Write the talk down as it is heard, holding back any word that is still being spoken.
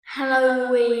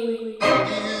Halloween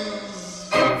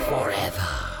Forever.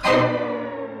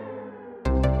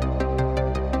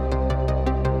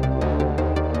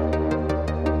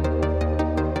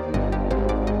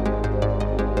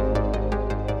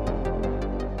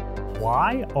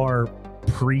 Why are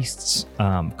priests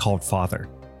called father?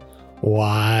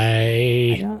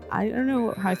 Why? I don't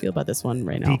know how I feel about this one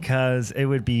right now. Because it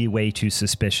would be way too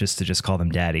suspicious to just call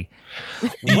them daddy.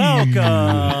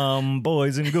 Welcome,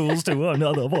 boys and ghouls, to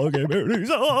another fucking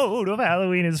episode of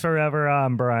Halloween is Forever.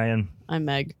 I'm Brian. I'm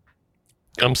Meg.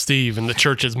 I'm Steve, and the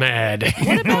church is mad.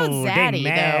 What about Oh, they Zaddy,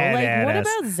 mad though? Like, at what us.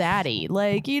 about Zaddy?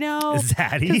 Like, you know...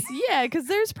 Zaddy? Because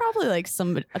there's probably, like,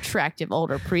 some attractive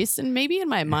older priests, and maybe in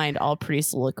my mind, all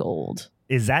priests look old.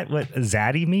 Is that what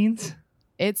Zaddy means?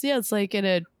 It's like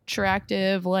an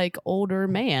attractive, like, older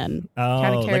man. Oh,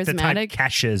 Kinda like the type charismatic.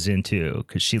 Kesha's into,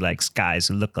 because she likes guys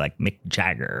who look like Mick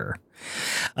Jagger.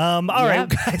 All right,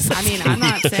 guys. I mean, I'm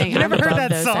not saying You I'm never heard above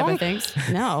that those type song? of things.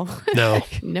 No. No. No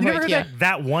You never heard idea.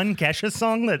 that one Kesha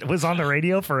song that was on the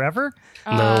radio forever?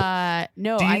 No. Do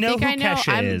you I know think who I know.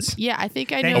 Kesha is? Yeah, I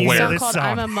think I Then know you the know song this called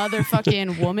song. "I'm a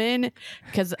Motherfucking Woman,"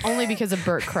 only because of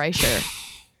Burt Kreischer.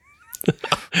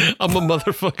 I'm a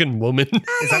motherfucking woman.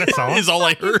 Is that a song? Is all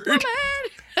I heard.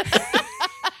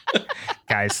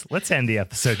 Guys, let's end the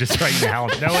episode just right now.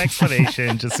 No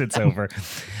explanation, just it's over.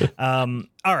 All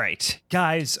right,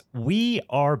 guys, we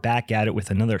are back at it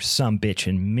with another some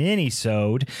bitchin'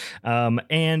 mini-sode.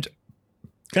 And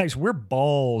guys, we're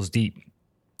balls deep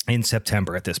in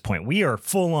September at this point. We are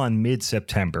full on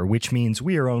mid-September, which means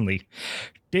we are only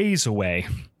days away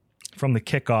from the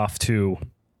kickoff to,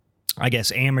 I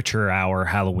guess, amateur hour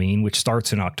Halloween, which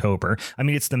starts in October. I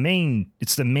mean, it's the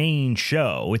main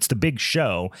show. It's the big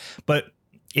show. But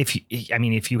if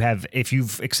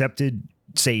you've accepted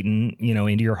Satan,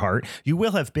 into your heart, you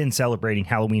will have been celebrating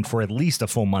Halloween for at least a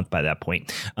full month by that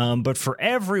point. But for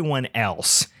everyone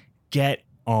else, get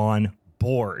on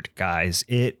board, guys.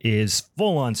 It is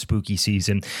full on spooky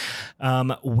season.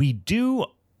 We do,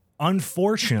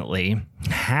 unfortunately,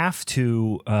 have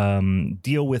to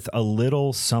deal with a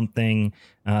little something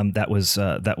that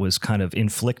was kind of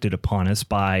inflicted upon us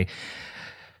by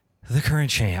the current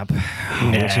champ,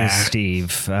 which is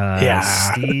Steve.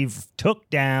 Steve took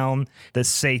down the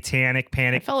Satanic I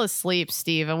Panic. fell asleep,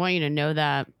 Steve. I want you to know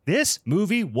that. This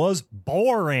movie was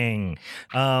boring.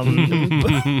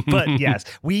 But yes,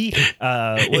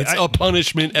 It's a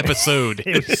punishment episode.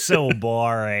 it was so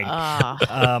boring.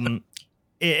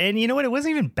 And you know what? It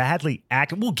wasn't even badly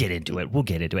acted. We'll get into it.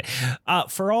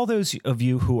 For all those of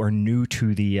you who are new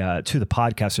to the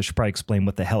podcast, I should probably explain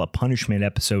what the hell a punishment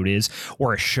episode is,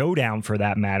 or a showdown for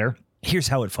that matter. Here's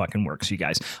how it fucking works, you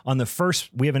guys.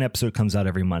 We have an episode that comes out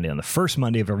every Monday. On the first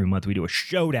Monday of every month, we do a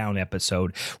showdown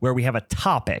episode where we have a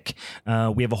topic.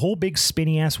 We have a whole big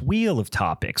spinny ass wheel of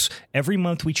topics. Every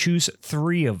month we choose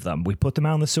 3 of them. We put them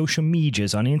out on the social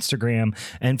medias on Instagram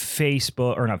and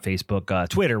Facebook, or not Facebook,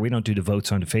 Twitter. We don't do the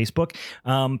votes onto Facebook.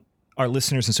 Our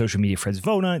listeners and social media friends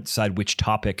vote on it, decide which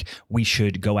topic we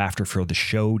should go after for the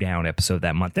showdown episode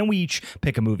that month. Then we each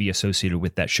pick a movie associated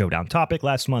with that showdown topic.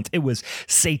 Last month, it was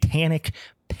Satanic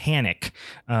Panic,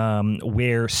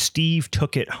 where Steve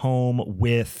took it home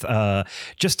with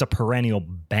just a perennial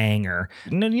banger.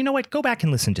 You know what? Go back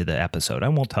and listen to the episode. I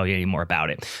won't tell you any more about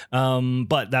it.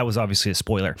 But that was obviously a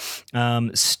spoiler.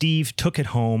 Steve took it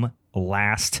home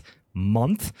last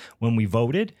month when we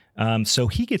voted. So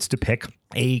he gets to pick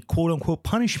a quote unquote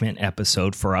punishment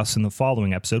episode for us in the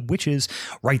following episode, which is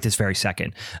right this very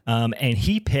second. And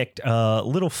he picked a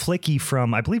little flicky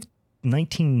from, I believe,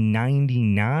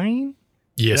 1999.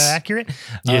 Yes. Is that accurate?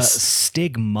 Yes.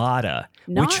 Stigmata.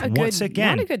 Not a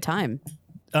good time.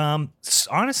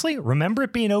 Honestly, remember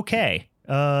it being okay.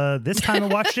 This time I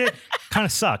watched it, kind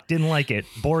of sucked. Didn't like it.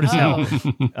 Bored as hell.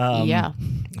 Yeah.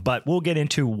 But we'll get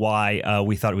into why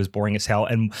we thought it was boring as hell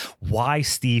and why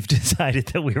Steve decided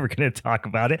that we were going to talk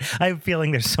about it. I have a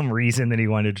feeling there's some reason that he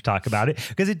wanted to talk about it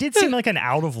because it did seem like an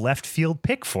out of left field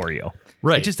pick for you.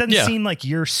 Right. It just doesn't seem like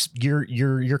your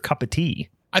cup of tea.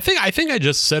 I think I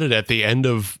just said it at the end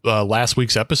of last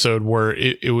week's episode where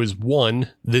it was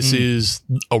this is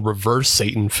a reverse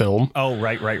Satan film. Oh,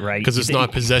 right. Because it's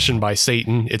not possession by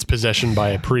Satan, it's possession by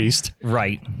a priest.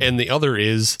 Right. And the other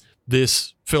is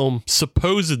this film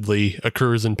supposedly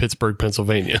occurs in Pittsburgh,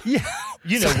 Pennsylvania. Yeah.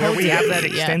 Where we have that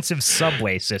extensive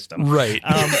subway system. Right.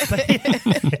 But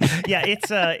yeah,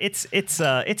 it's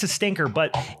a stinker.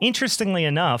 But interestingly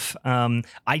enough,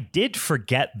 I did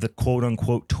forget the quote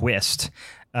unquote twist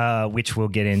which we'll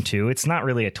get into. It's not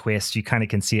really a twist. You kind of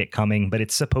can see it coming, but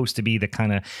it's supposed to be the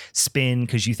kind of spin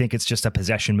because you think it's just a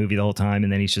possession movie the whole time,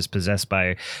 and then she's just possessed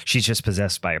by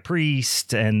a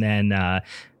priest, and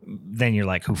then you're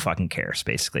like, who fucking cares,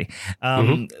 basically.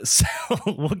 So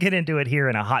we'll get into it here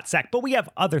in a hot sec, but we have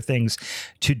other things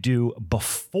to do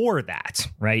before that,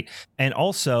 right? And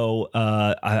also,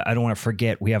 I don't want to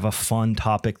forget, we have a fun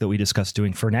topic that we discussed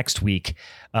doing for next week.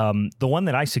 The one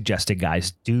that I suggested,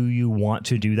 guys, do you want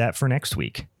to do that for next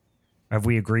week? Have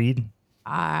we agreed?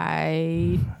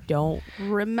 I don't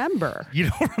remember.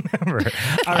 You don't remember?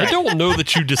 All I right. don't know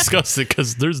that you discussed it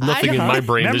because there's nothing in my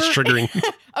brain that's triggering.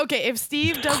 Okay, if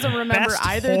Steve doesn't remember Best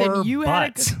either, horror then you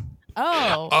had butts.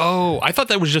 Oh, I thought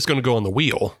that was just going to go on the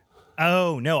wheel.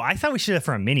 Oh no! I thought we should have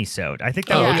for a mini-sode. I think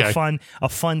that Oh, would be okay. a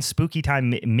fun spooky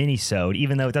time mini-sode,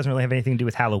 even though it doesn't really have anything to do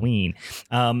with Halloween.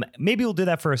 Maybe we'll do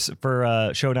that for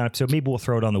a showdown episode. Maybe we'll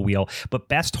throw it on the wheel. But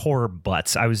best horror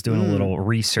butts. I was doing a little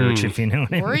research, if you know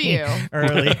what I Were mean. you?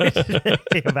 Earlier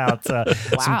about some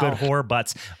Wow. good horror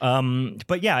butts.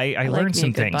 But yeah, I like learned me a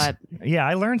some good things. butt. Yeah,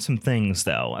 I learned some things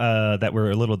though that were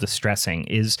a little distressing.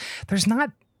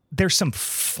 There's some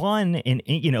fun in,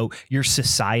 your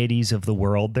societies of the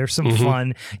world. There's some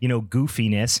fun,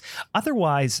 goofiness.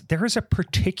 Otherwise, there is a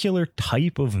particular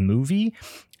type of movie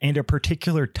and a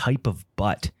particular type of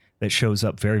butt that shows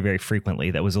up very, very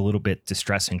frequently that was a little bit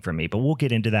distressing for me. But we'll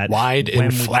get into that. Wide when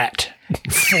and we- flat.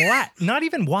 Flat, not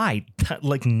even wide,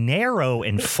 like narrow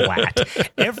and flat.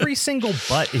 Every single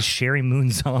butt is Sherry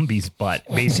Moon Zombie's butt,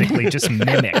 basically just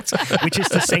mimicked, which is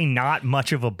to say not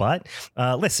much of a butt.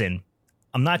 Listen,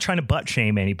 I'm not trying to butt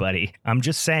shame anybody. I'm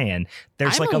just saying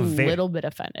there's I'm like a a little bit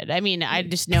offended. I mean, I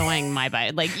just knowing my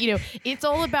butt, it's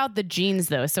all about the genes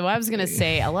though. So I was going to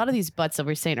say a lot of these butts that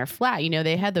we're saying are flat,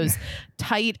 they had those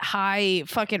tight, high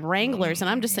fucking Wranglers. And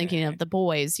I'm just thinking of the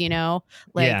boys, Yeah.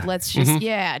 let's just,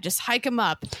 just hike them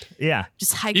up. Yeah.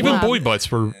 Just hike Even them up. boy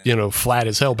butts were, flat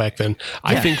as hell back then.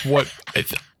 I think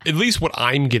at least what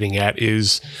I'm getting at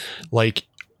is like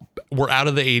we're out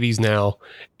of the 80s now,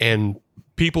 and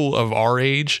people of our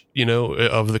age,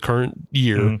 of the current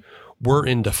year, we're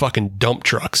into fucking dump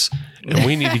trucks, and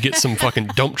we need to get some fucking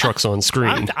dump trucks on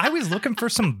screen. I was looking for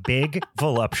some big,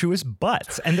 voluptuous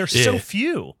butts, and there's so Yeah.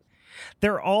 few.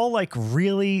 They're all like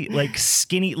really like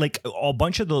skinny, like a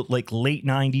bunch of the like late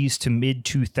 90s to mid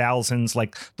 2000s,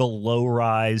 like the low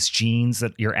rise jeans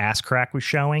that your ass crack was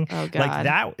showing. Oh, God. Like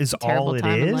that is Terrible all it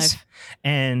time in is. life.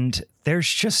 And there's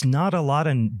just not a lot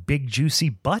of big juicy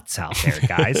butts out there,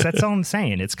 guys. That's all I'm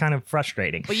saying. It's kind of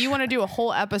frustrating. But you want to do a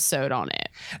whole episode on it.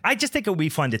 I just think it would be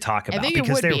fun to talk about. I think it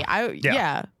because would they're- be.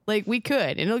 Yeah, like we could,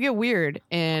 and it'll get weird,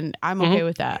 and I'm okay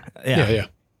with that. Yeah.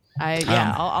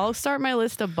 I'll start my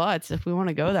list of butts if we want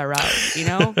to go that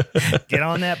route. Get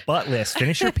on that butt list.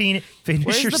 Finish your penis. Finish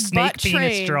Where's your the snake butt penis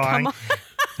train? drawing. Come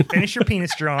on. Finish your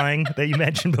penis drawing that you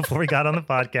mentioned before we got on the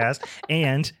podcast,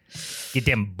 and get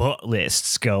them butt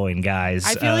lists going, guys.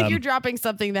 I feel like you're dropping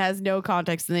something that has no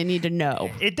context, and they need to know.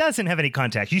 It doesn't have any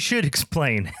context. You should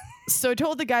explain. So I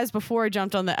told the guys before I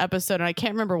jumped on the episode, and I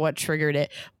can't remember what triggered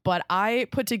it, but I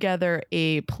put together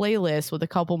a playlist with a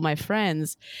couple of my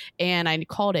friends, and I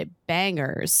called it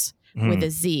Bangers with a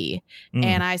Z.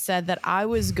 And I said that I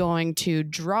was going to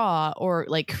draw or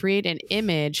like create an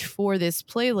image for this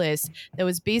playlist that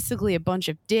was basically a bunch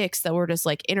of dicks that were just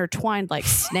like intertwined like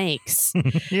snakes.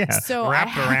 Yeah, So I wrapped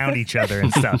have- around each other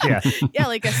and stuff. Yeah. Yeah,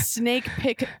 like a snake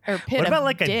pit What about of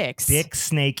like dicks. a dick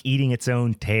snake eating its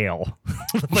own tail?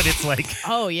 But it's like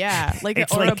Oh yeah, like an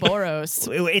It's like- Ouroboros.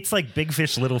 it's like big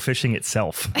fish, little fishing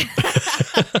itself.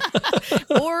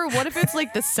 Or what if it's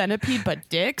like the centipede but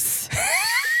dicks?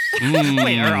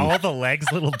 Wait, are all the legs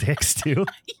little dicks too?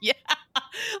 Yeah.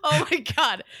 Oh my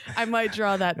god, I might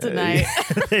draw that tonight.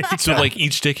 So like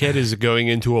each dickhead is going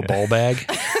into a ball bag.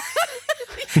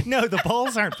 No, the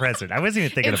balls aren't present. I wasn't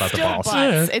even thinking It's about the still balls.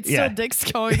 butts. It's Yeah. still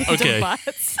dicks going into Okay.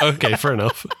 butts. Okay, fair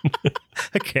enough.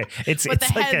 Okay, it's But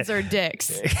the like heads are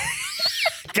dicks.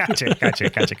 Gotcha.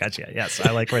 Yes,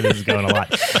 I like where this is going a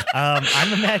lot.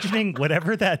 I'm imagining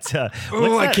whatever that.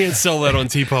 Oh, I can't sell that on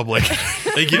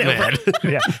TeePublic. They get mad.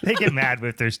 Yeah, they get mad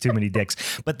if there's too many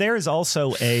dicks. But there is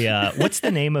also a what's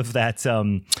the name of that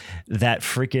that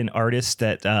freaking artist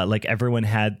that like everyone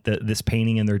had this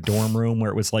painting in their dorm room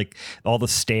where it was like all the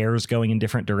stairs going in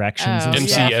different directions. Oh, and MC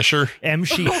stuff? Escher.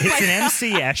 It's an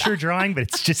MC Escher drawing, but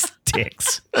it's just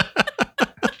dicks.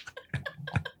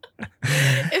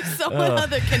 If someone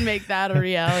other can make that a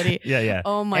reality. Yeah.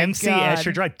 Oh my MC God.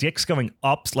 Escher drawing dicks going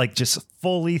up like just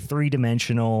fully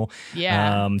 3-dimensional,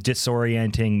 Yeah.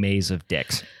 disorienting maze of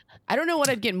dicks. I don't know what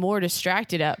I'd get more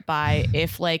distracted up by,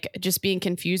 if like just being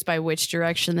confused by which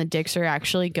direction the dicks are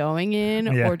actually going in,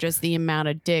 or just the amount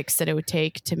of dicks that it would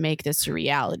take to make this a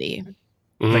reality.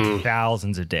 Like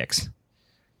thousands of dicks.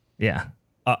 Yeah.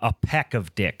 A peck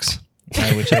of dicks,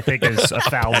 which I think is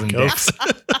 1,000 dicks.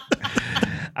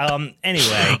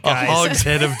 Anyway, guys. A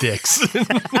hogshead of dicks.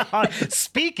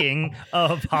 Speaking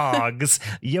of hogs,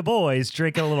 you boys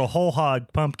drinking a little whole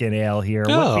hog pumpkin ale here.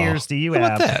 What beers do you how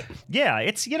have? about that? Yeah,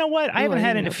 it's, you know what? I haven't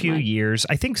had it in a few years.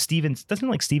 I think Stevens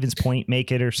Point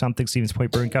make it or something? Stevens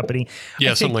Point Brewing Company.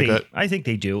 Yeah, something like that. I think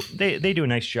they do. They do a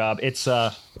nice job. It's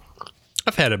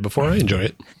I've had it before. I enjoy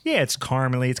it. Yeah, it's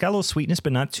caramely. It's got a little sweetness,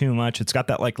 but not too much. It's got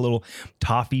that like little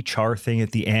toffee char thing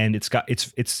at the end. It's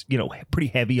pretty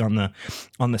heavy on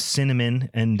the cinnamon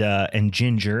and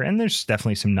ginger, and there's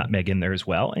definitely some nutmeg in there as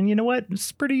well. And you know what?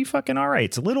 It's pretty fucking all right.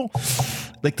 It's a little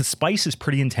like the spice is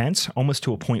pretty intense, almost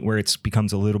to a point where it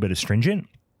becomes a little bit astringent.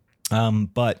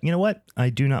 But you know what? I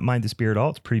do not mind this beer at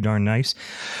all. It's pretty darn nice.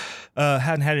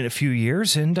 Hadn't had it in a few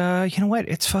years, and you know what?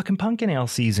 It's fucking pumpkin ale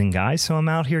season, guys. So I'm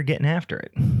out here getting after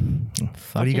it.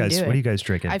 What are you guys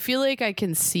drinking? I feel like I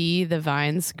can see the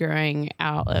vines growing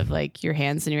out of like your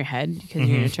hands and your head, because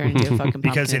you're gonna turn into a fucking pumpkin.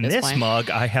 Because in this point. mug,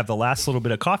 I have the last little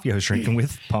bit of coffee I was drinking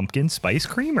with pumpkin spice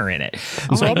creamer in it.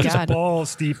 Oh so my I'm just God.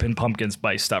 balls deep in pumpkin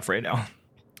spice stuff right now.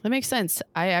 That makes sense.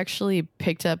 I actually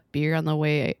picked up beer on the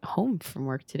way home from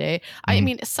work today. I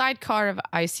mean, a sidecar of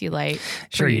Icy Light.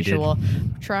 Sure you did.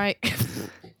 Try.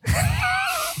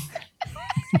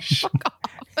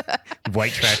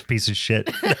 White trash piece of shit.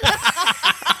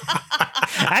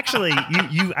 Actually,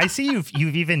 I see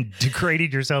you've even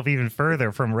degraded yourself even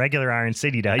further from regular Iron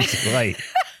City to Icy Light.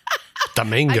 The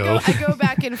mango. I go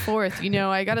back and forth. You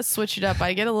know, I got to switch it up.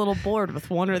 I get a little bored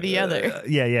with one or the other.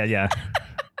 Yeah.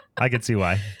 I can see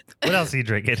why. What else are you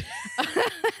drinking?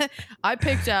 I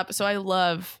picked up, so I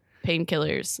love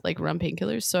painkillers, like rum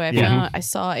painkillers. So I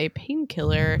saw a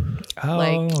painkiller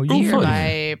here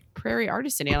by Prairie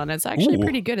Artisan Ale, and it's actually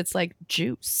pretty good. It's like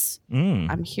juice.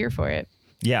 I'm here for it.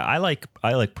 Yeah, I like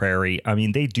Prairie. I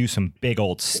mean, they do some big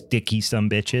old sticky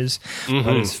bitches.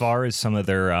 But as far as some of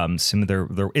their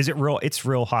is it real? It's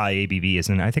real high ABV,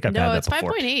 isn't it? I think I've had that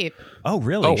before. No, it's 5.8. Oh,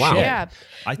 really? Oh, wow. Shit. Yeah.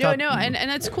 And and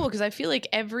that's cool, because I feel like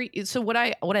what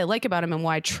I like about them and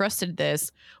why I trusted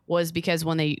this was because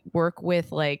when they work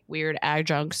with like weird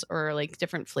adjuncts or like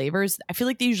different flavors, I feel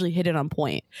like they usually hit it on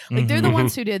point. Like they're the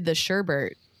ones who did the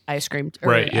sherbet ice cream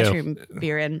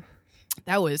beer, and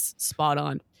that was spot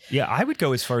on. Yeah, I would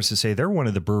go as far as to say they're one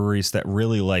of the breweries that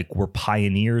really were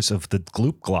pioneers of the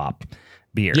Gloop Glop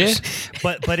beers.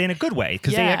 Yeah. But in a good way,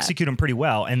 because they execute them pretty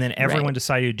well, and then everyone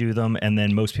decided to do them, and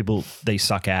then most people, they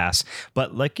suck ass.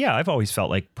 But I've always felt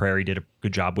like Prairie did a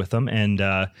good job with them. And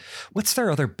what's their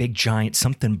other big giant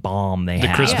something bomb they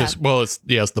have? Christmas. Yeah. Well, it's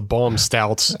the bomb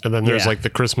stouts, and then there's like the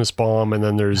Christmas bomb, and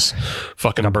then there's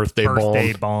fucking a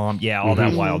birthday bomb. Yeah, all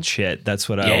that wild shit. That's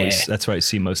what that's what I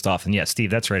see most often. Yeah, Steve,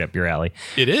 that's right up your alley.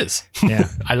 It is. Yeah.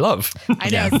 I love. I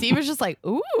know. Steve was just like,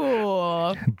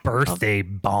 ooh. Birthday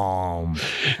bomb.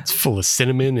 It's full of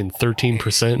cinnamon and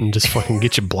 13% and just fucking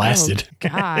get you blasted. Oh,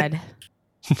 God.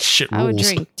 Shit rules. I would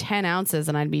drink 10 ounces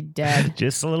and I'd be dead.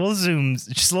 Just a little zoom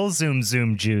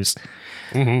juice.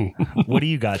 What do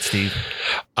you got, Steve?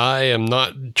 I am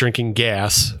not drinking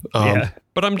gas,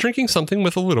 but I'm drinking something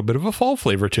with a little bit of a fall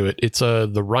flavor to it. It's the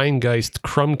Rheingeist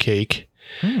Crumb Cake.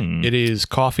 It is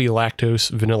coffee,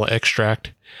 lactose, vanilla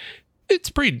extract.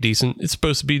 It's pretty decent. It's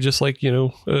supposed to be just like,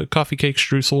 a coffee cake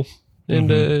streusel,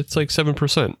 and it's like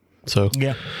 7%. So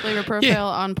flavor profile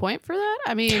on point for that.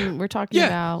 I mean, we're talking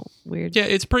about weird. Yeah,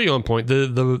 it's pretty on point.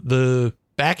 The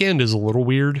back end is a little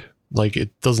weird. Like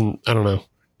it doesn't. I don't know.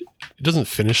 It doesn't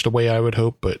finish the way I would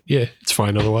hope, but yeah, it's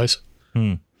fine otherwise.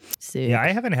 Yeah, I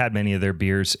haven't had many of their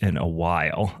beers in a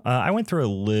while. I went through a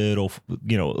little,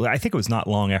 I think it was not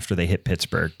long after they hit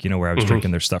Pittsburgh, where I was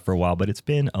drinking their stuff for a while, but it's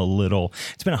been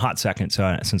a hot second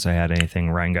since I had anything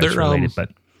Rheingeist related. But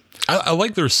I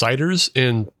like their ciders,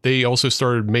 and they also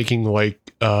started making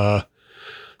like,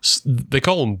 they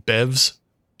call them bevs.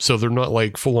 So they're not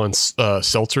like full on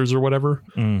seltzers or whatever,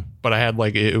 but I had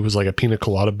it was like a pina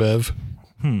colada bev.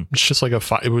 It's just like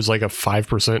it was like a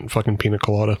 5% fucking pina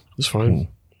colada. It's fine.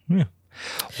 Yeah.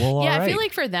 Well, all right. I feel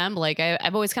like for them,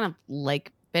 I've always kind of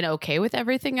been okay with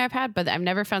everything I've had, but I've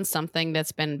never found something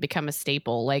that's become a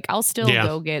staple. Like I'll still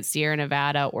go get Sierra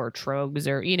Nevada or Trogs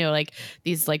or,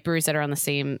 these breweries that are on the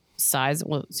same size.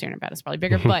 Well, Sierra Nevada is probably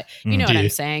bigger, but you know what I'm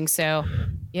saying? So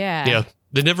yeah. Yeah.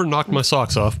 They never knocked my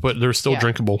socks off, but they're still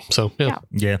drinkable. So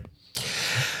yeah.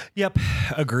 Yep.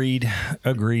 Agreed.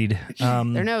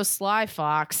 They're no Sly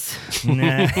Fox.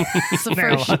 Nah. It's the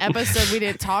first episode we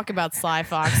didn't talk about Sly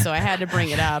Fox, so I had to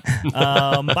bring it up.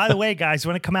 By the way, guys,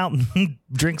 want to come out and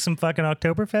drink some fucking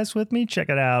Oktoberfest with me? Check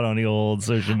it out on the old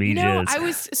social media. I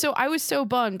was so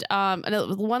bummed.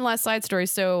 And one last side story.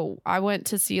 So I went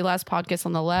to see Last Podcast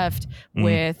on the Left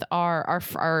with our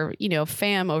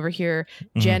fam over here,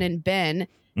 Jen and Ben.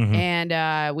 Mm-hmm.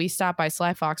 And we stopped by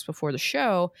Sly Fox before the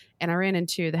show, and I ran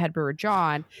into the head brewer,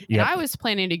 John. And I was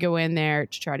planning to go in there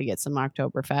to try to get some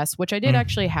Oktoberfest, which I did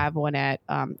actually have one at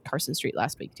Carson Street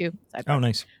last week too. Oh,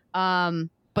 nice.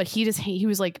 But he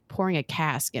was like pouring a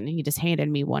cask, and he just handed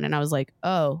me one, and I was like,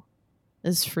 oh,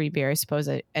 this is free beer, I suppose.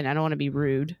 And I don't want to be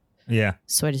rude. Yeah.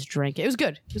 So I just drank it. It was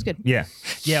good. Yeah.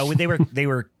 Well, they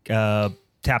were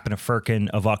tapping a firkin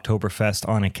of Oktoberfest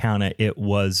on account of it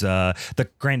was the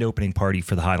grand opening party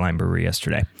for the Highline Brewery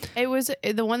yesterday. It was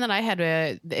the one that I had,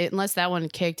 unless that one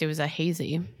kicked, it was a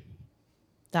hazy.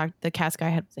 The cask I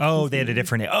had. Oh, they had a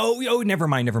different. Oh, never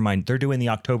mind. They're doing the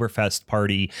Oktoberfest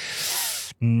party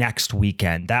next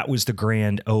weekend. That was the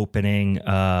grand opening.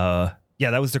 That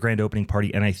was the grand opening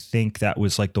party, and I think that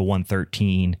was like the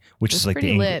 113, which is like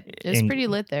pretty lit. It's pretty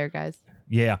lit there, guys.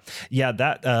 Yeah.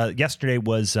 That yesterday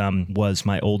was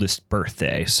my oldest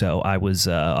birthday, so I was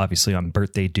obviously on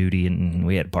birthday duty, and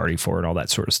we had a party for it and all that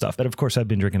sort of stuff. But of course, I've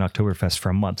been drinking Oktoberfest for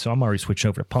a month, so I'm already switched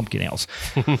over to pumpkin ales.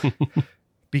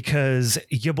 Because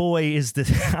your boy is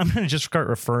I'm going to just start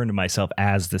referring to myself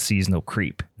as the seasonal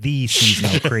creep. The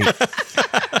seasonal creep.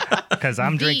 Because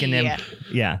I'm drinking them.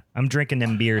 Yeah, I'm drinking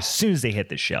them beers as soon as they hit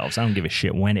the shelves. I don't give a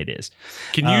shit when it is.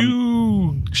 Can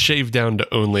you shave down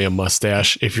to only a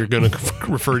mustache if you're going to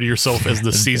refer to yourself as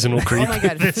the seasonal creep? Oh my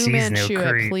God, Fu Manchu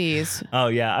it, please. Oh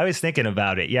yeah, I was thinking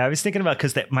about it. Yeah, I was thinking about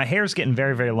because my hair's getting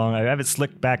very, very long. I have it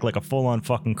slicked back like a full-on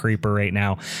fucking creeper right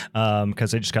now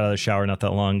because I just got out of the shower not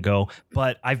that long ago.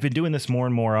 But I've been doing this more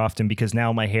and more often because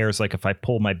now my hair is like if I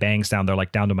pull my bangs down, they're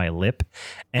like down to my lip,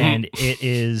 and it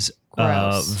is.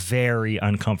 Very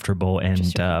uncomfortable and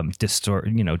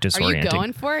disorienting. Are you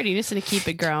going for it? Are you just gonna keep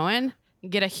it growing?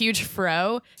 Get a huge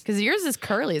fro? Because yours is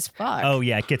curly as fuck. Oh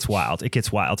yeah, it gets wild.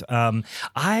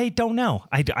 I don't know.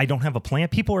 I don't have a plan.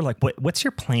 People are like, what's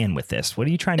your plan with this? What are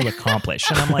you trying to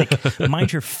accomplish? And I'm like,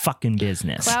 mind your fucking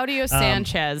business. Claudio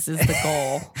Sanchez is the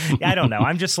goal. I don't know.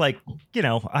 I'm just like,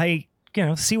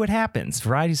 see what happens.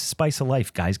 Variety's the spice of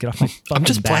life, guys. Get off my fucking I'm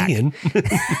just back. Playing.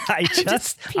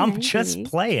 I'm just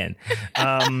playing.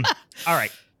 All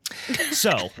right.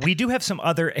 So we do have some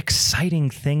other exciting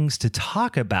things to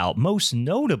talk about. Most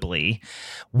notably,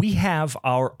 we have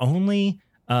our only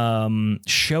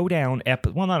showdown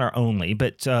well, not our only,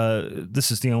 but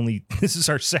this is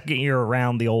our second year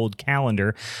around the old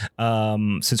calendar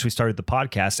since we started the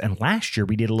podcast. And last year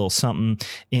we did a little something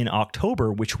in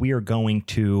October, which we are going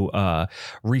to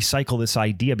recycle this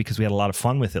idea because we had a lot of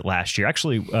fun with it last year.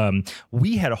 Actually,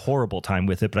 we had a horrible time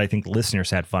with it, but I think the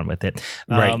listeners had fun with it.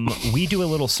 Right. We do a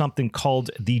little something called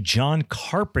the John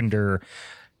Carpenter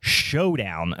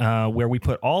Showdown, where we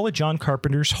put all of John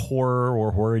Carpenter's horror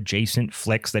or horror adjacent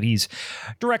flicks that he's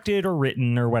directed or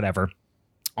written or whatever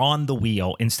on the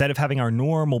wheel. Instead of having our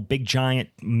normal big giant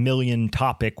million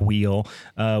topic wheel,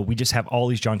 we just have all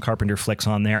these John Carpenter flicks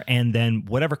on there, and then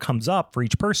whatever comes up for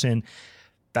each person,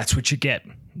 that's what you get.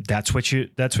 That's what you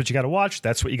got to watch.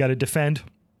 That's what you got to defend,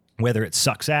 whether it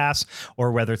sucks ass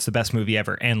or whether it's the best movie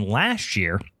ever. And last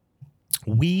year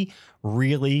we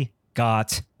really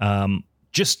got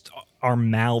just our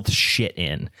mouths shit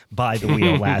in by the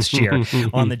wheel last year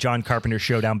on the John Carpenter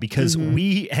Showdown because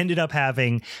we ended up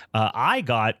having, I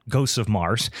got Ghosts of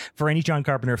Mars. For any John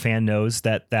Carpenter fan knows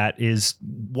that is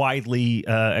widely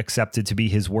accepted to be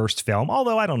his worst film,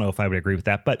 although I don't know if I would agree with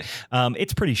that, but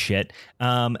it's pretty shit.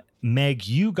 Meg,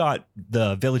 you got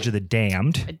the Village of the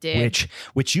Damned, I did.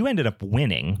 which you ended up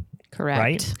winning.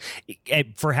 Correct. Right?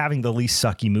 For having the least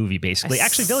sucky movie, basically.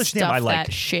 Actually, Village of the Damned I liked.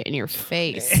 That shit in your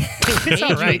face. It's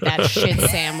all right. Eat that shit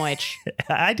sandwich.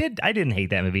 I didn't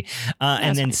hate that movie.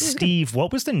 And then Steve,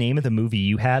 what was the name of the movie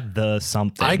you had? The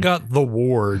something. I got The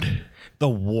Ward. The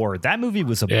Ward. That movie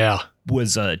was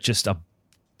just a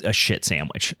shit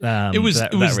sandwich. It was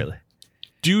really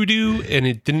doo-doo, and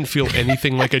it didn't feel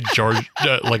anything like a John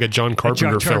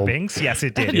Carpenter film. Binks? Yes,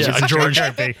 it did. Yeah,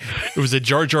 it was a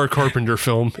Jar Jar Carpenter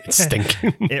film. It stank.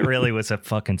 It really was a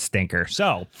fucking stinker.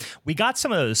 So we got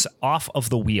some of those off of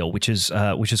the wheel, which is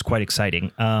quite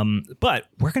exciting. But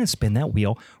we're gonna spin that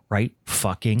wheel right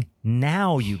fucking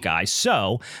now, you guys.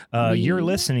 So you're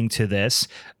listening to this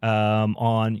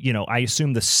on, I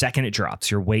assume the second it drops,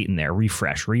 you're waiting there,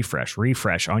 refresh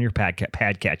on your podcatcher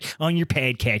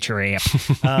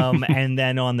app, and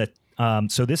then on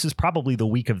So this is probably the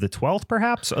week of the 12th,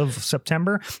 perhaps, of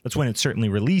September. That's when it's certainly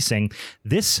releasing.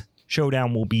 This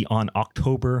showdown will be on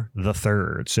October the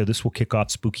 3rd. So this will kick off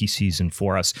spooky season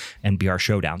for us and be our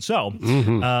showdown. So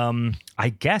I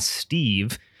guess,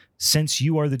 Steve, since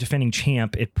you are the defending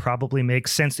champ, it probably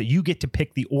makes sense that you get to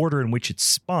pick the order in which it's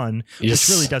spun, Yes.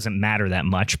 which really doesn't matter that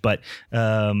much. But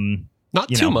Not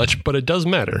too much, but it does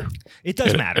matter. it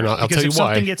does matter. and I'll because tell you if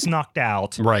something why. gets knocked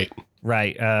out, Right.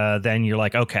 right, then you're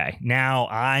like, okay, now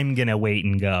I'm going to wait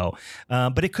and go.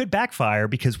 But it could backfire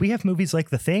because we have movies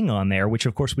like The Thing on there, which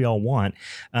of course we all want,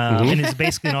 and is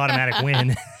basically an automatic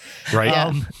win. Right.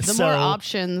 Yeah. The So- more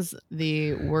options,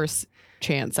 the worse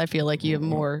chance. I feel like you have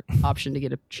more option to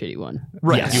get a shitty one.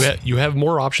 Right. Yes. You have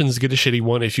more options to get a shitty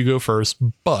one if you go first,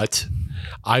 but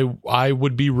I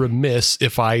would be remiss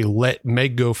if I let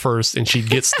Meg go first and she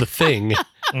gets The Thing.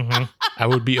 Mhm. I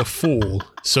would be a fool.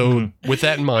 So with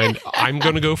that in mind, I'm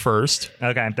going to go first.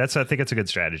 Okay, I think it's a good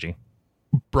strategy.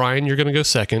 Brian, you're going to go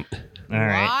second. All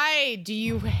right. Why do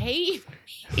you hate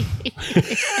me?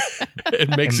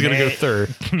 And Meg's And going to go Meg-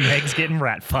 third. Meg's getting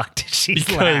rat fucked. She's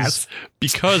last.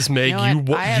 Because Meg, You know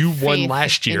what? I have you won faith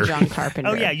last in year. John Carpenter.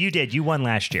 Oh yeah, you did. You won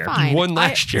last year. Fine. You won I-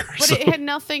 last year. But so- it had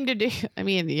nothing to do.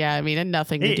 It had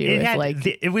nothing to do It with had like.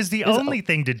 it was the was- only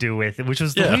thing to do with it, which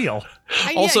was the Yeah. wheel.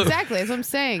 Also- yeah, exactly. That's what I'm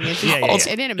saying. It's just, Yeah, yeah,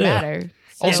 it didn't yeah. matter.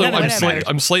 So Also, none of I'm, it matters.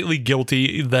 I'm slightly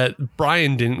guilty that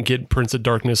Brian didn't get Prince of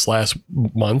Darkness last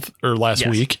month or last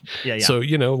Yes. week. Yeah, yeah. So,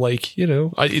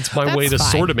 it's my way to That's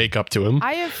fine. sort of make up to him.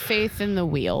 I have faith in the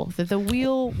wheel that the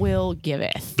wheel will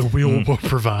giveth. The wheel will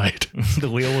provide. The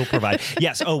wheel will provide.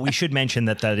 Yes. Oh, we should mention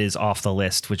that is off the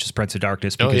list, which is Prince of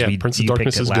Darkness, Oh, because yeah, Prince of you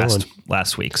Darkness picked it is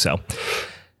last week. So.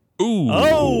 Ooh.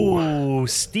 Oh,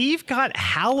 Steve got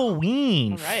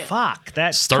Halloween. All right. Fuck,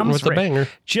 that Starting comes with the right- banger.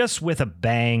 just with a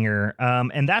banger.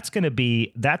 And that's gonna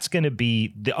be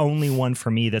the only one for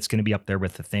me that's gonna be up there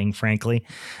with The Thing. Frankly,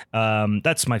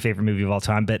 that's my favorite movie of all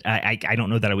time. But I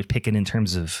don't know that I would pick it in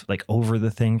terms of like over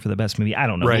The Thing for the best movie. I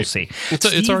don't know. We'll Right. see.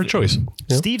 It's our choice.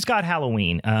 Yeah. Steve's got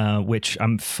Halloween, which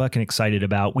I'm fucking excited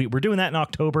about. We're doing that in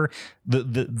October.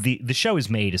 The show is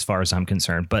made as far as I'm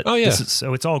concerned. But Oh, yeah.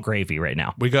 so it's all gravy right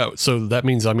now. So that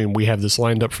means, we have this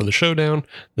lined up for the showdown.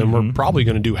 Then Mm-hmm. we're probably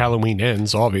going to do Halloween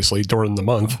Ends, obviously, during the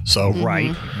month. So,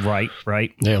 Right.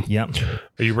 yeah. Yep.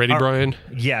 Are you ready, Brian?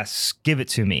 Yes, give it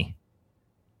to me.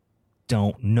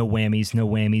 No whammies, no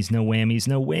whammies, no whammies,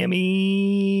 no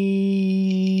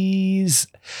whammies.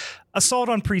 Assault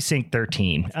on Precinct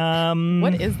 13.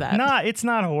 What is that? It's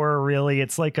not horror really.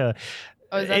 It's like a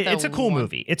Oh, is that the it's a cool one?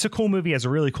 movie. It's a cool movie, has a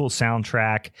really cool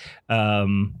soundtrack.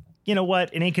 You know what?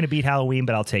 It ain't going to beat Halloween,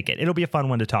 but I'll take it. It'll be a fun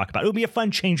one to talk about. It'll be a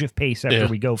fun change of pace after Yeah.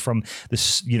 we go from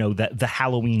this, the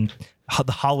Halloween,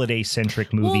 the holiday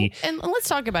centric movie. Well, and let's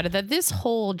talk about it. That this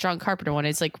whole John Carpenter one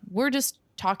is like we're just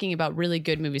talking about really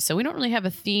good movies, so we don't really have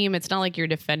a theme. It's not like you're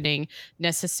defending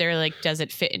necessarily like does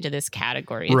it fit into this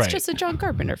category. It's Right. just a John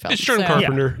Carpenter film. It's John So,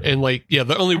 Carpenter. And the only I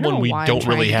don't one know we why I'm don't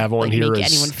trying really to, have on like, here make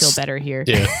is anyone feel better here.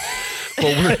 Yeah.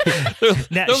 Well,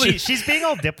 Now, the only- she's being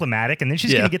all diplomatic, and then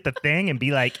she's Yeah. going to get the thing and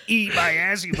be like, eat my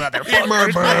ass, you Eat my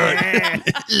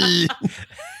motherfucker.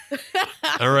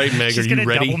 All right, Meg, She's are going you to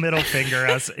ready? double middle finger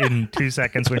us in 2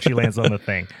 seconds when she lands on the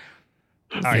thing.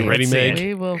 All right, You ready, let's see Meg? it.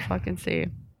 We will fucking see.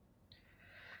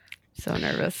 So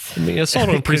nervous. Assault It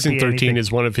on could Precinct be 13 anything. is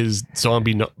one of his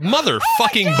zombie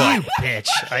motherfucking butt. Bitch,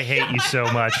 I hate you so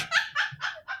much.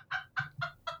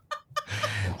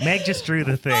 Meg just drew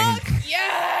the thing.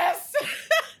 Yes.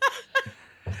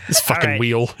 This fucking All right.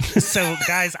 wheel. So,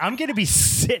 guys, I'm gonna be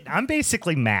sitting. I'm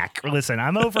basically Mac. Listen,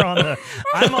 I'm over on the.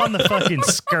 I'm on the fucking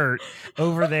skirt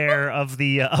over there of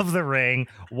the ring,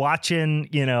 watching.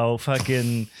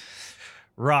 Fucking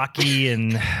Rocky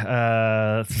and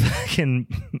fucking.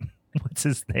 What's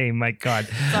his name? My God.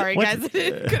 Sorry, What- guys. I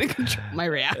couldn't control my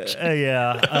reaction.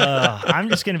 I'm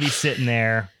just gonna be sitting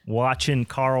there watching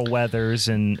Carl Weathers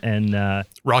and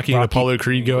Rocky and Apollo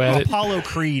Creed go at it. Apollo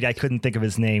Creed. I couldn't think of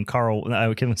his name.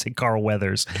 I couldn't say Carl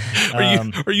Weathers.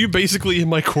 Are you basically in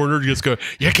my corner just go,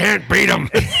 you can't beat him?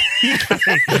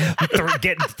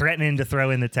 Threatening to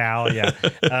throw in the towel. Yeah.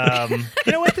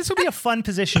 You know what? This would be a fun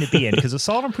position to be in because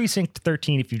Assault on Precinct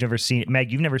 13. If you've never seen it, Meg,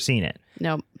 you've never seen it.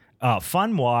 No.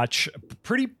 Fun watch,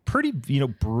 pretty,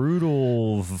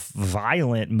 brutal,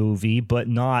 violent movie, but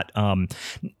not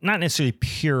necessarily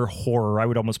pure horror. I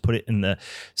would almost put it in the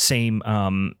same,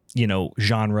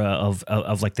 genre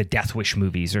of like the Death Wish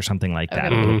movies or something like that,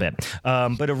 Okay. a little bit.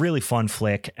 But a really fun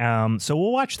flick. So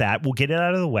we'll watch that. We'll get it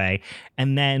out of the way,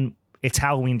 and then it's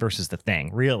Halloween versus The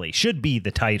Thing. Really, should be the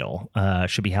title.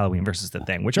 Should be Halloween versus The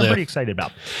Thing, which I'm Yeah. pretty excited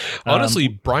about. Honestly,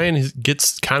 Brian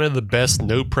gets kind of the best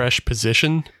no press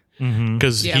position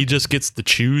because he just gets to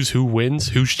choose who wins,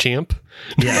 who's champ.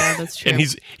 Yeah, that's true. And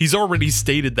he's already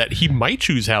stated that he might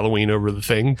choose Halloween over the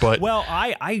Thing, but well,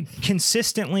 I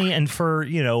consistently and for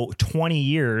 20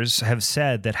 years have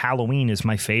said that Halloween is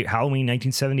my favorite. Halloween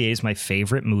 1978 is my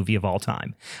favorite movie of all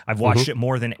time. I've watched it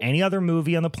more than any other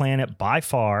movie on the planet by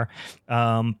far.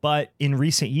 But in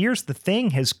recent years, The Thing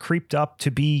has creeped up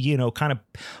to be kind of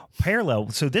parallel.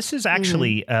 So this is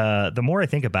actually the more I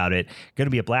think about it, going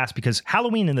to be a blast because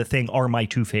Halloween and The Thing are my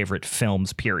two favorite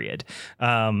films. Period.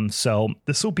 So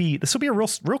this will be a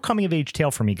real coming of age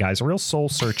tale for me, guys. A real soul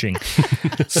searching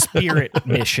spirit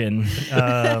mission,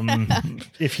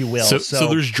 if you will. So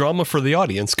there's drama for the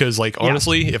audience because,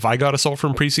 honestly, if I got Assault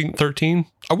from Precinct 13,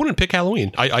 I wouldn't pick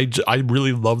Halloween. I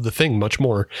really love The Thing much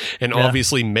more, and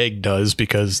obviously Meg does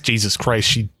because Jesus Christ,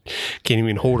 she can't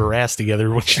even hold her ass together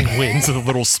when she wins with a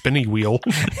little spinny wheel.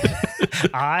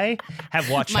 I have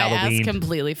watched My Halloween. ass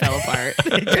completely fell apart.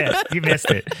 Yeah, you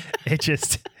missed it.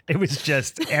 It was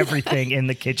just everything in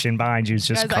the kitchen behind you is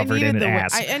just Guys, covered in an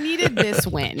ass. I needed this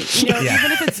win. Even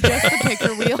if it's just the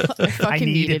picture wheel, I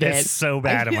fucking needed it. this so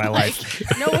bad in my life.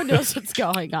 No one knows what's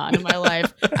going on in my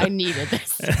life. I needed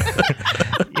this.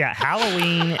 Yeah,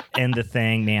 Halloween and The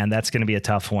Thing, man, that's going to be a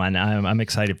tough one. I'm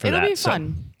excited for that. It'll be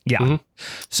fun. Yeah.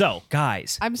 So,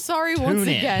 guys. I'm sorry once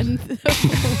again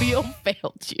the wheel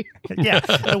failed you. Yeah,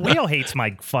 the wheel hates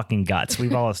my fucking guts.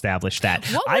 We've all established that.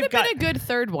 What would have been a good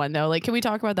third one, though? Can we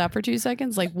talk about that for 2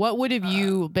 seconds? What would have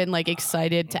you been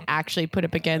excited to actually put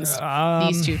up against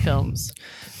these two films?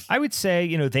 I would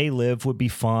say, They Live would be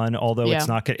fun, although it's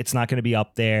not going to be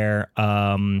up there.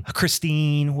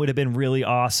 Christine would have been really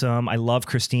awesome. I love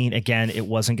Christine. Again, it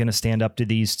wasn't going to stand up to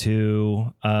these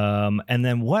two. And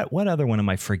then what other one am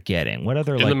I forgetting? What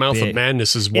other In the Mouth of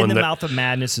Madness is one. In the Mouth of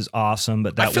Madness is awesome,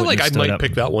 but that I feel like I might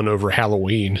pick that one over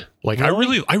Halloween.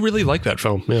 Really? I really like that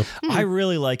film. Yeah, I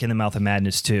really like In the Mouth of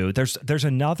Madness too. There's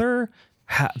another.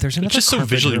 There's another. It's just so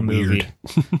visually movie.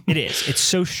 weird. It is. It's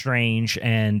so strange,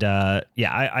 and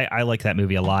I like that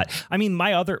movie a lot. I mean,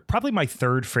 probably my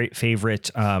third favorite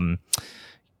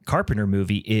Carpenter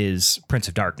movie is Prince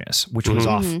of Darkness, which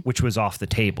was off the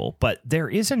table. But there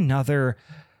is another.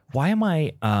 Why am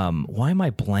I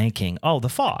blanking? Oh, The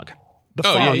Fog. The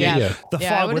Fog. Yeah. The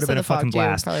Fog would have been a fucking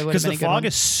blast because The Fog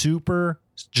is super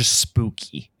just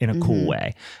spooky in a cool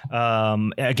way.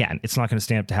 Again, it's not going to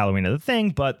stand up to Halloween or The Thing,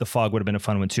 but The Fog would have been a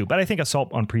fun one too. But I think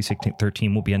Assault on Precinct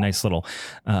 13 will be a nice little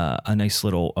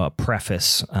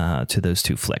preface to those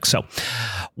two flicks. So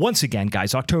once again,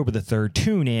 guys, October the 3rd,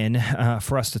 tune in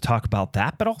for us to talk about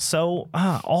that. But also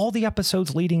all the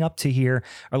episodes leading up to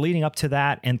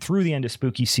that and through the end of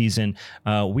spooky season,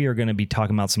 we are going to be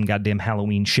talking about some goddamn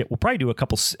Halloween shit. We'll probably do a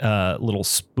couple little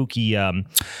spooky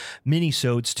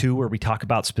mini-sodes too, where we talk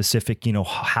about specific,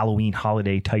 Halloween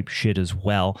holiday type shit as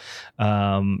well.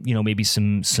 Maybe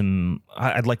some.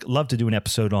 I'd love to do an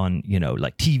episode on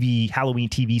Halloween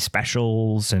TV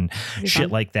specials and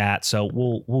shit like that. So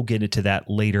we'll get into that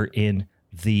later in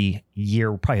the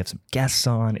year. We'll probably have some guests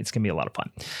on. It's gonna be a lot of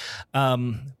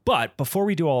fun. But before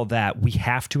we do all of that, we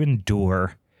have to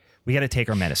endure. We got to take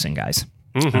our medicine, guys.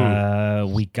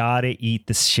 We gotta eat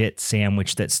the shit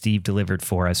sandwich that Steve delivered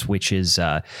for us, which is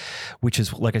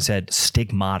like I said,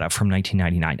 Stigmata from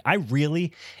 1999. I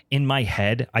really, in my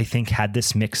head, I think had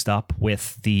this mixed up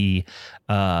with the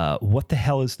what the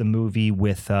hell is the movie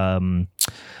with Halle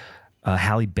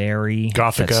Berry?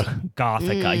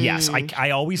 Gothica. Yes, I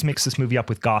always mix this movie up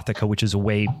with Gothica, which is a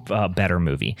way better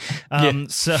movie.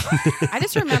 So I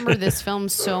just remember this film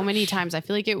so many times. I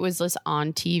feel like it was just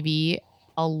on TV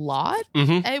a lot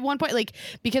at one point,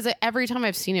 because every time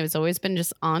I've seen it, it's always been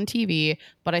just on TV,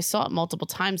 but I saw it multiple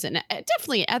times, and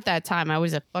definitely at that time I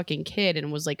was a fucking kid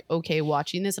and was okay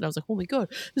watching this, and I was like, oh my god,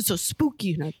 this is so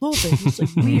spooky and I love it.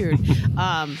 It's weird.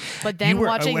 But then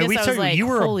watching this, I was like,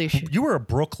 holy shit. You were a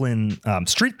Brooklyn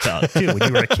street thug too when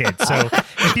you were a kid. So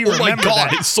if you remember, oh my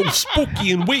god, that, it's so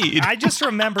spooky and weird. I just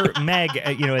remember Meg,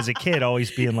 as a kid, always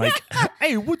being like,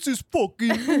 "Hey, what's this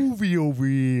fucking movie over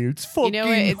here? It's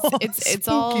fucking." It's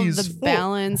all the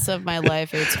balance of my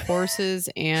life. It's horses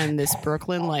and this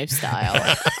Brooklyn lifestyle.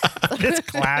 This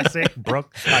classic grew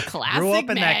up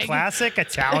in that classic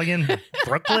Italian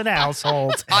Brooklyn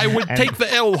household. I would take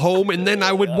the L home and then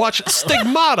I would watch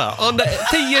Stigmata on the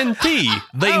TNT.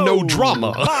 They know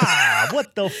drama. Wow,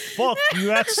 what the fuck?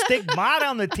 You have Stigmata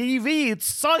on the TV. It's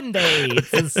Sunday. It's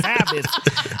the Sabbath.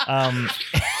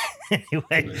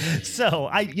 Anyway, so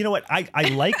I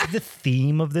like the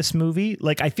theme of this movie.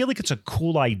 I feel like it's a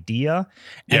cool idea,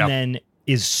 and then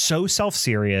is so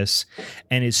self-serious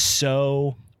and is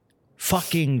so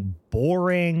fucking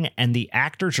boring, and the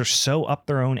actors are so up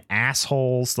their own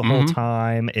assholes the whole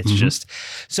time. It's just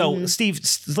so. Steve,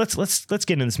 let's get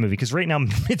into this movie, because right now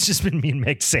it's just been me and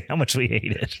Meg saying how much we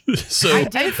hate it. So I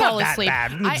did It's fall not that asleep.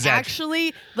 bad. I Exactly.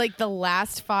 actually, like, the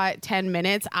last 5-10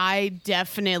 minutes, I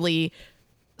definitely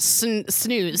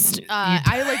snoozed.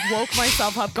 I like woke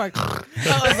myself up going, I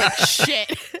was like,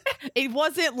 shit. It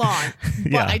wasn't long,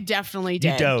 but Yeah. I definitely You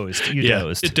did. dozed. You yeah,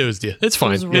 dozed. it dozed you. It's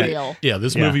fine. was real. Yeah,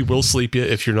 this Yeah. movie will sleep you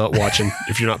if you're not watching,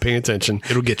 if you're not paying attention.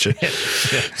 It'll get you.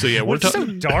 So yeah, Well, we're it's so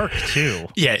talking. dark too.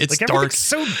 Yeah, it's like dark. everything's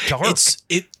so dark.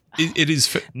 It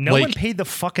is No like one paid the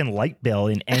fucking light bill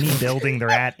in any building they're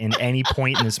at in any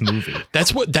point in this movie.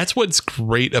 that's what's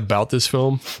great about this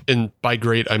film, and by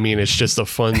great I mean it's just a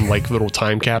fun like little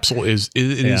time capsule. It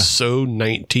Yeah. is so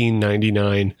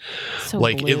 1999. So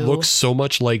Like it blue. looks so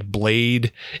much like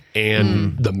Blade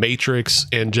and The Matrix,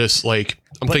 and just like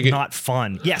I'm But thinking. not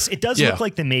fun. Yes, it does Yeah. look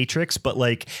like The Matrix, but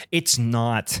like it's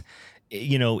not,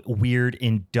 weird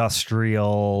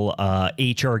industrial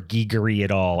HR geegery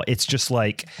at all. It's just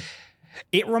like,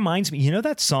 it reminds me,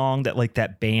 that song that like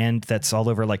that band that's all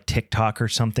over like TikTok or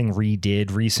something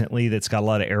redid recently that's got a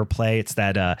lot of airplay. It's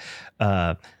that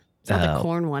It's not the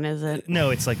corn one, is it? no,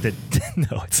 it's like the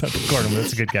no, it's not the corn one.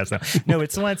 That's a good guess though. No,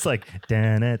 it's the one that's like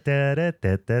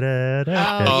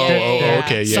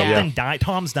okay, yeah, something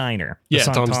Tom's Diner. The Yeah,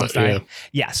 song Tom's Diner, yeah.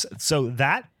 Yes. So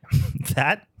that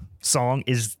song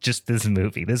is just this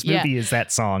movie. This Yeah. movie is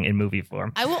that song in movie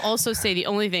form. I will also say the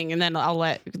only thing, and then I'll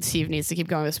let Steve needs to keep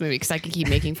going with this movie because I can keep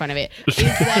making fun of it, is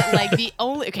that like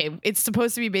it's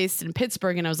supposed to be based in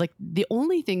Pittsburgh, and I was like, the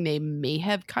only thing they may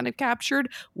have kind of captured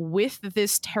with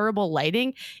this terrible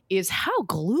lighting is how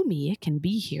gloomy it can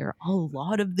be here a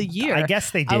lot of the year. I guess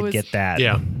they did get that.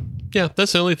 Yeah,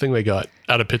 that's the only thing they got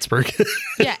out of Pittsburgh.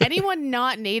 Yeah, anyone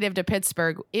not native to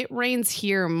Pittsburgh, it rains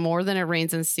here more than it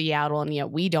rains in Seattle, and yet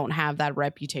we don't have that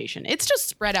reputation. It's just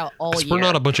spread out all year. We're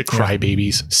not a bunch of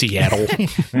crybabies, Seattle.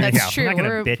 That's Yeah, true. I'm not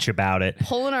We're gonna bitch about it.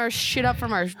 pulling our shit up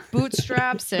from our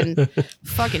bootstraps and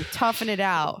fucking toughing it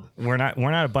out. We're not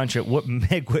a bunch of a bunch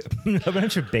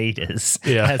of betas.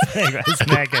 Yeah. as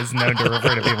Meg is known to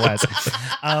refer to people as.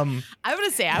 I'm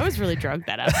gonna say I was really drunk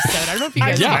that episode. I don't know if you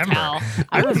guys I can remember. tell.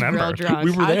 I I was remember. real drunk.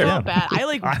 We were there. I felt bad. I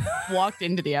like walked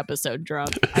into the episode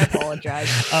drunk. I apologize.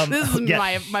 This is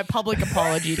yeah. my public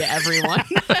apology to everyone.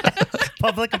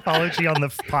 Public apology on the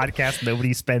podcast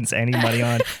nobody spends any money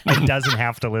on and doesn't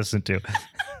have to listen to.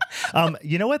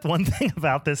 You know what? One thing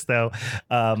about this, though,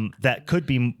 that could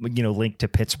be, linked to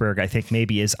Pittsburgh, I think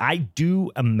maybe is I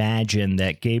do imagine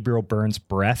that Gabriel Byrne's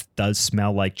breath does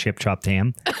smell like chip chopped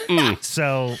ham.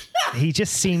 So he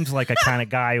just seems like a kind of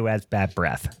guy who has bad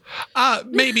breath.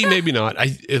 Maybe not.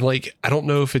 I don't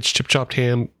know if it's chip chopped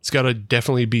ham. It's got to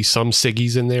definitely be some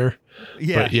ciggies in there.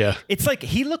 Yeah. But yeah. It's like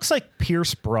he looks like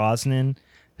Pierce Brosnan,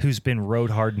 who's been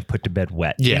rode hard and put to bed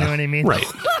wet. Yeah. You know what I mean? Right.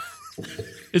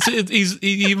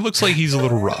 He looks like he's a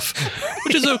little rough,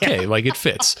 which is okay. Like it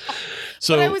fits.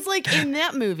 So But I was like, in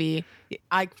that movie,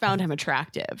 I found him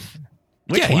attractive.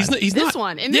 Which yeah, one? he's This not.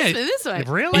 one. In yeah, this one.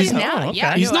 Really? He's Oh, now. okay.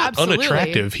 Yeah, he's no, not absolutely.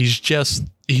 unattractive. He's just What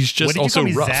did you also call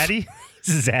me, rough. Zaddy?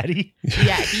 Zaddy?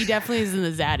 Yeah, he definitely is in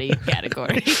the Zaddy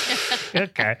category.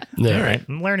 Okay. Yeah, All right. right.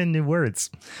 I'm learning new words.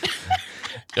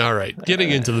 All right, getting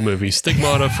into the movie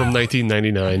Stigmata from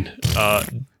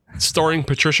 1999, starring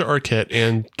Patricia Arquette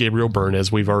and Gabriel Byrne,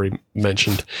 as we've already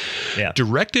mentioned. Yeah.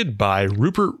 Directed by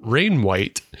Rupert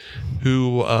Wainwright,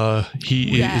 who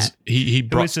he It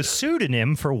brought. was a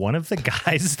pseudonym for one of the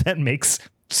guys that makes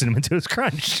Cinnamon Toast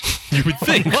Crunch. You would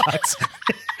think. Box.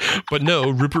 But no,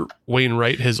 Rupert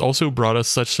Wainwright has also brought us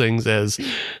such things as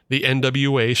the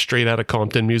NWA Straight Outta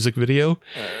Compton music video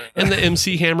and the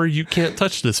MC Hammer You Can't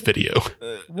Touch This video.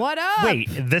 What up? Wait,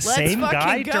 the Let's same fucking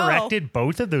guy go. directed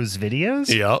both of those videos?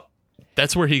 Yep.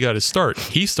 That's where he got his start.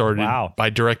 He started Wow. by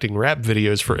directing rap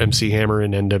videos for MC Hammer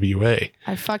and NWA.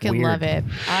 I fucking Weird. love it.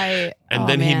 And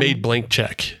then he made Blank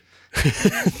Check.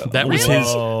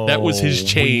 That was his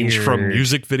change from Weird.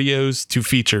 music videos to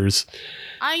features.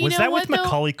 You Was know that what, with though?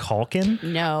 Macaulay Culkin?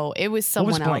 No, it was What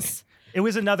was someone Blank? else. It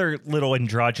was another little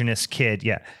androgynous kid.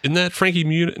 Yeah. Isn't that Frankie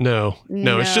Muniz? No,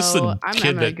 it's just the I'm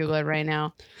kid gonna that. Google it right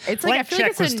now. It's Blank like I feel Check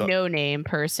like was it's a the- no-name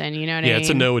person. You know what I Yeah, mean? it's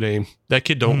a no name. That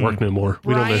kid don't work no more.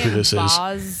 We don't know who this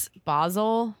is.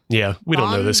 Basel. Yeah, we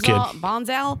don't know this kid.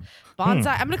 Bonsai. I'm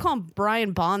gonna call him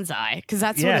Brian Bonsai because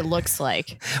that's Yeah. what it looks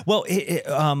like. Well,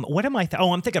 what am I?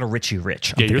 I'm thinking of Richie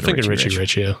Rich. Yeah, you're thinking Richie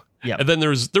Rich, yeah. Yeah. And then there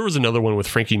was another one with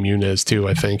Frankie Muniz too,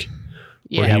 I think.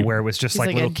 Yeah, Yeah, where it was just He's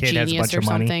like little a kid has a genius bunch or of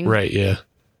money. something. Right, yeah.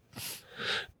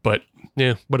 But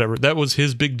yeah, whatever. That was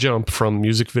his big jump from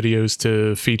music videos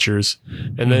to features,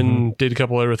 and then did a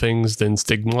couple other things, then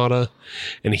Stigmata,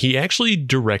 and he actually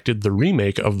directed the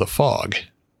remake of The Fog.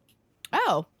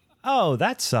 Oh,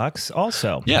 that sucks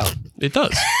also. Yeah, it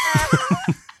does.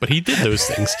 But he did those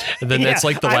things, and then that's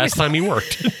like the last time he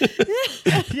worked.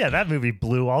 Yeah, that movie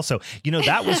blew also. You know,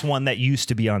 that was one that used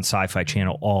to be on Sci-Fi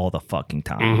Channel all the fucking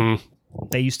time.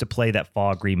 They used to play that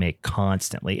Fog remake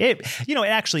constantly. It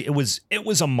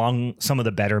was among some of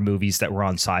the better movies that were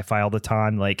on Sci-Fi all the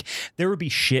time. Like there would be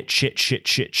shit,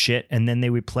 and then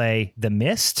they would play The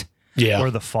Mist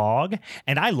or The Fog,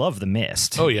 and I love The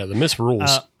Mist. Oh yeah, The Mist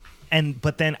rules.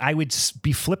 But then I would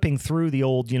be flipping through the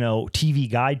old, TV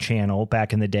Guide channel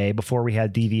back in the day before we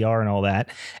had DVR and all that.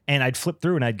 And I'd flip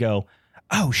through and I'd go,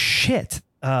 oh, shit.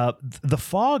 The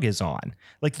Fog is on,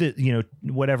 like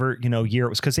whatever, year it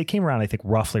was, because they came around, I think,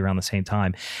 roughly around the same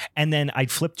time. And then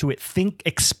I'd flip to it,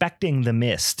 expecting The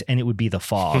Mist, and it would be The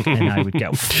Fog. And I would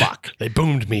go, fuck. They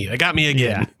boomed me. They got me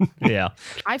again. Yeah.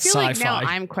 I feel like now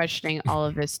I'm questioning all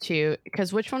of this too,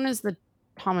 because which one is the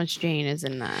Thomas Jane is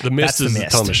in that? The Mist is the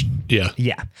Thomas.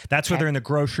 Yeah. That's where they're in the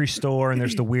grocery store and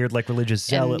there's the weird like religious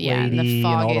zealot lady and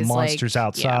all the monsters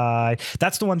outside. Yeah.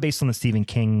 That's the one based on the Stephen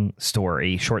King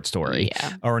short story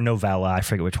or novella. I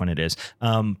forget which one it is.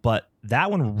 But that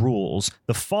one rules.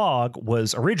 The Fog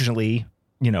was originally,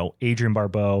 Adrian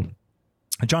Barbeau.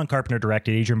 John Carpenter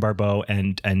directed, Adrian Barbeau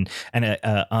and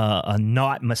a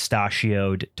not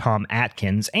mustachioed Tom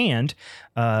Atkins and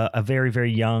a very,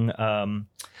 very young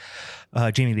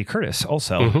Jamie Lee Curtis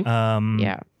also.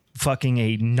 Fucking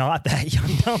a not that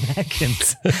young Tom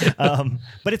Atkins.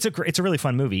 But it's a really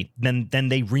fun movie. Then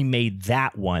they remade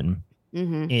that one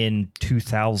in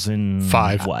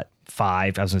 2005. What?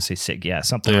 5? I was gonna say 6. Yeah,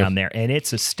 something around there. And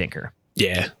it's a stinker.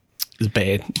 Yeah. It's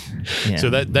bad. Yeah. So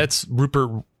that's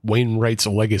Rupert Wainwright's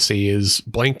legacy is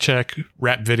blank check,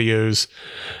 rap videos.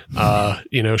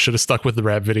 Should have stuck with the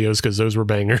rap videos because those were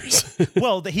bangers.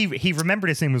 Well, he remembered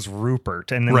his name was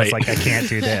Rupert and then was like, I can't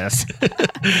do this.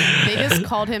 They just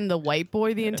called him the white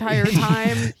boy the entire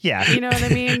time. Yeah. You know what I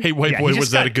mean? Hey, white boy,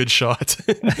 was that a good shot?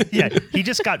 Yeah. He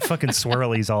just got fucking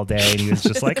swirlies all day and he was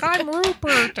just like, I'm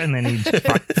Rupert. And then he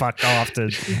fucked off to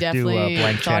do a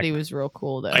blank check. Thought he was real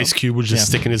cool though. Ice Cube was just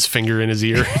sticking his finger in his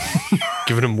ear,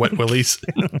 giving him wet willies.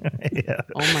 Yeah.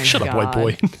 Oh my god! Shut up, white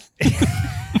boy.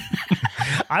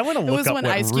 I want to look up. It was when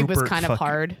Ice Cube was kind of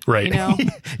hard, right?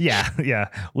 Yeah.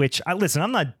 Which listen,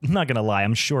 I'm not gonna lie.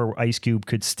 I'm sure Ice Cube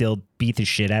could still beat the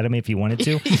shit out of me if he wanted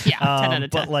to. 10 out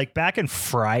of 10. But like back in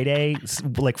Friday,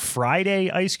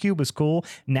 Ice Cube was cool.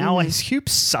 Now Ice Cube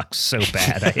sucks so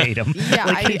bad. I hate him. Yeah,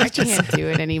 I can't do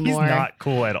it anymore. He's not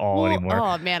cool at all anymore.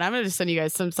 Oh man, I'm gonna just send you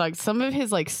guys some songs. Some of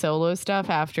his like solo stuff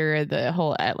after the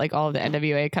whole all of the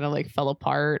NWA kind of like fell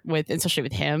apart especially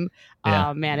with him.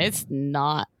 Yeah. Man, it's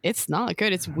not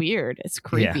good. It's weird. It's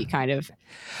creepy kind of.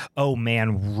 Oh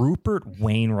man, Rupert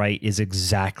Wainwright is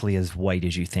exactly as white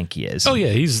as you think he is. Oh yeah,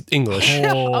 he's English.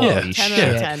 Holy 10 shit.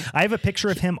 out of 10. I have a picture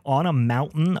of him on a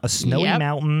mountain, a snowy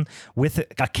mountain, with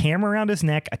a camera around his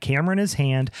neck, a camera in his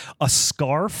hand, a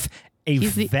scarf, a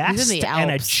vest,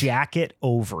 and a jacket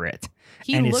over it.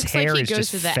 He and looks his hair like he is goes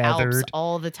just to the feathered. Alps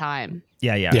all the time.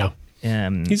 Yeah.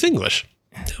 He's English.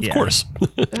 Of course.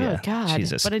 Oh God!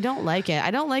 Jesus. But I don't like it.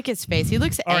 I don't like his face. He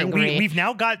looks angry. All right, we've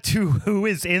now got to who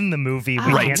is in the movie.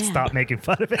 We can't stop making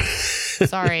fun of it.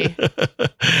 Sorry.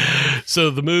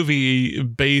 So the movie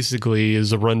basically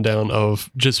is a rundown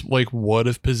of just like what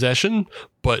if possession,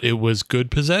 but it was good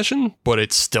possession, but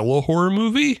it's still a horror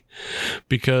movie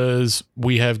because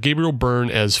we have Gabriel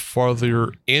Byrne as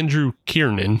Father Andrew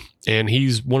Kiernan, and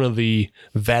he's one of the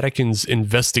Vatican's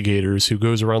investigators who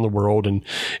goes around the world and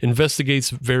investigates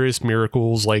various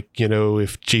miracles. Like,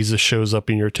 if Jesus shows up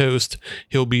in your toast,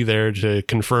 he'll be there to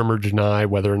confirm or deny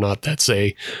whether or not that's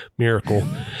a miracle.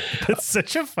 That's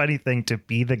such a funny thing to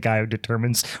be the guy who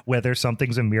determines whether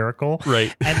something's a miracle.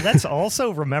 Right. And let's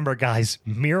also remember, guys,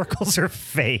 miracles are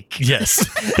fake. Yes.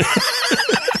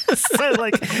 So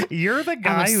you're the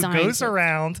guy who goes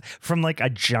around from like a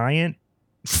giant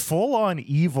full-on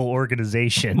evil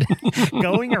organization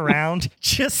going around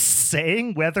just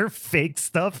saying whether fake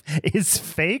stuff is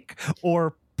fake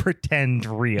or pretend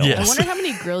real. Yes. I wonder how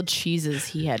many grilled cheeses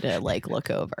he had to look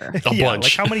over. A bunch.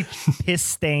 Like how many piss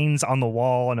stains on the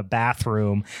wall in a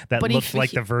bathroom that looked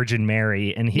like the Virgin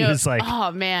Mary, and he was like,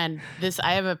 "Oh man,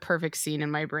 I have a perfect scene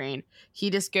in my brain." He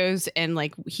just goes and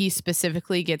he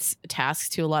specifically gets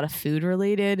tasked to a lot of food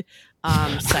related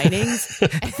sightings,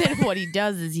 and then what he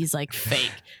does is he's like, fake.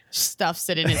 stuffs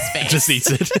it in his face. Just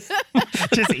eats it.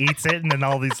 Just eats it, and then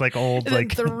all these like old And then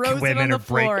like throws it on women the are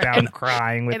break floor, down and-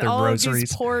 crying with And their all of rosaries.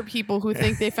 these poor people who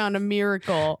think they found a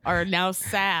miracle are now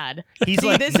sad. He's See,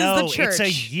 like, this no, is the it's a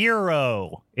church.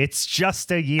 gyro. It's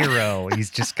just a gyro. He's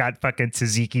just got fucking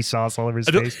tzatziki sauce all over his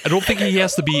face. I don't think he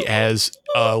has to be as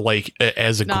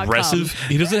as Not aggressive.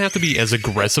 He doesn't have to be as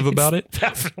aggressive about it.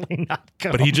 Definitely not.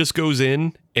 But he just goes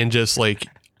in and just like,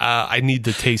 I need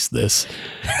to taste this.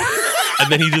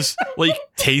 And then he just like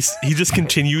tastes. He just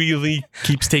continually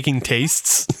keeps taking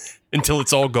tastes until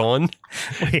it's all gone.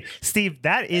 Wait, Steve,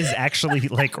 that is actually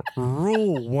like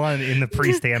rule 1 in the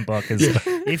priest handbook is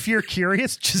if you're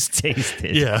curious, just taste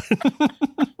it. Yeah.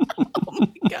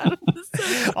 God, this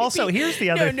is so Also, creepy. here's the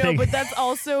other no, thing. but that's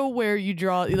also where you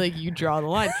draw the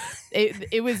line.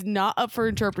 It was not up for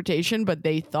interpretation, but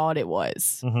they thought it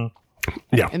was.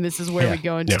 Yeah. And this is where we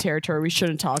go into Yeah. territory we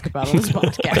shouldn't talk about on this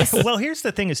podcast. Well, here's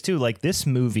the thing is too, like this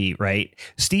movie, right?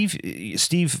 Steve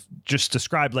just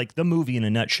described like the movie in a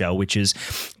nutshell, which is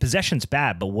possession's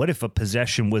bad, but what if a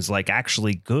possession was like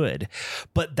actually good?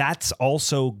 But that's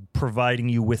also providing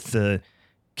you with the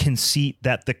conceit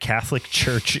that the Catholic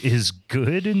Church is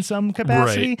good in some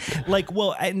capacity. Like,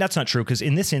 well, and that's not true because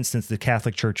in this instance, the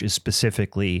Catholic Church is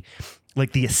specifically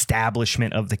like the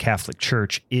establishment of the Catholic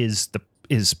Church is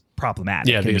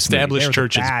problematic. Yeah, the in this movie. established They're the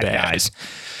church is bad. guys.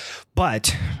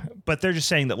 But they're just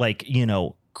saying that like, you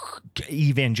know,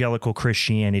 evangelical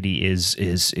Christianity is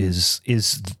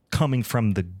coming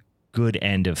from the good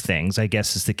end of things, I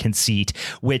guess is the conceit,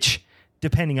 which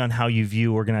depending on how you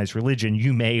view organized religion,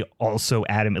 you may also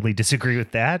adamantly disagree with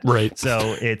that. Right.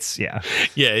 So it's, yeah.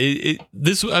 Yeah.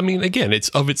 This, I mean, again, it's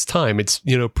of its time. It's,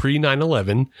 you know, pre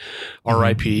 9/11,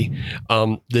 RIP.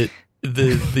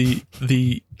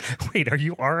 The Wait, are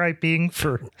you RIPing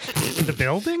for the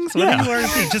buildings? What Yeah. are you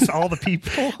RIPing? Just all the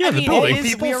people? Yeah, I the mean, buildings. it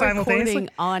is, People we are simultaneously? recording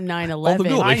on All the 9/11,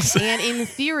 buildings. and in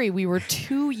theory, we were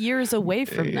 2 years away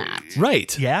from that.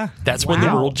 right. Yeah. That's when the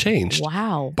Wow. world changed.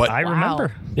 Wow! But I Wow.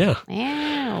 remember. yeah,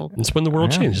 Wow! that's when the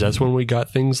world Yeah. changed. That's when we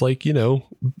got things like, you know,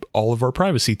 all of our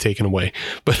privacy taken away.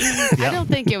 But I don't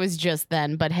think it was just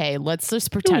then, but hey, let's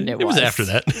just pretend it was. It was after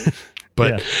that.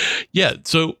 But yeah,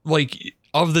 so like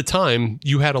of the time,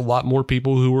 you had a lot more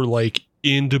people who were like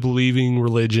into believing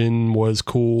religion was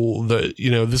cool.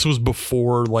 This was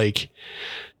before like,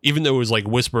 even though it was like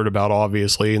whispered about,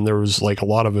 obviously, and there was like a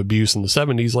lot of abuse in the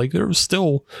 70s, like there was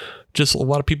still just a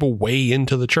lot of people way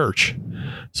into the church.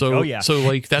 So, so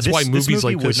like that's why movies this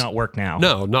movie like would this not work now.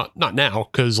 No, not now,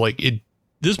 because like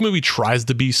this movie tries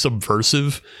to be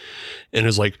subversive and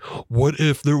is like, what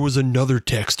if there was another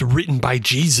text written by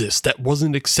Jesus that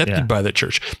wasn't accepted by the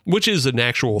church, which is an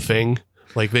actual thing.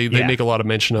 Like they make a lot of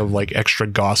mention of like extra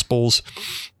gospels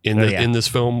in in this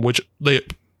film, which they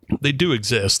do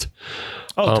exist.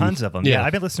 Oh, tons of them. yeah. Yeah.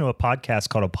 I've been listening to a podcast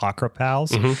called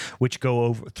Apocryphals, which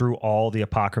go through all the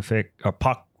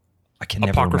I can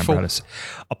never Apocryphal. remember how to say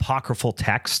apocryphal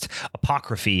text.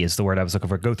 Apocryphy is the word I was looking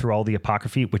for. Go through all the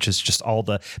apocryphy, which is just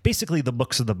basically the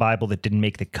books of the Bible that didn't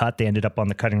make the cut. They ended up on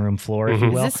the cutting room floor, if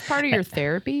you will. Is this part of your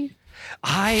therapy?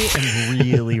 I am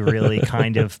really, really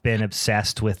kind of been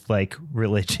obsessed with like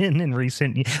religion in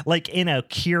recent, like in a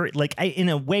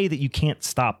way that you can't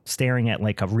stop staring at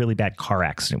like a really bad car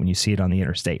accident when you see it on the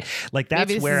interstate. Like that's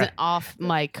Maybe this where is an off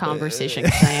mic conversation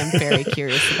because I am very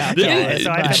curious about Yeah,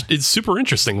 that. it's super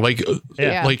interesting. Like,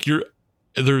 Yeah. like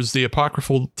there's the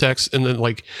apocryphal text, and then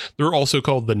like they're also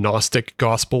called the Gnostic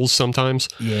Gospels sometimes.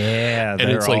 yeah, And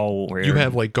it's like all weird. you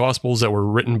have like Gospels that were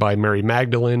written by Mary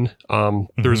Magdalene.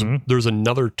 There's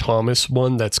another Thomas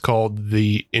one that's called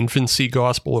the Infancy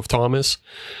Gospel of Thomas.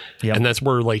 Yep. And that's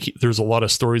where like there's a lot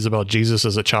of stories about Jesus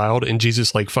as a child, and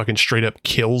Jesus like fucking straight up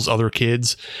kills other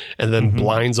kids and then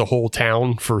blinds a whole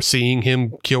town for seeing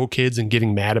him kill kids and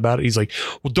getting mad about it. He's like,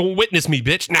 well, don't witness me,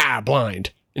 bitch. Nah, blind.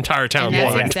 Entire town And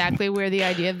that's blind. exactly where the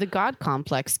idea of the God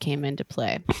complex came into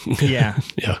play. yeah.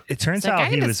 Yeah. It turns It's like, I out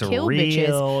can he just was a kill real bitches.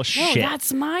 No, shit.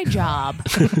 that's my job,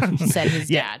 said his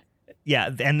dad.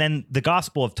 Yeah, and then the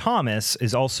Gospel of Thomas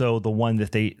is also the one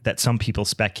that some people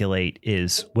speculate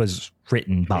was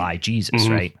written by Jesus,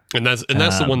 right? And that's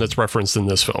the one that's referenced in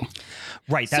this film.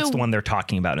 Right, that's So- the one they're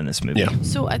talking about in this movie. Yeah.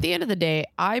 So at the end of the day,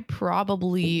 I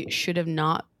probably should have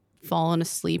not fallen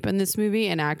asleep in this movie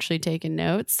and actually taken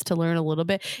notes to learn a little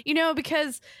bit,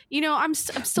 because I'm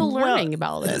still learning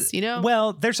about this,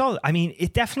 Well,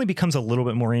 it definitely becomes a little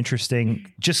bit more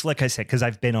interesting, just like I said, because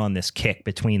I've been on this kick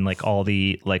between like all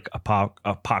the like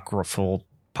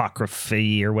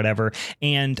apocryphy or whatever,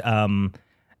 and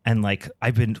And like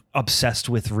I've been obsessed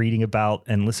with reading about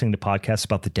and listening to podcasts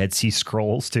about the Dead Sea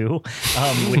Scrolls too,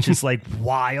 which is like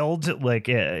wild. Like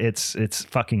it's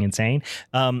fucking insane.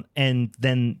 And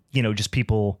then, you know, just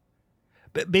people,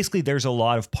 basically there's a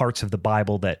lot of parts of the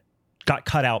Bible that got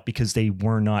cut out because they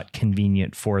were not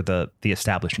convenient for the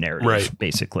established narrative, right?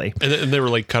 Basically, and they were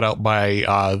like cut out by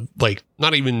like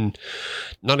not even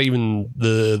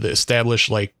the established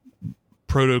like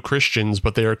proto-Christians,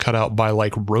 but they are cut out by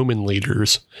like Roman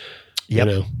leaders. Yep.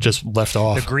 You know, just left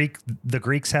off. The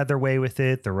Greeks had their way with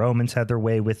it. The Romans had their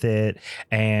way with it,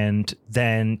 and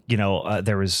then you know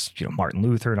there was Martin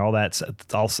Luther and all that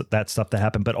stuff that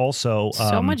happened. But also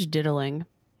so much diddling.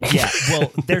 Yeah,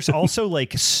 well, there's also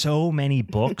like so many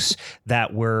books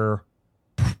that were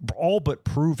all but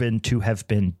proven to have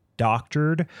been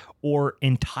doctored or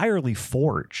entirely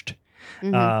forged,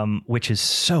 which is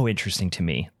so interesting to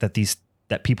me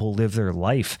that people live their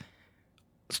life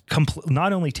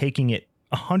not only taking it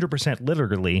 100%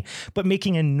 literally, but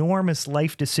making enormous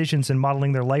life decisions and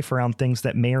modeling their life around things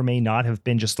that may or may not have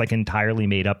been just like entirely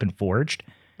made up and forged.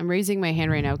 I'm raising my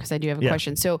hand right now because I do have a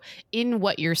question. So in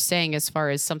what you're saying, as far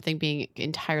as something being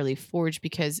entirely forged,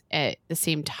 because at the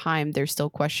same time, there's still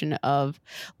question of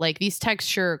like these texts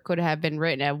sure could have been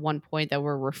written at one point that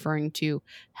we're referring to.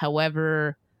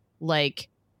 However, like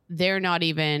they're not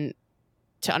even,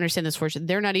 to understand this forge,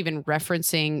 they're not even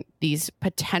referencing these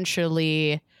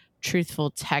potentially truthful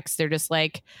texts. They're just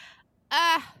like,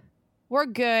 we're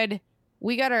good.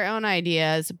 We got our own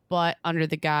ideas, but under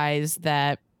the guise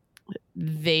that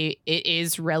it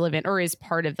is relevant or is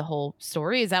part of the whole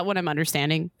story. Is that what I'm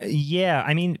understanding? Yeah.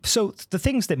 I mean, so the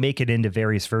things that make it into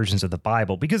various versions of the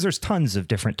Bible, because there's tons of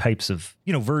different types of,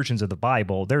 versions of the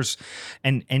Bible. There's,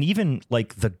 and even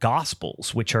like the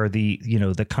Gospels, which are the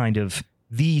kind of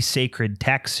the sacred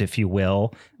texts, if you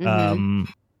will,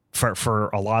 for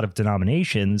a lot of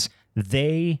denominations,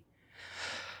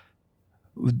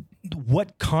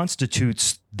 what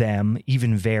constitutes them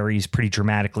even varies pretty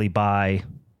dramatically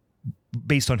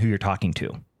based on who you're talking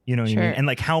to. You know what I mean? And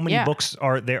like how many books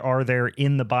are there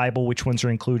in the Bible, which ones are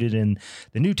included in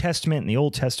the New Testament and the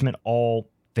Old Testament, all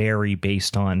vary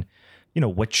based on,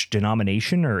 which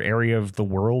denomination or area of the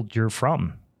world you're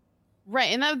from.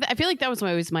 Right. And I feel like that was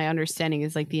always my understanding,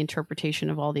 is like the interpretation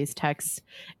of all these texts,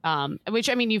 which,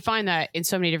 I mean, you find that in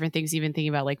so many different things, even thinking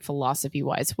about like philosophy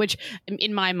wise, which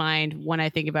in my mind, when I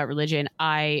think about religion,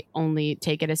 I only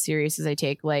take it as serious as I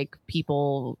take like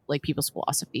people's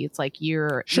philosophy. It's like these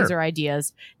are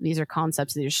ideas, and these are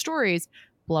concepts, and these are stories,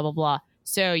 blah, blah, blah.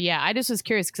 So, yeah, I just was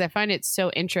curious because I find it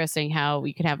so interesting how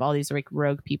we could have all these like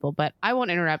rogue people, but I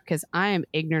won't interrupt because I am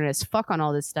ignorant as fuck on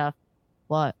all this stuff.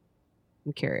 But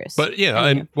I'm curious. But yeah,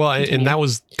 and that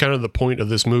was kind of the point of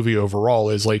this movie overall,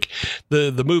 is like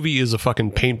the movie is a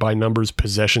fucking paint by numbers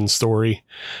possession story.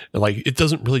 Like it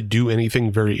doesn't really do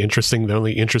anything very interesting. The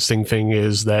only interesting thing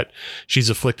is that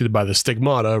she's afflicted by the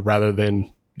stigmata rather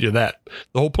than that.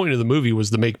 The whole point of the movie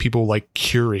was to make people like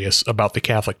curious about the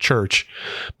Catholic Church,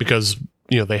 because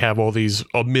they have all these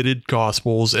omitted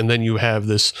gospels, and then you have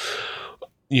this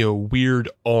weird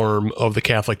arm of the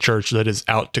Catholic Church that is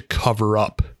out to cover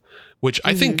up. Which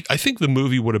I think the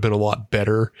movie would have been a lot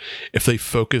better if they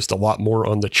focused a lot more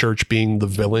on the church being the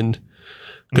villain.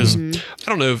 Because I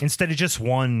don't know if, instead of just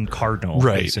one cardinal,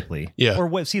 basically. Yeah. Or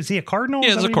what? Is he a cardinal?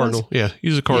 Yeah, he's a cardinal. Yeah,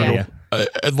 he's a cardinal. Yeah.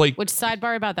 Which,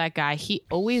 sidebar about that guy, he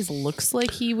always looks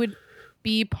like he would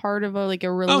be part of a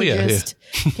religious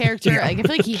character. Like, I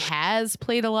feel like he has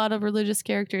played a lot of religious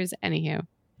characters. Anywho.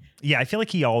 Yeah, I feel like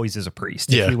he always is a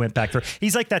priest. If we went back through,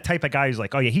 he's like that type of guy who's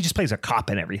like, oh yeah, he just plays a cop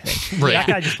and everything. Right. That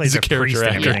guy just plays a character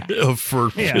priest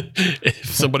actor. If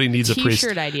somebody needs a priest.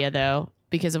 T-shirt idea though,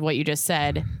 because of what you just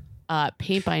said,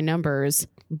 paint by numbers,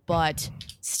 but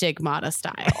stigmata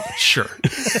style. Sure.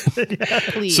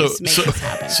 Please make this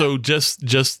happen. So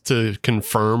just to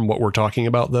confirm what we're talking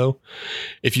about though,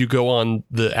 if you go on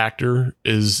the actor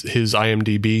is his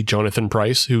IMDb, Jonathan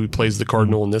Pryce, who plays the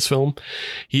cardinal in this film,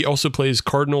 he also plays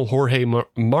Cardinal Jorge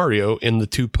Mario in The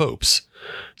Two Popes.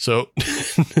 So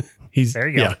he's there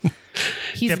you go. Yeah.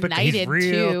 He's knighted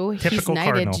too. He's knighted.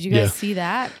 Cardinal. Did you guys see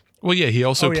that? Well, yeah, he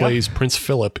also plays Prince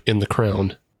Philip in The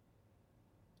Crown.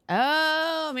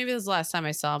 Oh, maybe this was the last time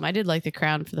I saw him. I did like The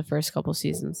Crown for the first couple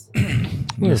seasons.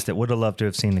 Missed it. Would have loved to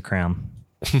have seen The Crown.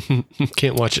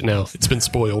 Can't watch it now. It's been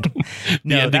spoiled. The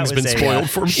No, ending's been spoiled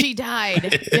for me. She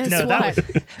died. Guess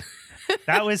what?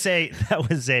 That was a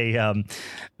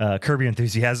Curb Your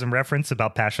Enthusiasm reference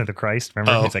about Passion of the Christ.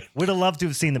 Remember, he's like, would have loved to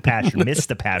have seen the Passion, missed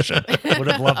the Passion. Would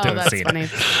have loved to have that's seen funny.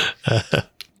 it.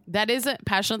 That is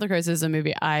Passion of the Christ is a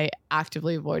movie I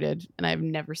actively avoided, and I've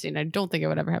never seen. I don't think I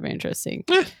would ever have an interest in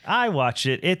seeing. I watched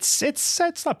it. It's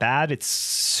not bad. It's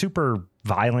super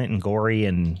violent and gory,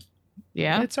 and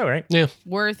Yeah, it's all right. Yeah.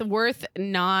 worth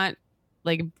not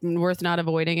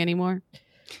avoiding anymore.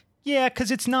 Yeah, because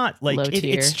it's not like Low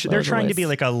tier, it's. low They're the trying to list. be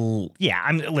like a.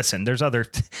 Yeah, listen. There's other.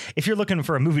 If you're looking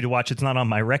for a movie to watch, it's not on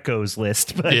my recos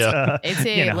list. But Yeah. It's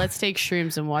you know. let's take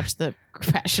shrooms and watch the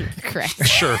Passion of the Christ.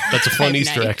 Sure. That's a fun Night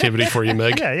Easter night. activity for you,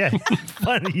 Meg. Yeah,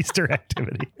 fun Easter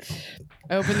activity.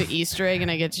 Open the Easter egg and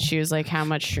I get to choose like how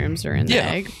much shrooms are in the Yeah.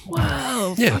 egg.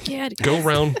 Whoa! Yeah. Fuck yeah! Go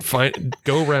around,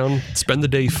 spend the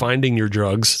day finding your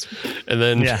drugs, and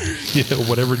then Yeah.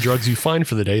 whatever drugs you find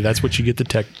for the day, that's what you get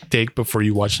to take before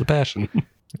you watch The Passion. Wow!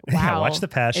 Yeah, watch The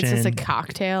Passion. It's just a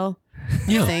cocktail.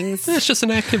 Yeah. Things. It's just an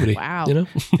activity. Wow. Yeah.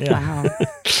 Wow!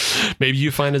 Maybe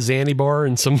you find a Xanny bar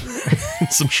and some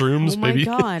shrooms. Oh my maybe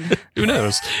god! who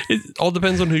knows? It all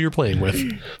depends on who you're playing with.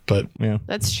 But Yeah.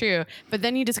 That's true. But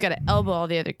then you just got to elbow all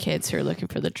the other kids who are looking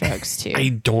for the drugs too. I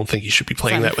don't think you should be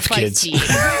playing that with kids.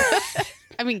 Feisty.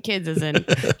 I mean, kids as in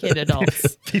kid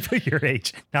adults. People your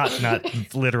age, not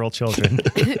literal children.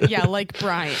 Yeah, like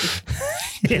Brian.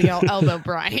 We all elbow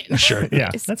Brian. Sure. Yeah,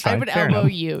 that's fine. I would Fair elbow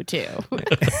enough. you too.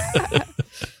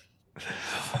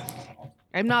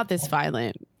 I'm not this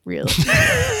violent, really.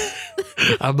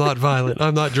 I'm not violent.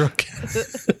 I'm not drunk.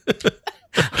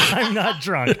 I'm not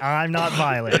drunk. I'm not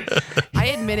violent. I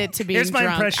admit it to being Here's my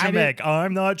drunk. impression I of didn't- Meg.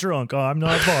 I'm not drunk. I'm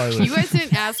not violent. You guys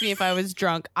didn't ask me if I was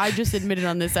drunk. I just admitted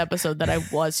on this episode that I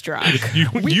was drunk.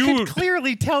 we you could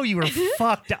clearly tell you were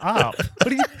fucked up. What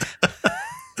do you?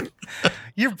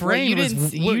 Your brain you was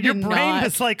didn't- you your did brain not-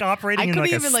 was like operating I in couldn't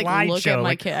like a even like look at slideshow. my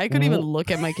I couldn't even look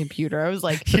at my computer. I was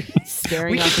like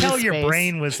staring. We up could into tell your space.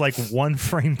 brain was like 1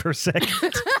 frame per second.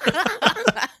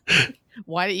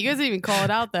 Why didn't you guys didn't even call it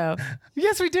out though?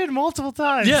 Yes, we did multiple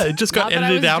times. Yeah, it just got Not that I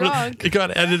edited was out. drunk. It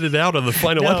got edited out of the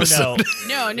final No, episode.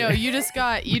 no. No, you just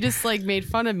like made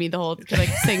fun of me the whole like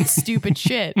saying stupid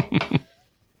shit.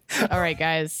 All right,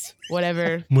 guys,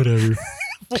 whatever. Whatever.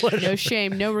 No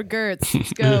shame, no regrets.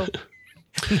 Let's go.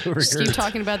 Just keep Regrets.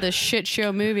 talking about this shit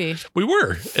show movie. We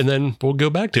were, and then we'll go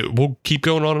back to it. We'll keep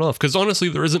going on and off because honestly,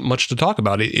 there isn't much to talk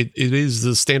about. It is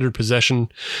the standard possession.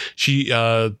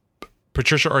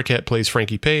 Patricia Arquette plays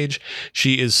Frankie Page.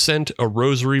 She is sent a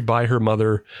rosary by her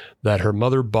mother that her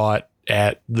mother bought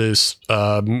at this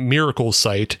miracle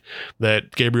site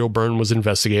that Gabriel Byrne was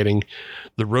investigating.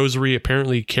 The rosary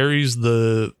apparently carries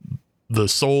the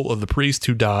soul of the priest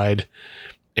who died,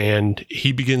 and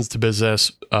he begins to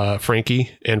possess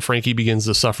Frankie, and Frankie begins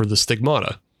to suffer the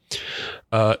stigmata.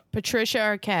 Patricia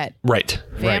Arquette, Right.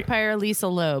 vampire Lisa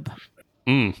Loeb.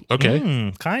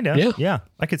 Okay. Kind of. Yeah. Yeah,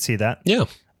 I could see that. Yeah.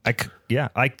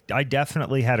 I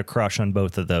definitely had a crush on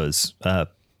both of those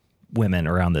women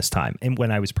around this time, and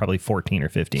when I was probably 14 or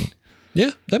 15.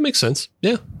 Yeah, that makes sense.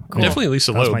 Yeah. Definitely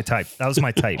Lisa That was Loeb. my type. That was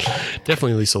my type.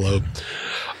 Definitely Lisa Loeb.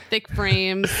 Thick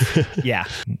frames, Yeah.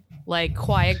 like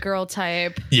quiet girl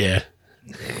type. Yeah.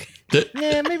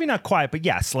 Yeah, maybe not quite, but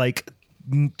yes, like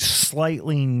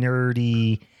slightly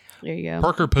nerdy. There you go.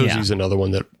 Parker Posey's another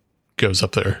one that goes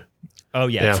up there. Oh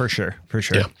yeah, Yeah. for sure.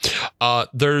 Yeah.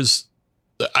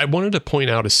 I wanted to point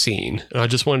out a scene, and I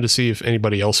just wanted to see if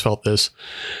anybody else felt this.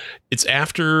 It's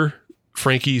after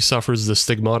Frankie suffers the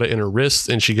stigmata in her wrist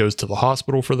and she goes to the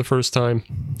hospital for the first time.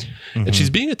 And she's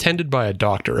being attended by a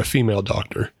doctor, a female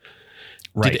doctor.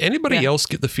 Right. Did anybody Yeah. else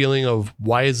get the feeling of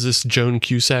why is this Joan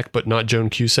Cusack but not Joan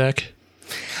Cusack?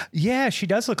 Yeah, she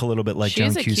does look a little bit like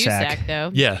She's Joan a Cusack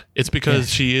though. Yeah, it's because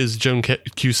she is Joan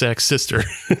Cusack's sister.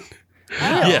 Oh.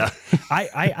 Yeah.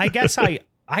 I guess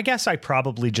I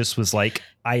probably just was like,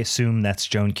 I assume that's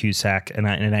Joan Cusack, and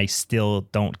I still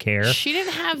don't care. She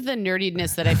didn't have the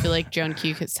nerdiness that I feel like Joan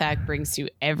Cusack brings to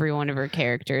every one of her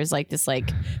characters, like this like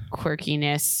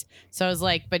quirkiness. So I was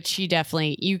like, but she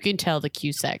definitely, you can tell the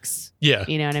Cusacks. Yeah.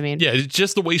 You know what I mean? Yeah, it's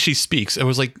just the way she speaks. I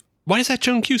was like, why is that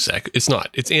Joan Cusack? It's not.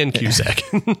 It's Ann Cusack.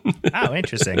 Oh,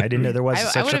 interesting. I didn't know there was I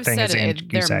such would a have thing said as Ann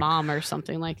their Cusack. mom or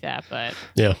something like that, but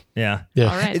Yeah. Yeah. Yeah.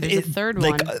 all right, there's a third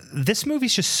like, one. This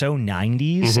movie's just so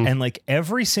 90s, and like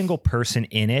every single person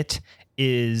in it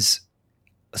is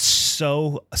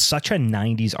such a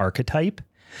 90s archetype.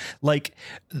 Like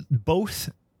both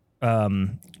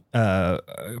Patricia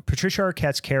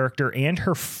Arquette's character and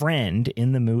her friend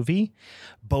in the movie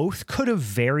both could have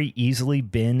very easily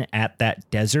been at that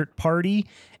desert party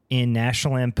in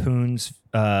National Lampoon's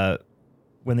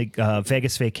when the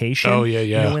Vegas Vacation. Oh, yeah,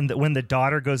 yeah. You know, when the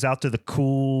daughter goes out to the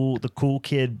cool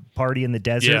kid party in the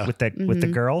desert Yeah. with the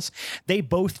girls, they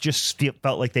both just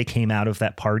felt like they came out of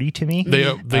that party to me. They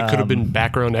could have been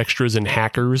background extras and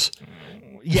hackers.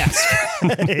 Yes.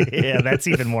 Yeah, that's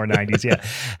even more 90s. Yeah.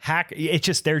 It's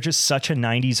just, they're just such a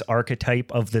 90s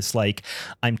archetype of this, like,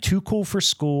 I'm too cool for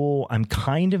school. I'm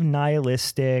kind of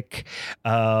nihilistic.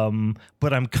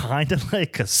 But I'm kind of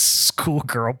like a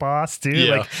schoolgirl boss too.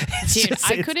 Yeah. Like,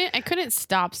 Dude, I couldn't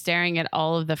stop staring at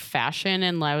all of the fashion,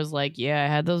 and I was like, yeah, I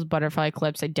had those butterfly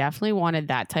clips. I definitely wanted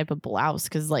that type of blouse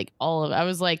because like I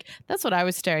was like, that's what I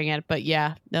was staring at. But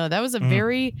yeah, no, that was a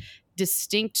very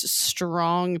distinct,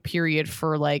 strong period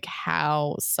for like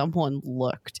how someone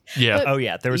looked. Yeah. But- Oh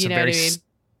yeah, there was You a know very what I mean?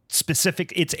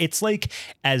 specific. It's like,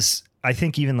 as I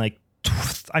think even like,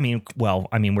 I mean,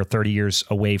 we're 30 years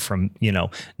away from, you know,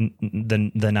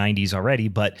 the 90s already,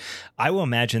 but I will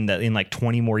imagine that in like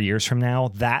 20 more years from now,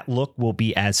 that look will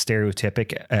be as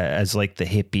stereotypic as like the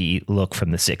hippie look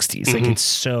from the 60s. Like, it's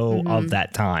so of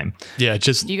that time. Yeah.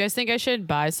 Just Do you guys think I should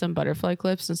buy some butterfly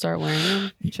clips and start wearing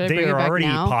them? Should I They bring it are back already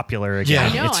now? popular Yeah.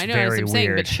 again. I know, It's that's what very I'm saying,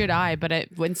 weird. but should I? But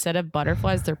instead of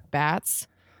butterflies, they're bats.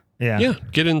 yeah.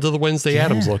 Get into the Wednesday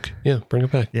Addams look. Yeah. Bring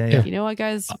it back. Yeah. You know what,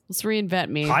 guys? Let's reinvent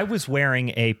me. I was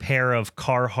wearing a pair of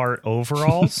Carhartt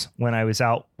overalls when I was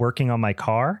out working on my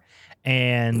car,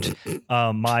 and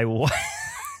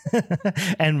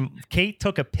and Kate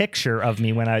took a picture of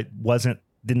me when I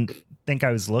didn't think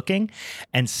I was looking,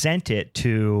 and sent it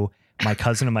to my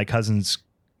cousin and my cousin's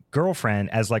girlfriend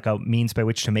as like a means by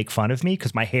which to make fun of me,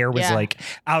 because my hair was Yeah. like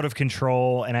out of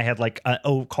control and I had like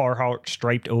Carhartt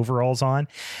striped overalls on,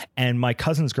 and my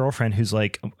cousin's girlfriend, who's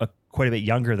like quite a bit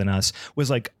younger than us, was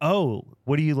like, "Oh,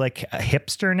 what are you, like a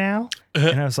hipster now?"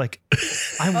 And I was like,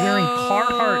 "I'm wearing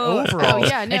Carhartt overalls." Oh,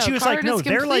 yeah, no, and she was like, Carhartt "No, is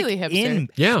they're like completely hipster. in."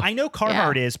 Yeah. I know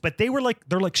Carhartt is, but they're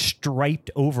like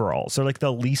striped overalls. They're like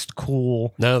the least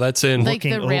cool, No, that's in. like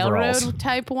the looking railroad overalls.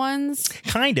 type ones.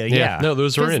 Kinda, yeah. yeah. No,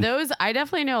 those are Because in. those, I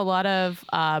definitely know a lot of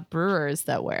brewers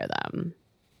that wear them.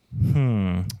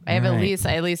 I have Right.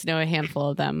 at least know a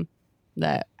handful of them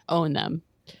that own them.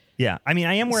 Yeah, I mean,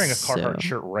 I am wearing a Carhartt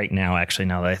shirt right now, actually,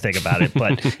 now that I think about it.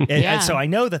 But Yeah. and so I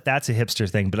know that that's a hipster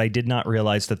thing, but I did not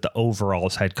realize that the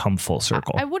overalls had come full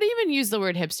circle. I wouldn't even use the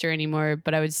word hipster anymore,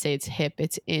 but I would say it's hip.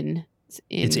 It's in.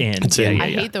 It's in. It's in. Yeah, I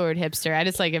yeah. hate the word hipster. I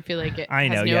just like, I feel like it I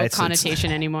know, has no yeah, it's-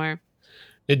 connotation anymore.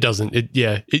 It doesn't. It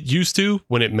used to,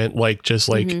 when it meant like just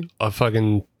like a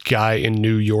fucking guy in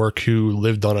New York who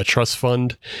lived on a trust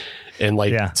fund and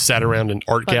like Yeah. sat around in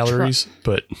art But galleries.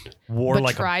 But Wore But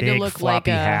like tried a big to look like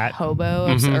floppy a hat. hobo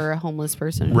or a homeless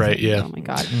person. Right, Like, yeah. Oh my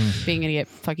God. Being gonna get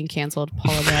fucking canceled.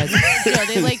 Apologize. Yeah,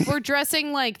 they like were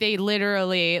dressing like they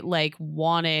literally like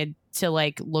wanted to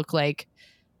like look like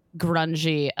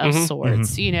grungy of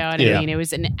sorts. You know what I Yeah. mean? It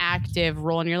was an active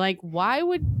role, and you're like, why?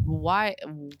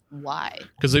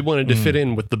 because they wanted to fit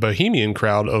in with the bohemian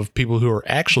crowd of people who are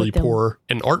actually But then- poor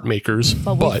and art makers.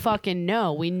 But But, we fucking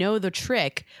know. We know the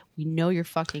trick. We know your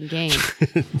fucking game.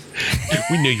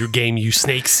 we know your game, you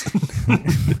snakes.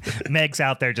 Meg's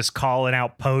out there just calling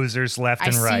out posers left I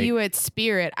and see right. you at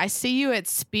Spirit. I see you at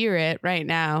Spirit right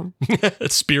now.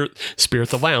 Spirit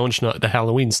the Lounge, not the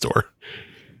Halloween store.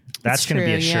 That's It's going to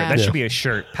be a true, shirt. yeah. That Yeah. should be a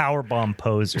shirt. Powerbomb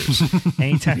posers.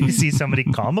 Anytime you see somebody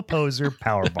call them a poser,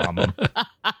 powerbomb them.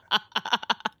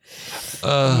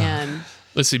 Man,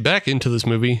 Let's see. Back into this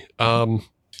movie.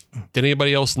 Did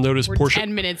anybody else notice we're Portia?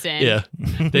 10 minutes in. Yeah.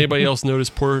 Did anybody else notice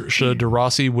Portia de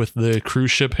Rossi with the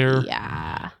cruise ship hair?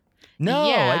 Yeah. No,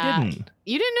 Yeah. I didn't.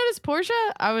 You didn't notice Portia?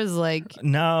 I was like,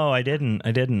 No, I didn't.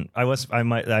 I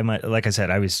might, like I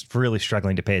said, I was really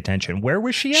struggling to pay attention. Where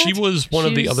was she at? She was one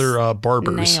of the She's other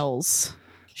barbers. nails.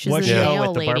 She's Was a she nail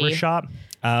at the lady. barber shop?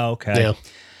 Oh, okay. Yeah.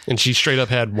 And she straight up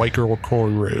had white girl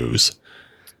cornrows.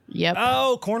 Yep.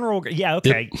 Oh, cornrow. Yeah.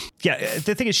 Okay. Yeah.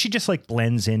 The thing is, she just like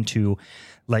blends into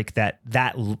like that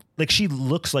like she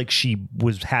looks like she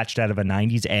was hatched out of a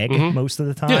 90s egg most of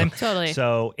the time. Totally.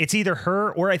 So it's either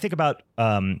her or I think about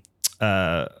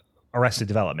Arrested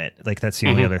Development. Like that's the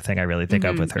only other thing I really think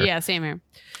of with her. Yeah, same here.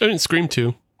 And in Scream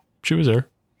 2, she was there.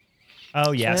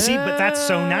 Oh yeah. See, but that's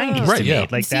so 90s Right, to yeah. me.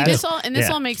 Like See, that. this all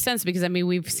yeah. makes sense because I mean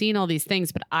we've seen all these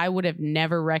things, but I would have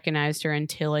never recognized her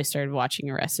until I started watching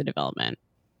Arrested Development.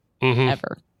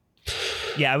 Ever.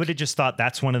 Yeah, I would have just thought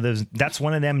that's one of them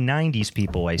 90s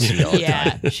people I see all the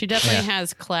time. Yeah, she definitely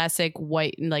has classic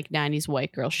white and like 90s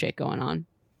white girl shit going on.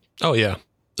 Oh, yeah.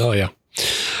 Oh, yeah.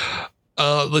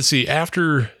 Let's see.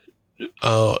 After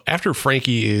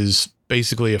Frankie is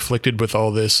basically afflicted with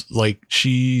all this, like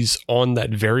she's on that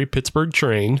very Pittsburgh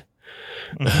train.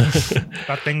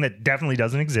 A thing that definitely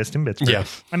doesn't exist in Pittsburgh. Yeah.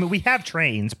 I mean, we have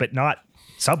trains, but not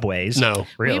subways. No.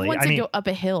 Really. We have one to go up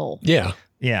a hill. Yeah.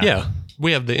 yeah. Yeah.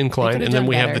 We have the incline could've and then done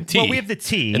we have better. the T. Well, we have the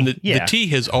T. and the yeah. T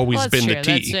has always Well, that's been true.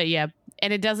 the T. That's, yeah.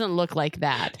 And it doesn't look like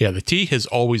that. Yeah, the T has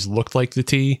always looked like the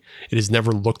T. It has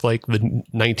never looked like the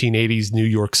 1980s New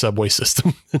York subway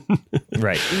system.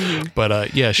 Right. Mm-hmm.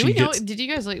 But yeah, she gets Did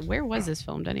you guys where was this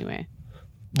filmed anyway?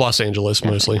 Los Angeles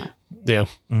mostly. Not. Yeah.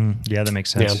 Yeah, that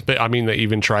makes sense. Yeah. But I mean, they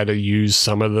even try to use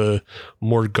some of the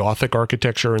more Gothic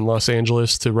architecture in Los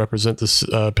Angeles to represent this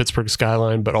Pittsburgh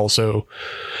skyline, but also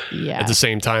at the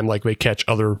same time, like they catch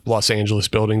other Los Angeles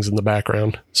buildings in the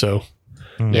background. So,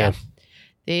 yeah.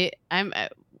 I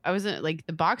wasn't like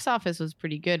the box office was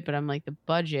pretty good, but I'm like the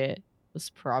budget was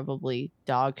probably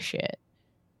dog shit.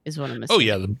 Is what I'm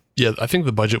assuming. Oh yeah, I think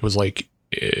the budget was like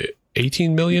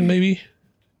 18 million, maybe.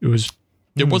 It was.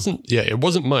 It wasn't. Yeah, it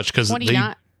wasn't much because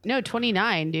 29. No,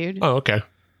 29, dude. Oh, okay.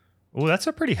 Well, that's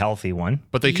a pretty healthy one.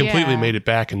 But they completely made it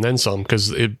back and then some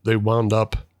because they wound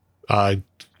up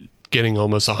getting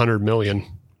almost 100 million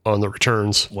on the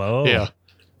returns. Whoa. Yeah.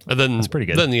 And then That's pretty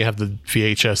good. Then you have the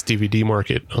VHS DVD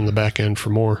market on the back end for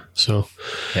more. So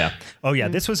Yeah. Oh yeah,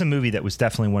 this was a movie that was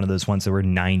definitely one of those ones that were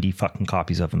 90 fucking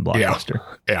copies of in Blockbuster.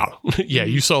 yeah. Yeah,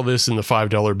 you saw this in the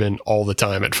 $5 bin all the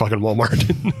time at fucking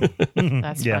Walmart.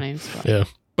 That's Yeah. funny. Yeah.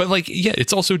 But like, yeah,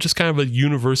 it's also just kind of a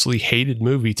universally hated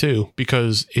movie too,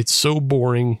 because it's so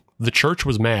boring. The church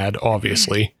was mad,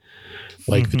 obviously.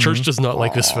 Like the church does not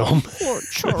like this film. Poor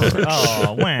church.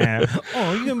 Oh wow!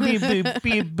 Oh, you gonna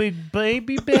be a big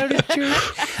baby about it,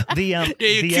 church? The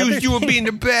accused you of being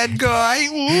a bad guy.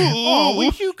 Oh,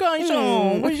 was you guys?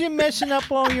 Oh, was it messing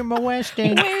up all your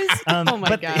molesting? Oh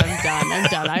my god, I'm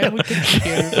done. I would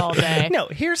continue this all day. No,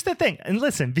 here's the thing, and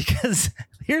listen, because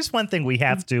here's one thing we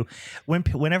have to.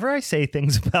 Whenever I say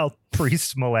things about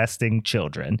priests molesting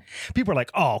children, people are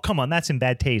like, "Oh, come on, that's in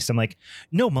bad taste." I'm like,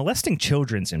 "No, molesting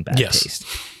children's in bad taste."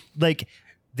 Like,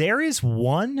 there is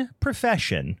one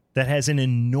profession that has an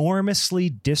enormously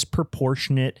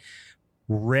disproportionate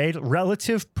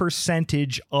relative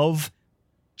percentage of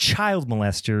child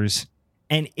molesters,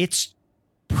 and it's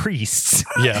priests.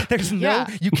 Yeah. There's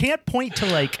you can't point to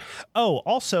like, oh,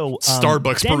 also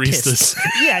Starbucks dentists.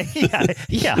 baristas.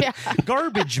 Yeah.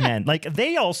 Garbage men. Like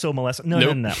they also molest. No.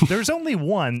 There's only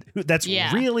one that's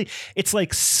really, it's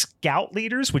like scout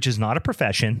leaders, which is not a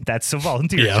profession. That's a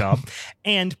volunteer job.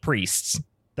 And priests.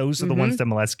 Those are the ones that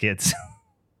molest kids.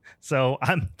 So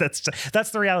that's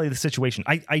the reality of the situation.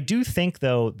 I do think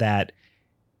though that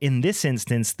in this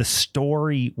instance, the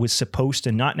story was supposed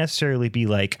to not necessarily be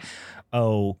like,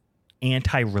 oh,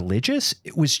 anti-religious.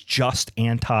 It was just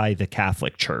anti the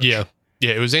Catholic Church. Yeah,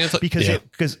 it was anti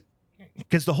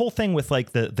because the whole thing with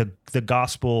like the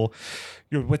gospel,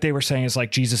 what they were saying is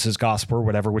like Jesus's gospel or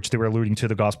whatever, which they were alluding to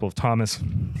the Gospel of Thomas.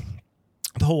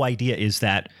 The whole idea is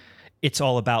that it's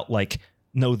all about like,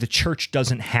 no, the church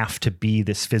doesn't have to be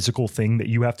this physical thing that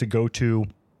you have to go to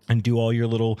and do all your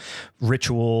little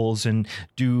rituals and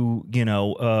do,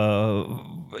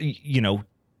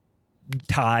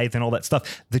 tithe and all that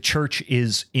stuff. The church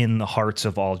is in the hearts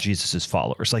of all Jesus's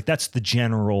followers. Like that's the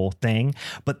general thing.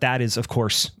 But that is, of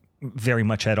course, very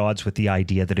much at odds with the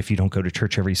idea that if you don't go to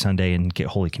church every Sunday and get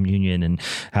Holy Communion and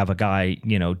have a guy,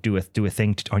 do a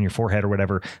thing on your forehead or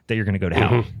whatever, that you're going to go to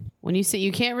hell. When you say,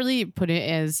 you can't really put it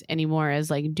as anymore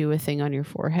as like do a thing on your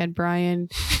forehead, Brian,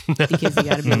 because you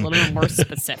got to be a little bit more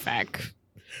specific.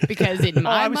 Because in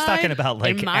my I was talking about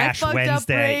like Ash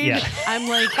Wednesday. Brain, I'm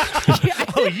like,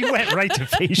 oh, you went right to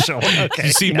facial. Okay.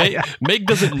 You see, Meg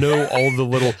doesn't know all the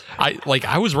little.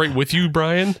 I was right with you,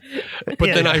 Brian, but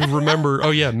then I remember.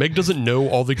 Oh yeah, Meg doesn't know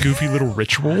all the goofy little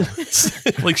rituals.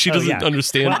 Like she doesn't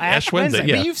understand Ash Wednesday.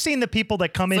 Yeah, but you've seen the people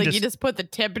that come in. Like you just put the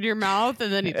tip in your mouth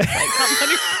and then you just like comes on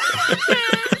your.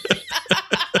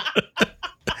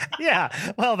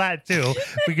 Yeah, well, that too,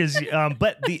 because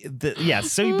but but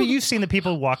you've seen the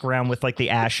people walk around with like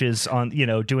the ashes on,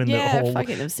 doing the whole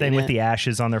thing with the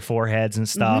ashes on their foreheads and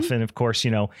stuff, and of course,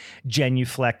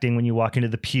 genuflecting when you walk into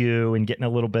the pew and getting a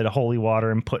little bit of holy water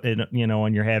and putting it,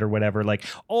 on your head or whatever, like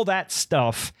all that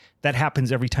stuff that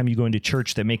happens every time you go into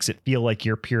church that makes it feel like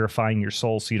you're purifying your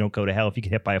soul so you don't go to hell if you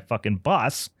get hit by a fucking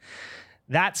bus.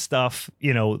 That stuff,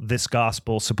 this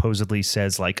gospel supposedly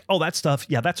says like, oh, that stuff,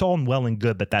 that's all well and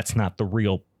good, but that's not the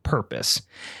real purpose.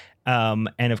 And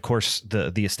of course,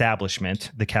 the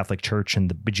establishment, the Catholic Church and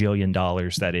the bajillion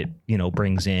dollars that it,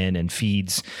 brings in and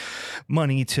feeds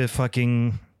money to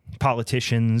fucking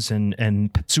politicians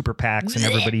and super PACs and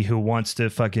everybody who wants to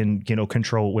fucking,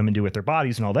 control what women do with their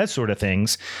bodies and all that sort of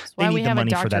things. They need the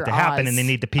money for that to happen, and they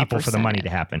need the people for the money to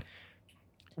happen.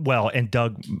 Well, and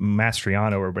Doug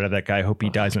Mastriano or whatever that guy, I hope he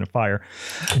dies in a fire.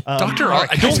 Dr. Oz,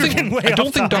 I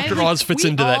don't think Dr. Oz fits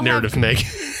into that narrative, Meg.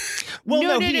 Well,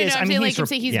 no, he is. I mean, I'm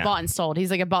saying he's yeah. bought and sold.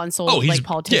 He's like a bought and sold Oh, like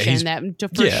politician yeah,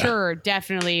 that for sure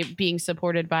definitely being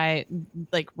supported by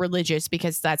like religious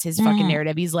because that's his fucking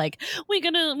narrative. He's like, we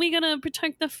gonna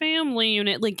protect the family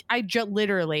unit. Like I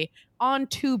literally on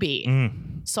Tubi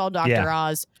saw Dr.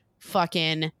 Oz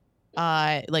fucking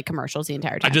like commercials the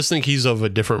entire time. I just think he's of a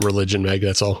different religion, Meg.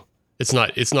 That's all. It's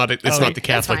not the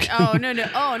Catholic. Oh no,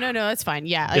 that's fine.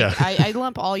 Yeah, I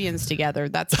lump all yins together.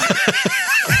 That's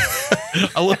fine.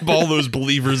 I lump all those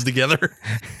believers together.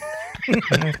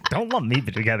 Don't lump me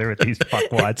together with these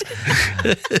fuckwads.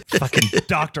 Fucking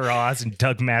Dr. Oz and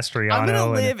Doug Mastriano. I'm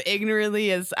gonna live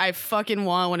ignorantly as I fucking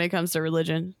want when it comes to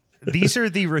religion. These are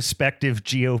the respective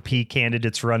GOP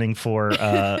candidates running for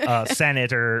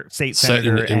senator, state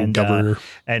senator, and governor,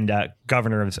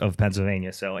 governor of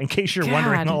Pennsylvania. So, in case you're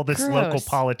wondering all this local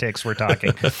politics we're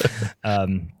talking.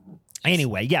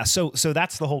 Anyway, yeah. So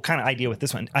that's the whole kind of idea with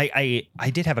this one. I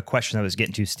did have a question I was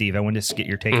getting to, Steve. I wanted to get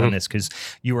your take on this because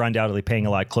you were undoubtedly paying a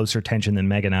lot closer attention than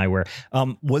Meg and I were.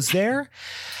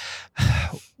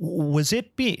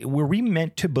 Were we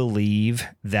meant to believe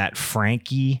that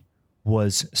Frankie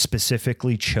was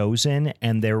specifically chosen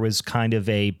and there was kind of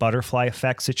a butterfly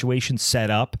effect situation set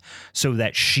up so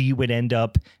that she would end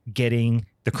up getting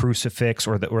the crucifix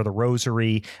or the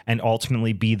rosary and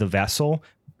ultimately be the vessel,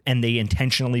 and they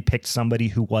intentionally picked somebody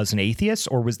who was an atheist,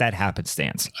 or was that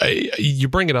happenstance? You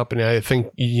bring it up and I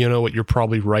think you know what, you're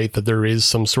probably right that there is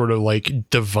some sort of like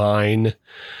divine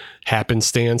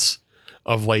happenstance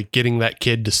of like getting that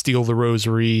kid to steal the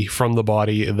rosary from the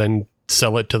body and then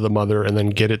sell it to the mother and then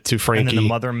get it to Frankie. And then the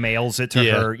mother mails it to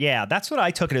her. Yeah, that's what I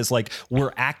took it as. Like,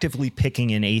 we're actively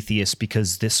picking an atheist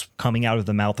because this coming out of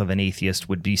the mouth of an atheist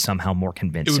would be somehow more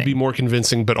convincing. It would be more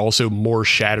convincing, but also more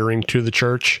shattering to the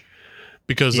church.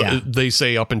 Because they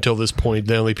say up until this point,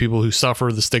 the only people who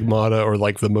suffer the stigmata are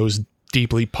like the most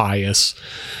deeply pious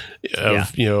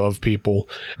of people.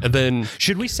 And then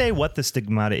should we say what the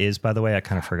stigmata is, by the way? I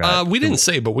kind of forgot. We didn't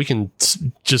say, but we can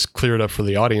just clear it up for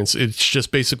the audience. It's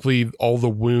just basically all the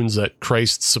wounds that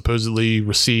Christ supposedly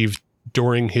received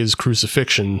during his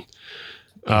crucifixion.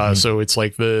 So it's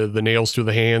like the nails through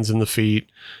the hands and the feet,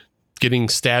 getting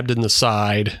stabbed in the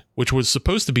side, which was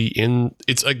supposed to be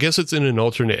I guess it's in an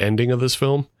alternate ending of this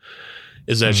film,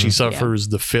 is that she suffers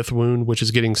the fifth wound, which is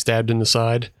getting stabbed in the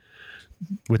side.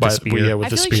 With the spear. Yeah,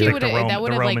 with the spear.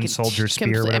 The Roman soldier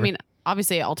spear. I mean,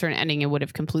 obviously, alternate ending, it would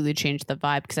have completely changed the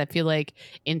vibe, because I feel like,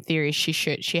 in theory,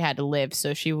 she had to live,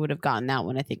 so she would have gotten that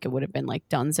one. I think it would have been like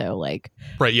Dunzo. Like,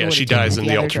 right, yeah, she dies in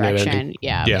the alternate ending.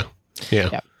 Yeah.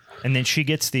 And then she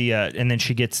gets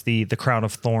the crown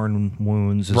of thorn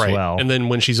wounds as well. And then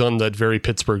when she's on that very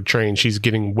Pittsburgh train, she's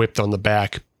getting whipped on the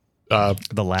back. The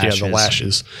lashes. Yeah, the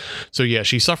lashes. So yeah,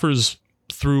 she suffers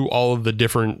through all of the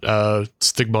different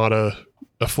stigmata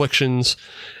afflictions,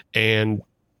 and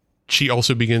she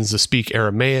also begins to speak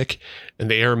Aramaic, and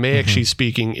the Aramaic she's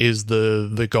speaking is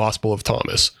the Gospel of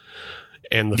Thomas.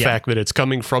 And the fact that it's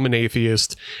coming from an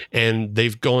atheist, and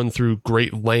they've gone through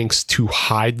great lengths to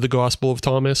hide the Gospel of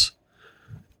Thomas,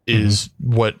 is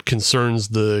what concerns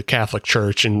the Catholic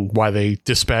Church, and why they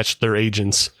dispatched their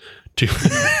agents to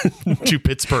to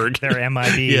Pittsburgh. Their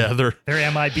MIB. Yeah, their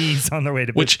MIBs on their way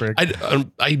to Pittsburgh.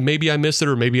 I maybe I missed it,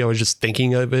 or maybe I was just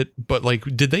thinking of it. But like,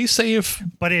 did they say if?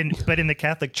 But in the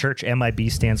Catholic Church, MIB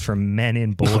stands for Men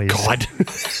and Boys. Oh God!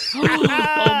 Oh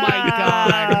my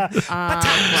God!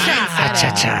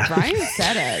 Brian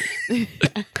said it.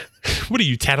 What are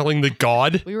you, tattling the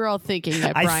God? We were all thinking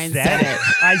that Brian said it.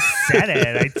 I said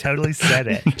it. I totally said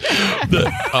it.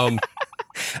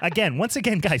 Once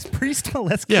again, guys, priests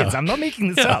molest kids. I'm not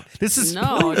making this up. This is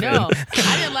proven. No.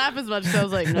 I didn't laugh as much because I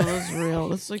was like, no, this is real.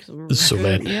 This is like this is so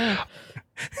bad. Yeah.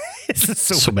 This is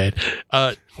so bad.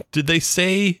 Did they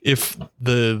say if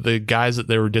the guys that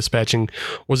they were dispatching,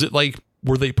 was it like,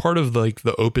 were they part of like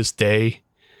the Opus Dei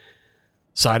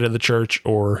side of the church,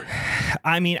 or?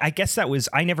 I mean, I guess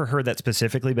I never heard that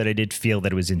specifically, but I did feel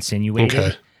that it was insinuated.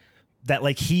 Okay. That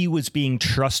like he was being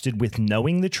trusted with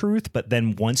knowing the truth, but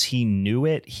then once he knew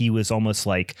it, he was almost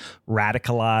like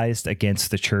radicalized against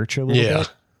the church a little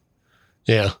bit.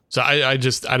 Yeah. So I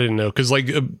didn't know, because like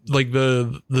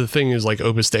the thing is, like,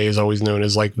 Opus Dei is always known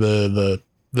as like the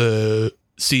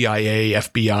CIA,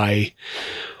 FBI,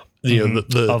 of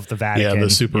the Vatican. Yeah,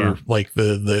 the super like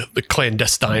the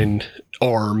clandestine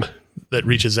arm that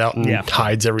reaches out and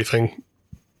hides everything.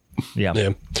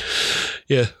 Yeah.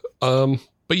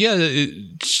 But yeah,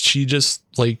 she just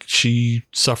like, she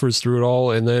suffers through it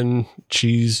all, and then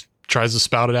tries to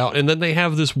spout it out. And then they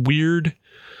have this weird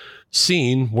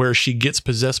scene where she gets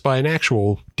possessed by an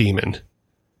actual demon,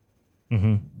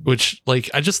 which, like,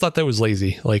 I just thought that was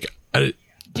lazy. Like,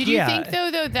 Did you think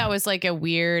though that was like a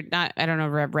weird? Not I don't know.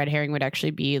 Red herring would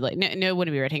actually be like no, it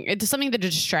wouldn't be red herring. It's something that to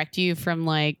distract you from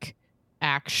like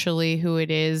actually who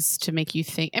it is to make you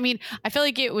think. I mean, I feel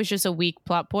like it was just a weak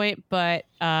plot point, but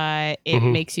it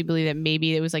makes you believe that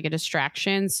maybe it was like a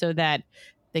distraction so that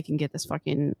they can get this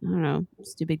fucking, I don't know,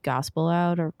 stupid gospel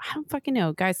out, or I don't fucking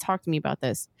know. Guys, talk to me about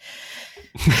this.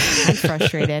 I'm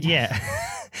frustrated. Yeah.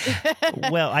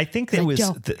 Well, I think there was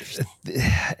the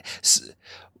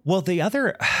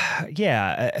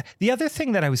other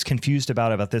thing that I was confused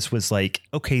about this was like,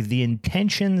 okay, the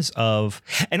intentions of,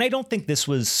 and I don't think this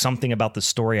was something about the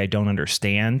story I don't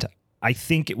understand. I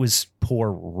think it was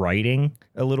poor writing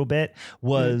a little bit,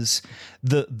 was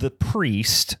the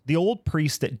priest, the old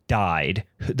priest that died,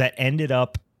 that ended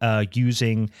up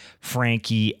using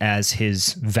Frankie as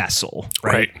his vessel,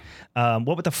 right?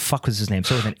 What the fuck was his name?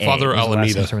 Sort of an Father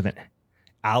Alameda.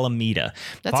 Alameda.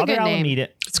 That's Father a good Alameda.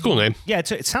 name. It's a cool name. Yeah,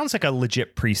 it sounds like a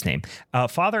legit priest name.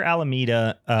 Father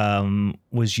Alameda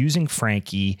was using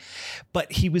Frankie,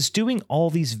 but he was doing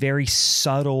all these very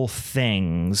subtle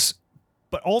things.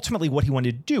 But ultimately, what he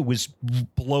wanted to do was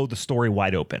blow the story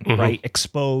wide open, right?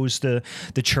 Expose the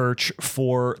church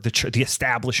for the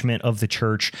establishment of the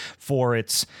church for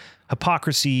its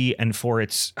hypocrisy and for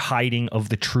its hiding of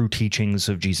the true teachings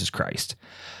of Jesus Christ.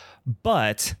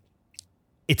 But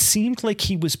it seemed like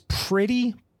he was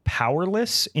pretty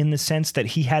powerless in the sense that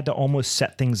he had to almost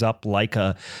set things up like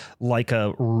a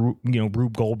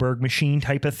Rube Goldberg machine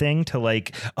type of thing to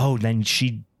like, oh, then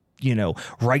she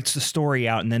writes the story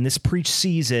out and then this priest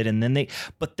sees it and then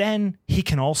but then he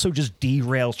can also just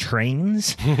derail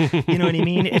trains. You know what I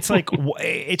mean? It's like,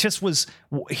 it just was,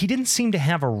 he didn't seem to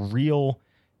have a real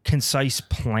concise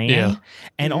plan. Yeah.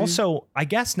 And also, I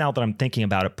guess now that I'm thinking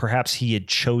about it, perhaps he had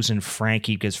chosen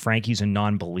Frankie because Frankie's a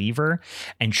non-believer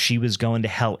and she was going to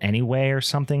hell anyway or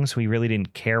something. So he really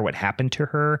didn't care what happened to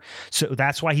her. So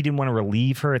that's why he didn't want to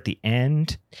relieve her at the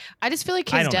end. I just feel like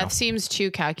his death seems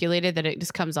too calculated that it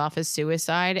just comes off as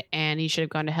suicide and he should have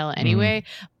gone to hell anyway.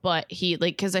 But he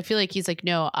because I feel like he's like,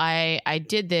 no, I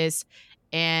did this.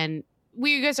 And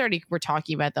you guys already were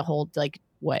talking about the whole, like,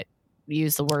 what?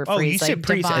 Use the word phrase. You said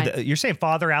priest. You're saying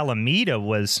Father Alameda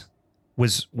was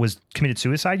committed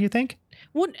suicide, you think?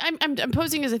 Well, I'm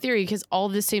posing as a theory because all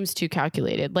this seems too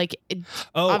calculated. Like,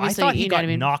 I thought he got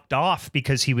knocked off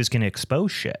because he was going to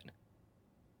expose shit.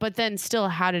 But then still,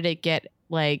 how did it get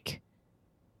like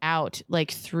out,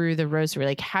 like through the rosary?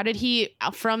 Like, how did he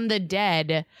from the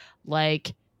dead,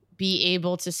 like, be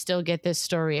able to still get this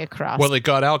story across? Well, it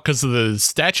got out because the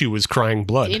statue was crying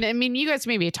blood. And I mean, you guys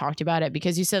maybe talked about it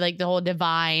because you said like the whole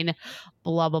divine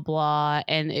blah, blah, blah.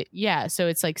 And so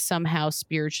it's like somehow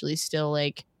spiritually still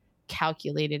like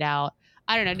calculated out.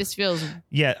 I don't know. It just feels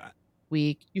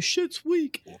weak. Your shit's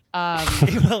weak.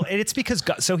 Well, it's because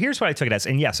God, so here's what I took it as.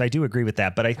 And yes, I do agree with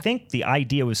that. But I think the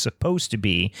idea was supposed to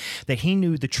be that he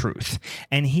knew the truth.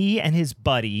 And he and his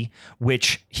buddy,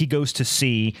 which he goes to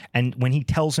see, and when he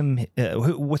tells him,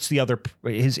 what's the other,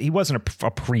 he wasn't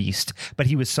a priest, but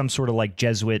he was some sort of like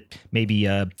Jesuit, maybe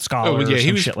a scholar or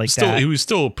some shit like that. He was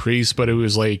still a priest, but it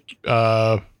was like,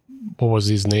 what was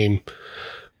his name?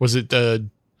 Was it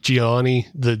Gianni,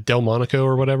 the Delmonico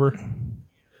or whatever?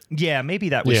 Yeah, maybe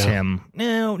that was him.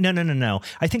 No.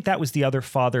 I think that was the other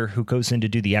father who goes in to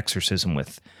do the exorcism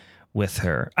with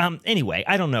her. Anyway,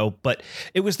 I don't know, but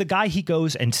it was the guy. He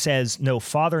goes and says, no,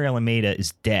 Father Alameda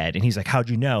is dead. And he's like, how'd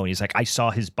you know? And he's like, I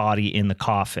saw his body in the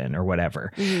coffin or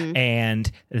whatever. And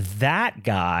that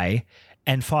guy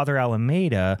and Father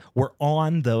Alameda were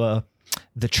on the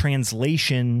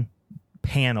translation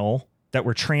panel that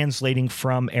were translating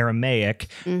from Aramaic,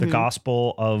 the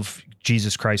gospel of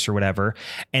Jesus Christ or whatever.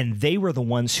 And they were the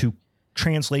ones who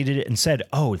translated it and said,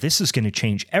 oh, this is going to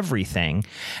change everything.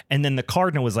 And then the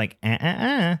cardinal was like,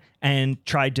 and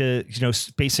tried to,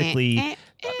 basically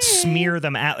smear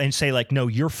them out and say like, no,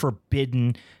 you're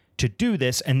forbidden to do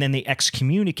this. And then they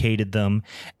excommunicated them.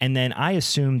 And then I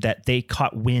assumed that they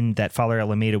caught wind that Father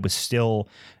Alameda was still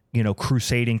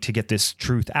crusading to get this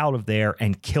truth out of there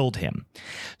and killed him.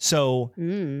 So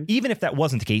even if that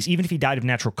wasn't the case, even if he died of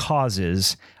natural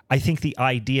causes, I think the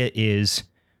idea is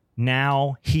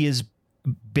now he has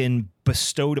been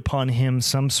bestowed upon him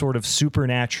some sort of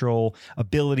supernatural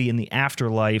ability in the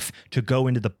afterlife to go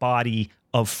into the body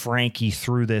of Frankie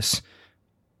through this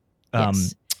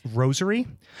rosary.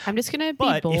 I'm just going to be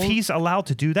bold. But if he's allowed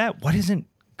to do that, what isn't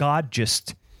God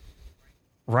just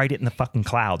write it in the fucking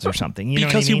clouds or something. You know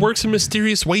Because what I mean? he works in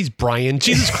mysterious ways, Brian.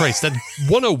 Jesus Christ, that's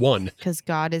 101. Because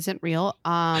God isn't real.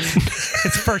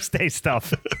 It's first day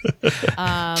stuff.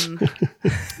 No,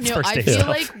 first I day feel stuff.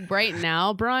 like right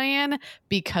now, Brian,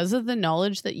 because of the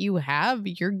knowledge that you have,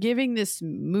 you're giving this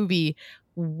movie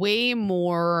way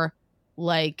more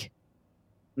like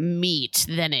meat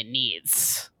than it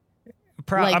needs.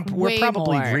 We're way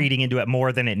probably more. reading into it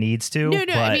more than it needs to. No,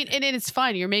 but I mean, and it's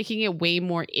fine. You're making it way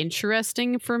more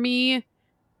interesting for me,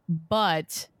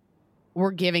 but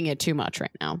we're giving it too much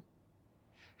right now.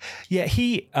 yeah,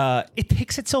 it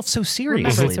takes itself so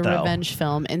seriously. Remember, it's a though. revenge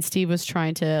film, and Steve was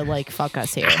trying to like fuck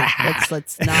us here.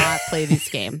 Let's not play this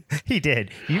game. He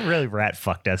did. You really rat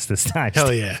fucked us this time.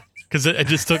 Hell yeah. Because it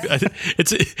just took,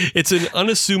 it's an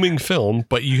unassuming film,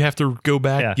 but you have to go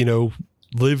back,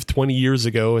 live 20 years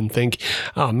ago and think,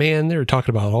 oh man, they were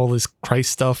talking about all this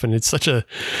Christ stuff. And it's such a,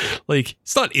 like,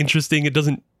 it's not interesting. It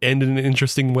doesn't end in an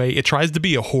interesting way. It tries to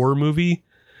be a horror movie,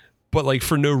 but like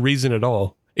for no reason at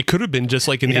all. It could have been just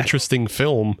like an interesting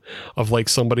film of like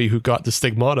somebody who got the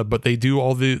stigmata, but they do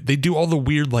all the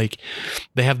weird, like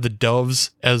they have the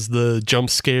doves as the jump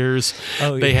scares.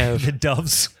 Oh, they have the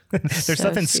doves. There's So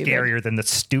nothing stupid. scarier than the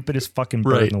stupidest fucking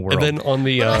bird in the world. And then on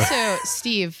the But also,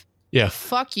 Steve, yeah.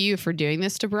 fuck you for doing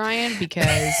this to Brian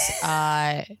because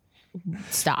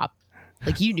stop.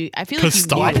 Like you knew. I feel like you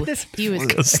Stop. knew he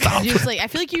was. Stop. Just like I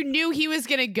feel like you knew he was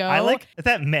gonna go. I like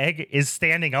that Meg is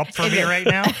standing up for me right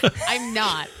now. I'm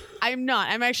not.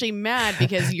 I'm actually mad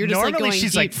because you're just Normally like going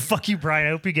she's deep. like, "Fuck you, Brian. I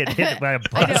hope you get hit by a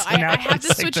bus." I know. And now I have it's, to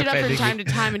like, switch it up from defending time me.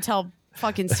 to time and tell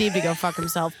fucking Steve to go fuck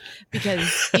himself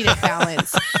because he didn't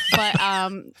balance. But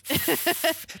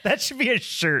That should be a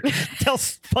shirt. Tell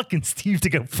fucking Steve to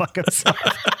go fuck himself.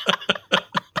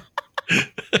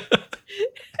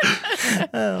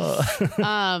 no,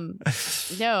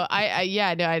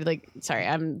 I like. Sorry,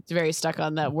 I'm very stuck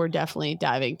on that. We're definitely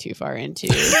diving too far into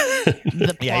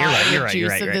the plot and the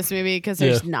juice of this movie because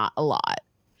there's not a lot.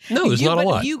 No, there's not a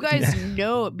lot. You guys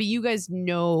know, but you guys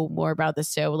know more about this.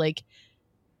 So like,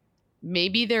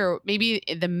 maybe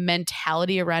the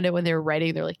mentality around it when they were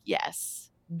writing, they're like, yes,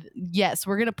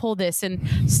 we're gonna pull this, and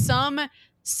some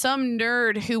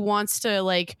nerd who wants to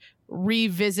like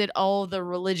revisit all the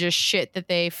religious shit that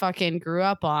they fucking grew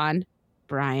up on,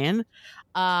 Brian,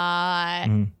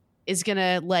 is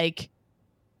gonna like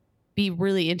be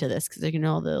really into this because they can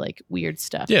know all the like weird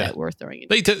stuff that we're throwing in.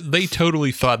 They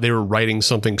totally thought they were writing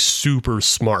something super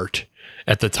smart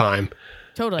at the time.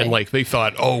 Totally. And like they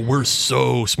thought, oh, we're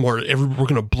so smart. We're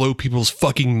going to blow people's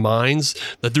fucking minds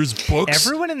that there's books.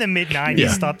 Everyone in the mid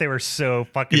 90s thought they were so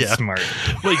fucking smart.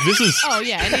 Like this is. Oh,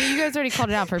 yeah. And you guys already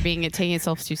called it out for taking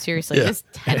itself too seriously. Yeah. This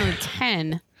 10 out of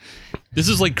 10. This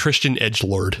is like Christian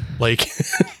edgelord. Like.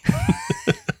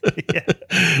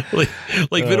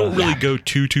 like they don't really go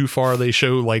too far. They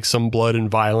show like some blood and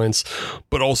violence,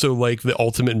 but also like the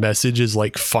ultimate message is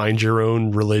like find your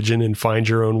own religion and find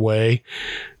your own way.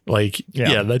 Like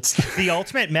that's the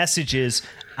ultimate message is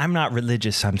I'm not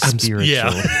religious, I'm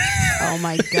spiritual. Oh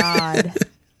my God.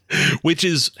 Which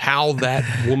is how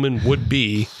that woman would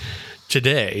be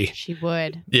today. She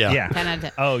would. Yeah. 10 out of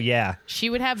 10. Oh yeah. She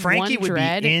would have Frankie one would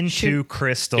dread. be into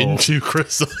Crystal. Into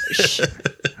Crystal.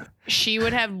 She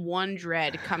would have one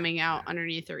dread coming out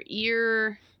underneath her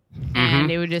ear. And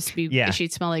it would just be,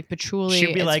 she'd smell like patchouli.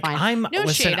 She'd be like, fine.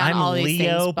 I'm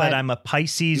Leo, but I'm a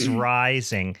Pisces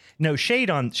rising. No, shade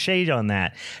on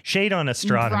that. Shade on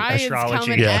Brian's astrology.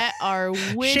 Coming at our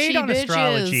witchy Shade on bitches.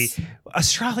 astrology.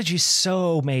 Astrology's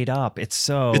so made up. It's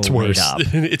worse. made up.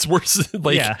 It's worse.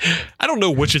 Like, I don't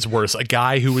know which is worse. A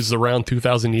guy who was around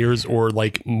 2,000 years or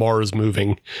like Mars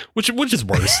moving. Which is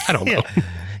worse? I don't know.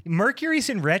 Mercury's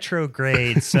in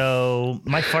retrograde, so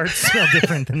my farts smell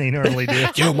different than they normally do.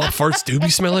 Yo, my farts do be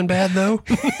smelling bad though.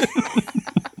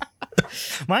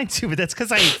 Mine too, but that's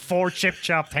because I ate 4 chip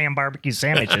chopped ham barbecue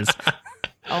sandwiches.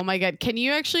 Oh my God. Can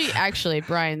you actually,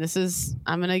 Brian,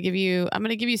 I'm going to give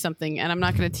you something and I'm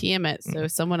not going to TM it. So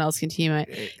someone else can TM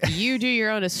it. You do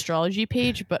your own astrology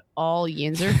page, but all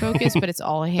Yinzer focused, but it's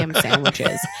all ham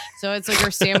sandwiches. So it's like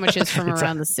our sandwiches from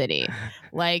around the city.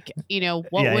 Like,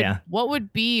 what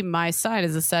would be my sign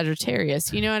as a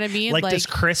Sagittarius? You know what I mean? Like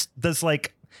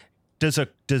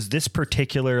does this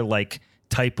particular like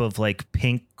type of like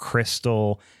pink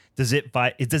crystal, does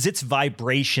its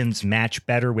vibrations match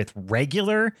better with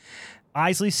regular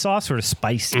Isley sauce or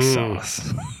spicy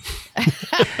sauce?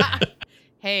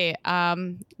 Hey,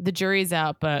 the jury's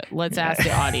out, but let's ask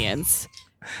the audience.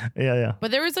 Yeah.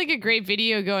 But there was like a great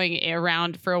video going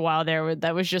around for a while there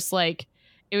that was just like,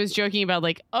 it was joking about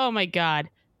like, oh my God,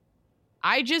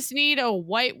 I just need a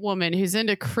white woman who's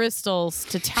into crystals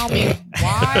to tell me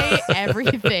why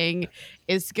everything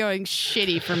is going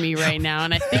shitty for me right now.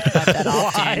 And I think about that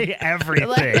often. Why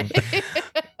everything?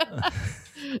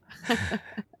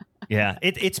 Yeah,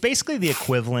 it's basically the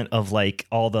equivalent of like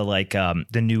all the like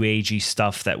the new agey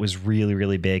stuff that was really,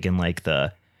 really big in like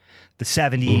the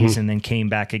 70s and then came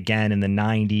back again in the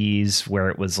 90s, where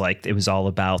it was like it was all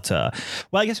about well,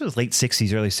 I guess it was late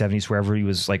 60s, early 70s, where everybody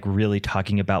was like really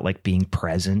talking about like being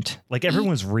present. Like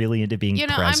everyone was really into being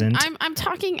present. I'm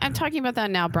talking about that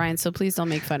now, Brian, so please don't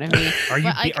make fun of me.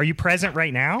 Are you present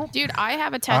right now? Dude, I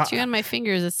have a tattoo on my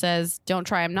fingers that says don't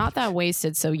try. I'm not that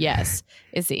wasted, so yes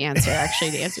is the answer,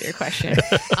 actually, to answer your question.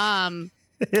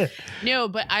 No,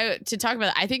 but to talk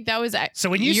about that, I think that was so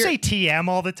when you say TM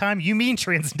all the time, you mean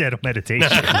transcendental meditation.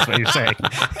 That's what you're saying.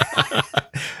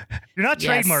 You're not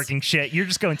trademarking shit. You're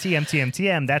just going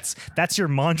TM. That's your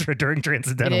mantra during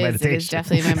transcendental meditation. It is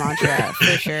definitely my mantra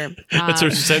for sure. That's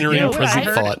our centering present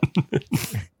thought.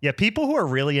 Yeah, people who are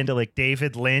really into like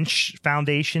David Lynch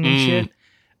Foundation and shit.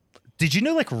 Did you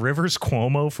know like Rivers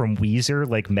Cuomo from Weezer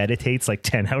like meditates like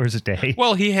 10 hours a day?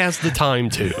 Well, he has the time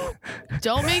to.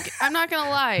 I'm not going to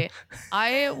lie.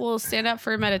 I will stand up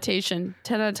for meditation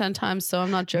 10 out of 10 times, so I'm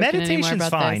not joking anymore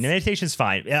about fine. this. Meditation's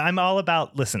fine. I'm all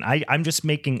about, listen, I'm just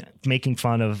making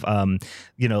fun of,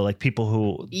 like people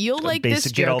who You'll like this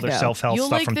joke, get all their self-help You'll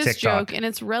stuff like from this TikTok. Joke, and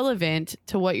it's relevant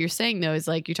to what you're saying, though, is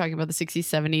like you're talking about the 60s,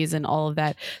 70s and all of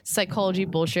that psychology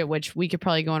bullshit, which we could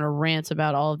probably go on a rant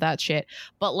about all of that shit.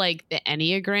 But like the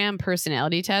Enneagram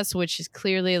personality test, which has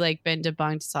clearly like been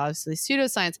debunked, it's obviously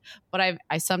pseudoscience, but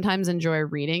I sometimes enjoy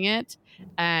reading it.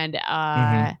 And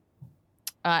I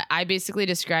basically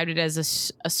described it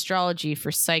as astrology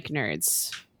for psych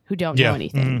nerds who don't know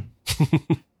anything.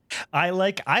 I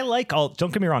like all,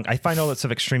 don't get me wrong, I find all that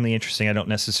stuff extremely interesting. I don't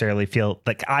necessarily feel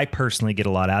like I personally get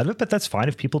a lot out of it, but that's fine.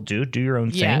 If people do your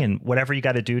own thing and whatever you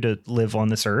got to do to live on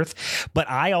this earth. But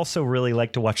I also really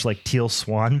like to watch like Teal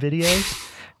Swan videos.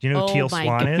 Do you know who Teal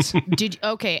Swan is?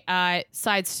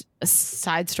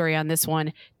 Side story on this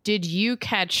one. Did you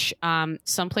catch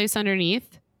Someplace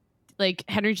Underneath, like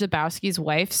Henry Zabowski's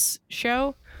wife's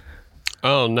show?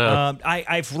 Oh no.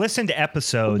 I've listened to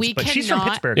episodes, but she's from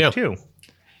Pittsburgh too.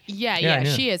 Yeah,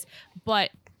 she is. But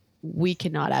we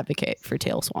cannot advocate for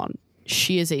Teal Swan.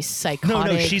 She is a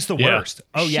psychotic. No, she's the worst.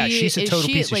 Oh yeah, she's a total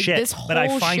piece of shit. But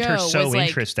I find her so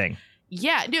interesting.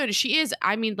 Yeah, dude, she is.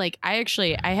 I mean, like, I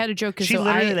had a joke because she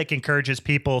literally like encourages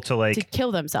people to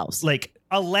kill themselves. Like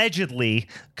allegedly,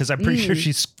 because I'm pretty sure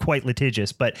she's quite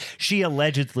litigious, but she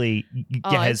allegedly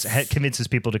convinces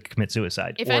people to commit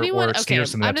suicide. If anyone, or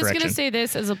steers them in that I'm just direction. going to say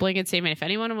this as a blanket statement. If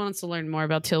anyone wants to learn more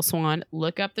about Teal Swan,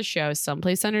 look up the show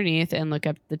Someplace Underneath and look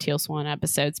up the Teal Swan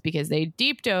episodes, because they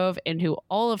deep dove into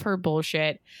all of her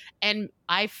bullshit. And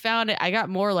I found it, I got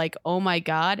more like, oh my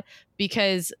God,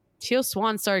 because Teal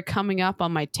Swan started coming up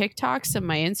on my TikToks and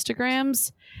my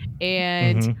Instagrams.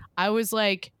 And I was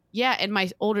like, yeah. And my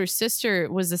older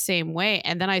sister was the same way.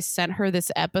 And then I sent her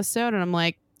this episode and I'm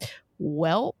like,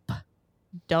 welp,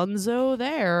 dunzo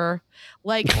there.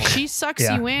 Like she sucks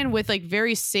you in with like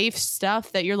very safe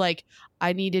stuff that you're like,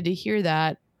 I needed to hear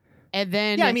that. And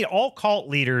then, I mean, all cult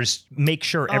leaders make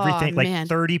sure everything,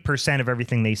 30% of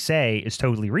everything they say is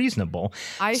totally reasonable,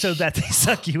 so that they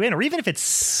suck you in, or even if it's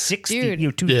 60,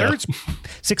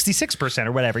 66%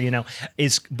 or whatever,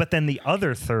 but then the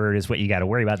other third is what you got to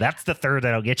worry about. That's the third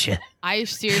that'll get you. I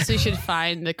seriously should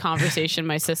find the conversation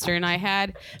my sister and I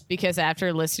had, because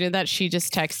after listening to that, she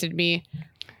just texted me,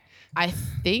 I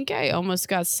think I almost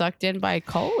got sucked in by a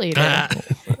cult leader.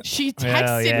 She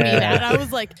texted me that. I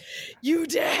was like, you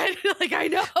did? Like, I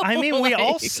know. I mean,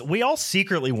 we all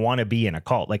secretly want to be in a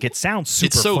cult. Like, it sounds super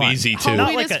It's so fun. easy, too.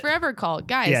 Holiness Forever cult.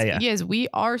 Guys, yes, we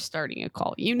are starting a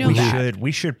cult. You know that.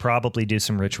 We should probably do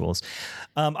some rituals.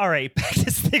 All right, back to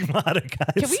Stigmata,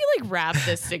 guys. Can we, like, wrap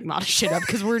this Stigmata shit up?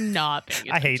 Because we're not paying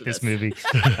attention I hate this movie.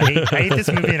 I hate this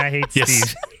movie, and I hate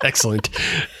Steve. Excellent.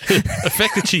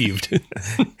 Effect achieved.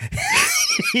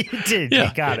 You did. You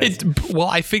got it. Well,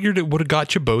 I figured it would have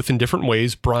got you both in different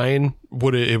ways. Brian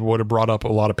would have brought up a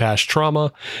lot of past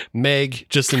trauma. Meg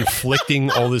just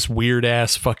inflicting all this weird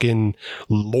ass fucking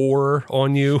lore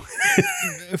on you.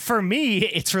 For me,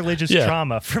 it's religious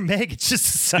trauma. For Meg, it's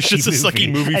just a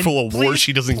sucky movie full of lore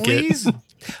she doesn't get.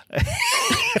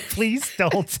 Please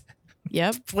don't.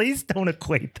 Yep. Please don't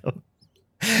equate them.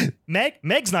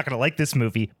 Meg's not gonna like this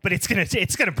movie, but it's gonna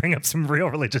bring up some real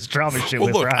religious trauma shit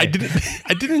with her. I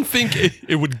didn't think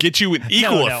it would get you an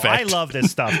equal effect. I love this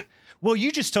stuff. Well,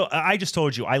 I just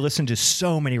told you I listen to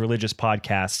so many religious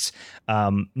podcasts,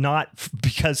 not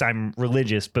because I'm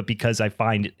religious, but because I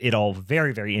find it all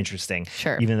very, very interesting.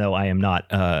 Sure. Even though I am not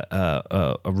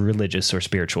a religious or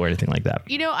spiritual or anything like that.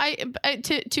 You know, I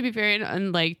to be fair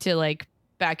and like to like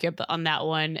back you up on that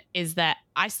one is that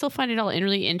I still find it all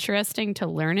really interesting to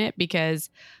learn it because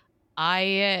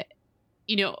I,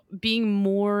 you know, being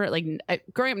more like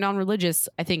growing up non-religious,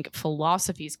 I think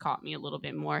philosophy's caught me a little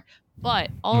bit more.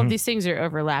 But all of these things are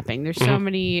overlapping. There's so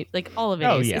many, like all of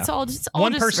it is. Yeah. It's all just all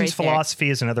one just person's right there. philosophy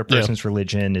is another person's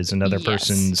religion is another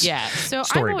person's So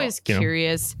storybook, I'm always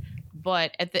curious,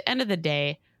 but at the end of the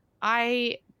day,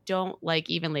 I don't like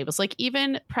even labels. Like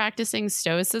even practicing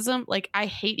stoicism, like I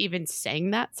hate even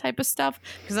saying that type of stuff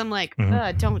because I'm like,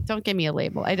 don't give me a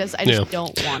label. I just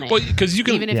don't want it. Well, because you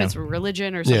can, even if it's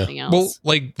religion or something else. Well,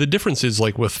 like the difference is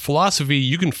like with philosophy,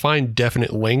 you can find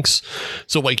definite links.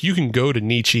 So like you can go to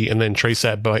Nietzsche and then trace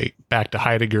that back to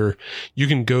Heidegger. You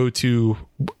can go to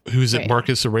who's it?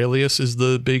 Marcus Aurelius is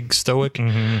the big Stoic.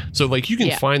 So like you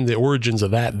can find the origins of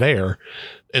that there.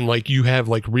 And like you have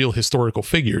like real historical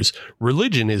figures.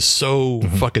 Religion is so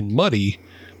fucking muddy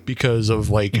because of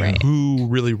like who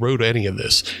really wrote any of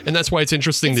this. And that's why it's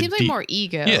interesting. It seems like more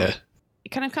ego. Yeah. It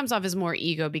kind of comes off as more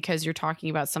ego because you're talking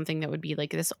about something that would be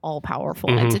like this all powerful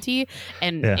entity.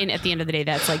 And at the end of the day,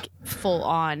 that's like full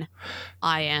on,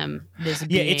 I am this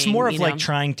being. Yeah, it's more of like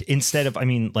trying to, instead of, I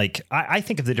mean, like, I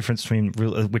think of the difference between,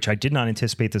 which I did not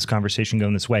anticipate this conversation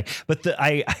going this way, but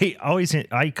I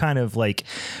kind of like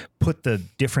put the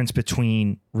difference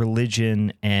between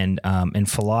religion and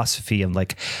philosophy and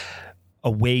like a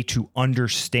way to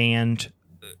understand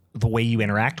the way you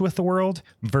interact with the world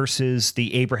versus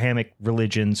the Abrahamic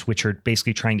religions, which are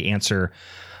basically trying to answer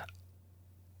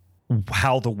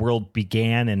how the world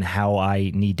began and how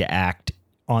I need to act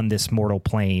on this mortal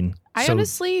plane. I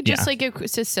honestly just like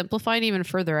to simplify it even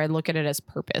further. I look at it as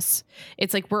purpose.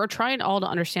 It's like we're trying all to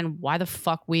understand why the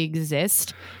fuck we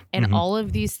exist. And all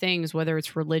of these things, whether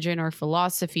it's religion or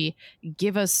philosophy,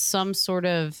 give us some sort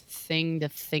of thing to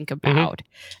think about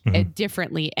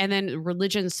differently. And then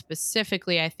religion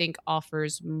specifically, I think,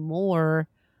 offers more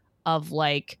of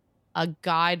like a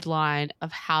guideline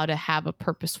of how to have a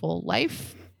purposeful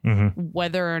life,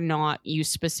 whether or not you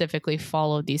specifically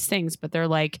follow these things. But they're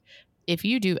like, if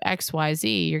you do X, Y,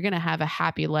 Z, you're going to have a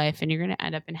happy life and you're going to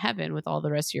end up in heaven with all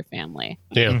the rest of your family.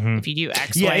 Yeah. If you do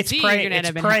X, Y, Z, you're going to end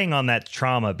up in preying on that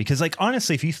trauma because, like,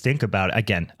 honestly, if you think about it,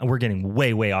 again, we're getting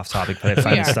way, way off topic, but I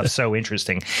find this stuff so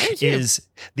interesting, is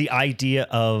the idea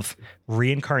of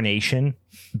reincarnation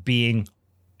being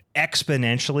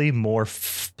exponentially more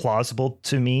plausible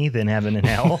to me than heaven and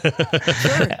hell.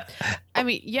 Sure. I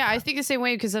mean, yeah, I think the same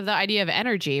way because of the idea of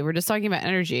energy. We're just talking about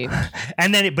energy.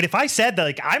 And then, but if I said that,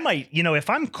 like, I might, you know, if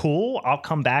I'm cool, I'll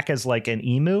come back as like an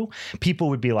emu. People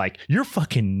would be like, "You're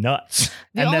fucking nuts."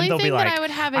 The and only then they'll thing be like, that I would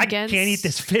have "I against can't eat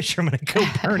this fish. I'm going to go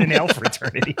burn in hell for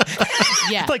eternity."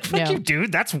 Yeah, like fuck you,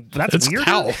 dude. That's weird.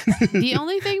 Hell. The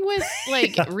only thing with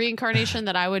like reincarnation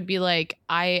that I would be like,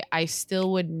 I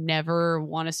still would never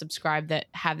want to subscribe that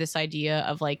have this idea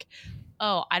of like,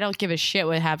 oh, I don't give a shit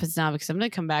what happens now because I'm going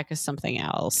to come back as something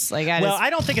else. Like, I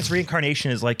don't think it's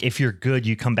reincarnation is like if you're good,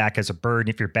 you come back as a bird. And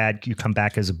if you're bad, you come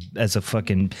back as a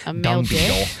fucking dung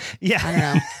beetle. Yeah. I don't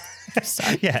know.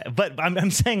 Sorry. Yeah. But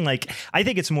I'm saying like, I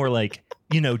think it's more like,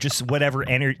 you know, just whatever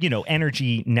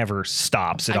energy never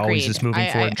stops. It always is moving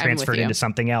forward and transferred into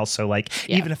something else. So like,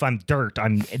 even if I'm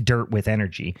dirt with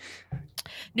energy.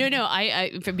 No,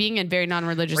 I for being a very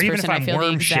non-religious or even person, if I'm I feel worm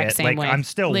the exact shit, same like way. I'm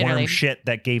still worm shit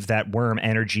that gave that worm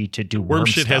energy to do worm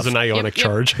shit stuff. has an ionic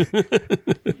charge.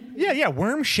 Yeah,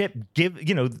 worm shit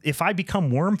if I become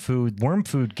worm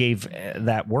food gave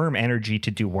that worm energy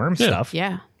to do worm stuff.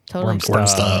 Yeah. Totally. Worm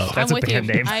stuff. I'm That's with a band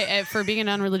you. name. For being a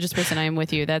non-religious person, I am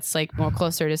with you. That's like more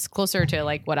closer to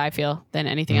like what I feel than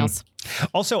anything else.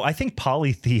 Also, I think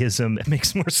polytheism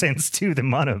makes more sense too than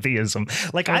monotheism.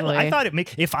 Like Totally. I thought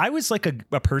if I was like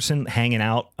a person hanging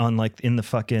out on like in the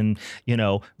fucking,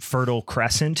 Fertile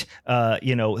Crescent,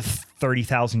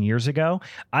 30,000 years ago,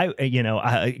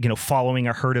 following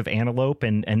a herd of antelope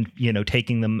and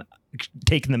taking them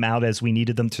out as we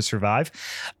needed them to survive,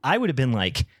 I would have been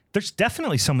like, there's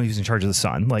definitely someone who's in charge of the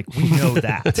sun. Like, we know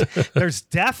that. There's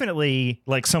definitely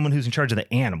like someone who's in charge of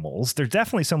the animals. There's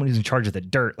definitely someone who's in charge of the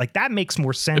dirt. Like, that makes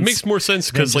more sense. It makes more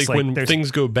sense because like when things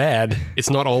go bad, it's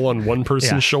not all on one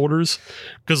person's shoulders.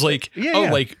 Because like,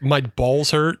 like my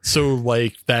balls hurt. So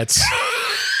like that's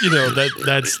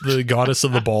that's the goddess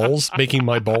of the balls making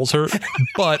my balls hurt,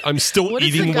 but I'm still What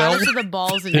is eating the well. goddess of the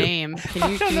balls name?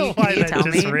 Can you, I don't can know you, why can you that tell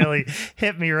just me? really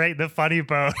hit me right in the funny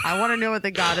bone. I want to know what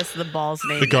the goddess of the balls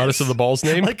name The goddess is. of the balls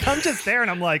name? Like I'm just there and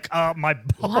I'm like, my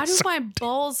balls. Why do my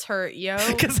balls hurt, yo?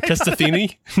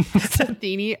 Testathini?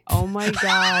 Athene. Oh my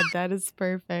god, that is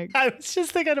perfect. I was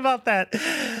just thinking about that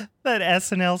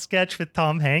SNL sketch with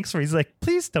Tom Hanks where he's like,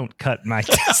 please don't cut my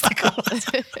testicles.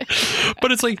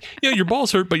 But it's like, your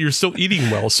balls hurt, but you're still eating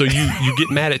well. So you get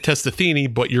mad at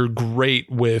Testathini, but you're great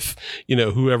with,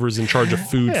 whoever's in charge of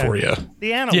food Yeah. for you.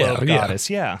 The antelope Yeah. goddess,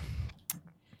 yeah.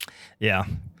 Yeah.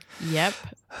 Yep.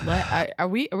 Are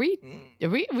we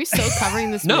still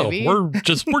covering this No, movie? we're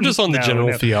just on the No, general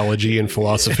no. theology and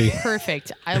philosophy.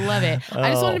 Perfect. I love it. I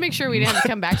just Oh. wanted to make sure we didn't have to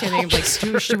come back to anything.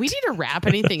 Like, should we need to wrap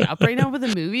anything up right now with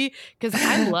the movie? Because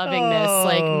I'm loving this,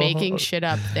 like, making shit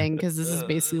up thing. Because this is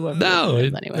basically what. No, movie it-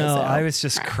 is anyway. No, so. I was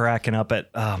just cracking up at,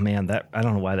 oh man, I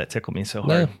don't know why that tickled me so hard.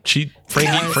 No,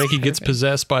 Frankie gets perfect.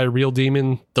 possessed by a real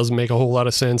demon. Doesn't make a whole lot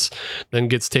of sense. Then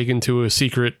gets taken to a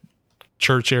secret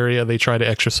church area. They try to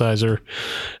exorcise her,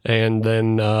 and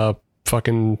then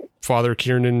fucking Father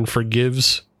Kiernan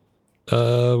forgives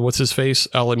what's his face,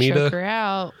 Alameda. Choke her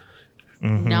out.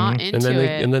 Mhm. Not into then they-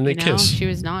 it. and then they you know? kiss. She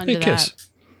was not They into kiss.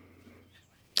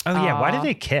 that. Oh yeah, why Aw. did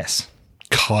they kiss?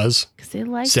 Cause Because they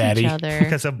like Zaddy. each other.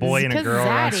 Because a boy and a Because girl are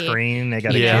on Zaddy. screen, they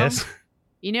got to Yeah. kiss.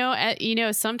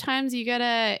 Sometimes you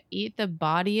gotta eat the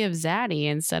body of Zaddy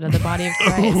instead of the body of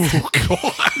Christ. oh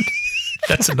god,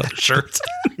 that's another shirt.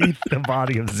 Eat the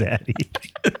body of Zaddy.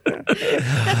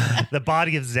 The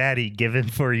body of Zaddy given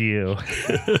for you.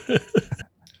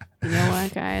 You know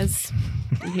what, guys?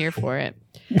 I'm here for it.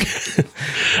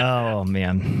 Oh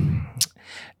man.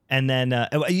 And then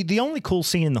the only cool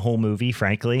scene in the whole movie,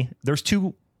 frankly, there's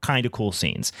two kind of cool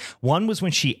scenes. One was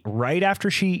when right after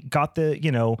she got the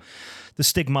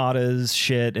stigmatas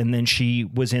shit, and then she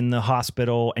was in the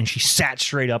hospital and she sat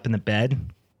straight up in the bed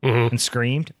and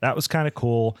screamed. That was kind of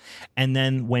cool. And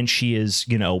then when she is,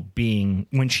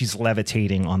 when she's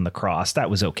levitating on the cross, that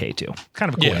was okay too. Kind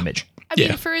of a cool Yeah. image. I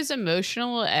mean, for as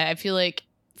emotional, I feel like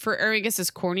I guess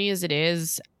as corny as it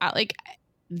is, like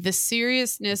the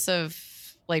seriousness of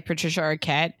like Patricia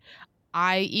Arquette,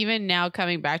 I even now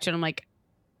coming back to it, I'm like,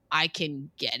 I can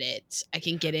get it. I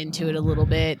can get into it a little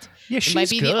bit. Yeah, It she's might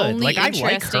be good. the only Like I like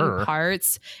interesting her.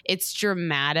 parts. It's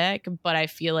dramatic, but I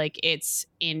feel like it's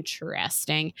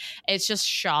interesting. It's just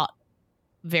shot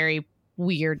very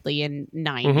weirdly in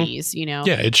 90s, you know?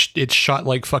 Yeah, it's shot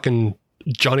like fucking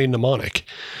Johnny Mnemonic.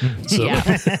 So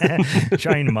Yeah.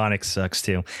 Johnny Mnemonic sucks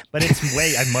too, but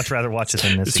I'd much rather watch it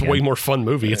than this. it's again. a way more fun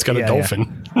movie. It's got Yeah, a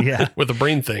dolphin Yeah. with a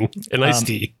brain thing and iced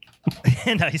tea.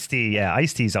 And Ice-T, yeah.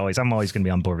 Ice-T's I'm always going to be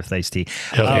on board with Ice-T.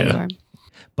 Hell yeah.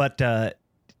 But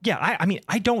yeah, I mean,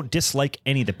 I don't dislike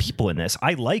any of the people in this.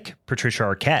 I like Patricia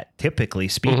Arquette, typically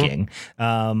speaking.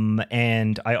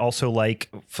 And I also like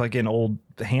fucking old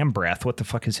ham breath. What the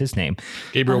fuck is his name?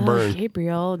 Gabriel Byrne.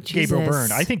 Gabriel. Jesus. Gabriel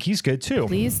Byrne. I think he's good too.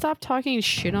 Please stop talking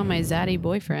shit on my zaddy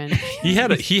boyfriend. He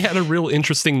had a real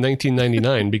interesting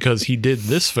 1999 because he did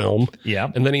this film,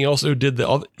 Yeah. and then he also did the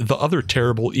other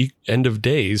terrible End of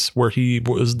Days where he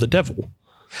was the devil.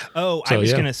 Oh, So, I was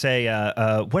yeah. going to say,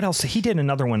 what else? He did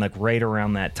another one like right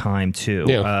around that time too.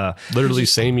 Yeah, literally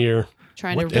same year.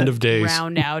 Trying What to End of Days.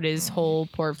 round out his whole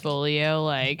portfolio.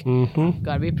 Like, Mm-hmm.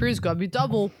 gotta be bruised, gotta be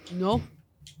double. No.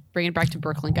 Bring it back to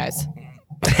Brooklyn, guys.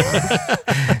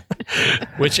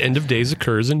 Which End of Days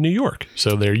occurs in New York.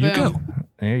 So there you Boom. go.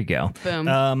 There you go.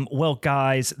 Boom. Well,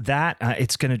 guys, that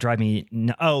it's going to drive me.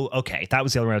 Oh, okay. That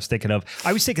was the other one I was thinking of.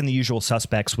 I was thinking The Usual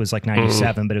Suspects was like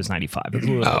 97, but it was 95. It was a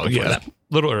little Oh bit before yeah, that. a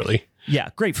little early. Yeah,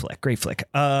 great flick.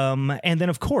 And then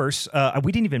of course,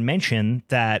 we didn't even mention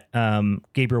that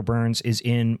Gabriel Byrne is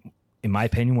in my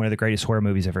opinion, one of the greatest horror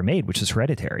movies ever made, which is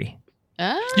Hereditary.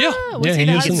 Yeah. What's Yeah, he he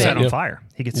the is He in gets that, set on yeah. fire.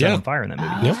 He gets set Yeah. on fire in that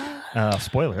movie. Yep.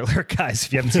 Spoiler alert, guys!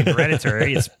 If you haven't seen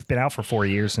Hereditary, it's been out for 4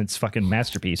 years and it's fucking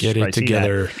masterpiece. You Get should it probably see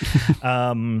that.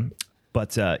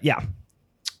 together. Yeah.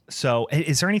 So,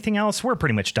 is there anything else? We're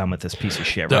pretty much done with this piece of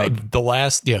shit, right? The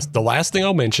last thing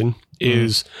I'll mention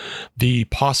is the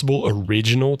possible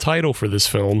original title for this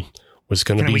film was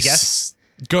going to Can be. we guess?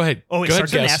 Go ahead. Oh, it Go ahead,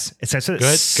 starts with an guess. S. It starts with Go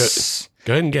ahead.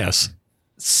 Go ahead and guess.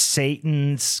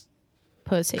 Satan's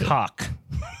Pussy. cock.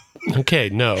 Okay,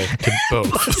 no, to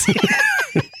both.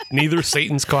 Neither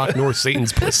Satan's cock nor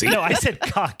Satan's pussy. No, I said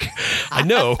cock. I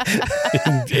know.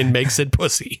 And Meg said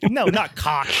pussy. No, not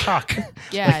cock. Cock.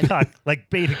 Yeah. Like cock. Like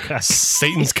beta cuck.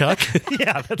 Satan's cuck?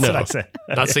 Yeah, that's No, what I said.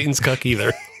 not Satan's cuck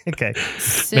either. Okay.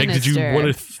 Meg, did you Sinister.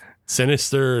 want to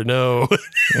sinister? No.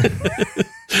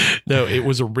 No, it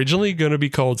was originally going to be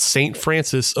called Saint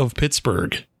Francis of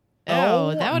Pittsburgh.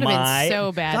 Oh, that would have my been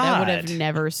so bad. God. That would have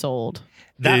never sold.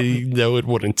 No, it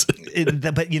wouldn't.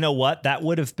 But you know what? That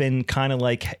would have been kind of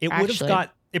like it would have Actually.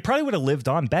 got. It probably would have lived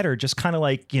on better, just kind of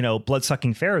like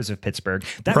Bloodsucking Pharaohs of Pittsburgh.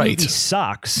 That Right. movie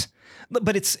sucks,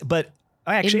 but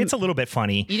actually it's a little bit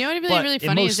funny. You know what would be but really it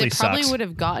funny is they mostly probably sucks. would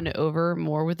have gotten over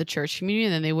more with the church community,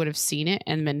 and then they would have seen it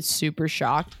and been super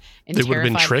shocked and They would have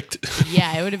been terrified. tricked.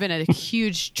 Yeah, it would have been a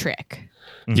huge trick.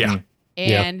 Yeah.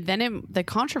 Yeah. And then the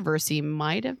controversy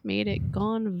might have made it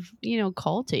gone,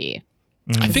 culty.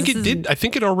 I think This it is- did. I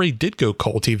think it already did go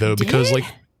culty though, because Did?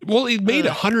 it made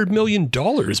 $100 million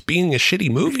being a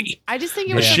shitty movie. I just think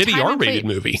it A was the shitty time and R-rated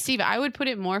place- movie. Steve, I would put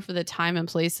it more for the time and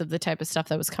place of the type of stuff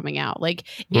that was coming out. Like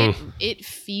it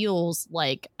feels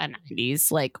like a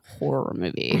 90s like horror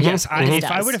movie. Yes, It if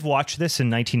I does. would have watched this in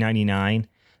 1999,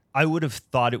 I would have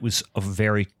thought it was I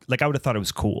would have thought it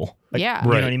was cool. Like, Yeah. you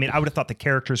know Right. what I mean? I would have thought the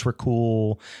characters were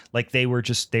cool. Like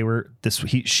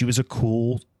she was a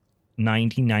cool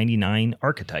 1999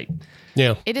 archetype.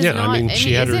 Yeah. It is yeah. not. I mean,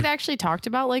 she had is her. it actually talked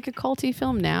about like a culty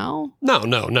film now? No.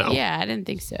 Yeah, I didn't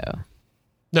think so.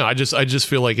 No, I just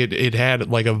feel like it had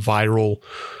like a viral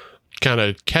kind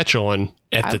of catch on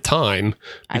at the time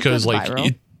because put like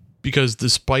viral. because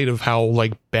despite of how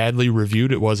like badly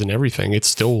reviewed it was and everything, it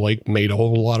still like made a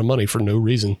whole lot of money for no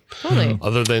reason Totally.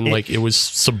 other than like it was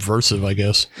subversive, I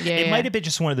guess. Yeah. It might have been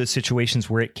just one of those situations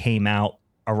where it came out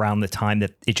around the time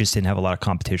that it just didn't have a lot of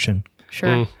competition.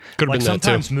 Sure. Could have Like been that too.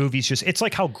 sometimes movies it's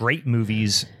like how great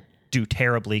movies do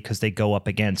terribly because they go up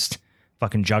against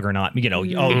fucking Juggernaut. You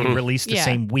released the Yeah.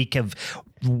 same weekend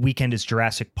as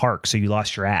Jurassic Park, so you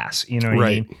lost your ass. You know what I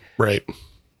Right. mean? Right.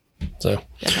 So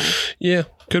Definitely. yeah,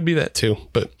 could be that too.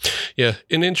 But yeah,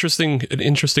 an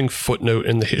interesting footnote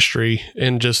in the history.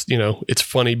 And just, it's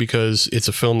funny because it's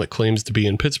a film that claims to be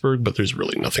in Pittsburgh, but there's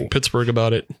really nothing Pittsburgh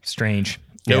about it. Strange.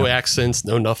 No Yeah. accents,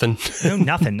 no nothing. No,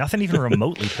 nothing even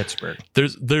remotely Pittsburgh.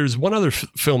 There's one other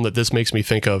film that this makes me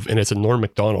think of, and it's a Norm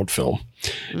Macdonald film.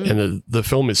 And the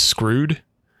film is Screwed.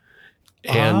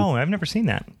 And Oh, I've never seen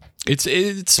that.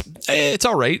 it's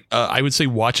all right. I would say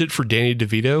watch it for Danny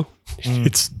DeVito.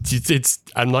 It's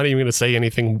I'm not even going to say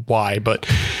anything why, but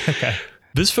Okay.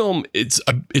 this film it's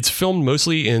filmed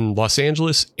mostly in Los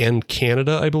Angeles and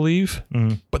Canada, I believe.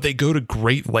 But they go to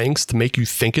great lengths to make you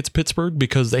think it's Pittsburgh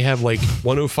because they have like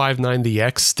 1059 the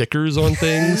X stickers on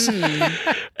things.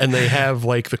 And they have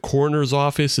like the coroner's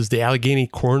office is the Allegheny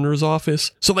coroner's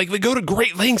office. So like they go to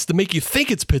great lengths to make you think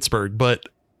it's Pittsburgh, but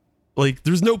like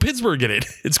there's no Pittsburgh in it.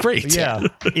 It's great. Yeah.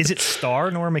 Is it star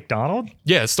Norm Macdonald?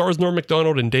 Yeah, it stars Norm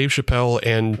Macdonald and Dave Chappelle,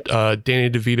 and Danny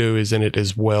DeVito is in it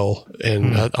as well.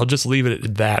 And I'll just leave it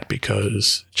at that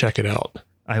because check it out.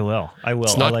 I will.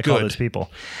 It's I not like all good. those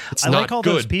people. It's I not like all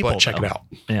good, those people, but check though. it out.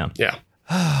 Yeah. Yeah.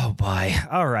 Oh boy.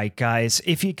 All right, guys.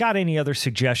 If you got any other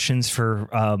suggestions for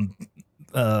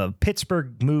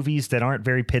Pittsburgh movies that aren't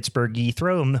very Pittsburghy,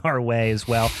 throw them our way as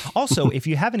well. Also, if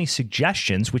you have any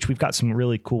suggestions, which we've got some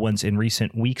really cool ones in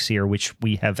recent weeks here, which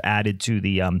we have added to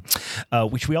the,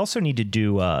 which we also need to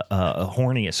do a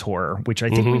Horniest Horror, which I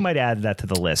think we might add that to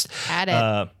the list. Add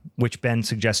it. Which Ben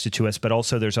suggested to us, but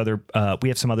also there's other, we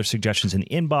have some other suggestions in the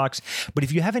inbox. But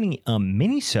if you have any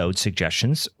mini-sode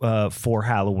suggestions for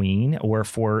Halloween or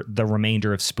for the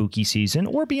remainder of spooky season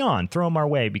or beyond, throw them our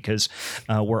way because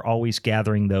we're always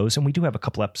gathering those. And we do have a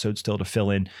couple episodes still to fill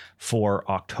in for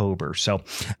October. So,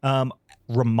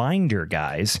 reminder,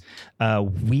 guys,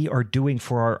 we are doing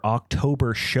for our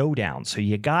October showdown. So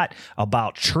you got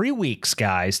about 3 weeks,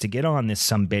 guys, to get on this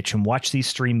sumbitch and watch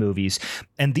these 3 movies.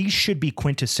 And these should be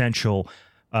quintessential.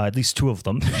 At least 2 of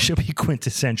them should be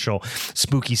quintessential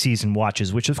spooky season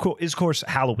watches, which is of course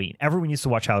Halloween. Everyone needs to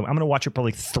watch Halloween. I'm going to watch it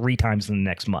probably 3 times in the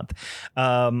next month.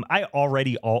 I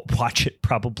already watch it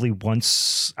probably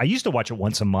once. I used to watch it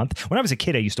once a month. When I was a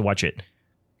kid, I used to watch it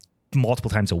multiple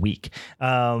times a week.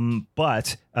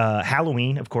 But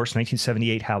Halloween, of course,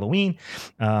 1978 Halloween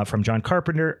from John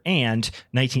Carpenter, and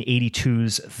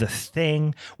 1982's The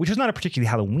Thing, which is not a particularly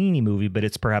Halloween-y movie, but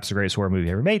it's perhaps the greatest horror movie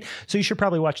ever made. So you should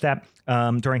probably watch that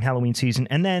during Halloween season.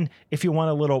 And then if you want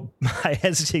a little, I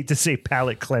hesitate to say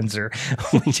palate cleanser,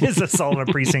 which is Assault on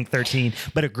Precinct 13,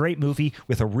 but a great movie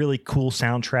with a really cool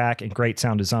soundtrack and great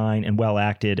sound design and well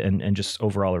acted and just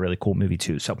overall a really cool movie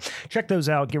too. So check those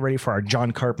out. Get ready for our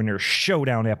John Carpenter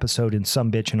showdown episode in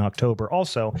some bitch in October.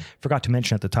 Also, forgot to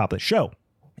mention at the top of the show,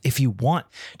 if you want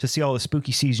to see all the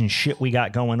spooky season shit we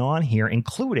got going on here,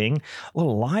 including a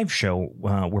little live show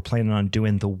we're planning on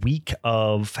doing the week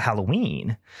of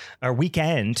Halloween, or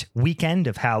weekend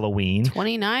of Halloween.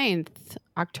 29th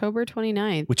October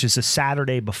 29th. which is a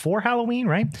Saturday before Halloween,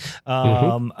 right?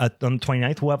 On the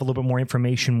 29th, we'll have a little bit more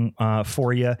information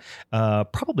for you.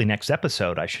 Probably next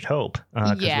episode, I should hope.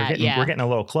 'Cause we're getting a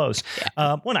little close.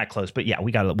 Yeah. Well, not close, but yeah,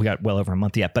 we got well over a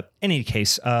month yet. But in any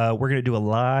case, we're going to do a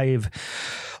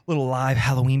little live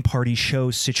Halloween party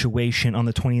show situation on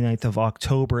the 29th of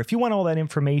October. If you want all that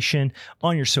information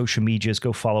on your social medias,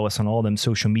 go follow us on all them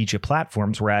social media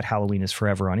platforms. We're at Halloween is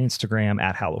Forever on Instagram,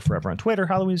 at Hallow Forever on Twitter,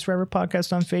 Halloween is Forever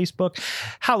podcast on Facebook,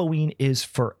 Halloween is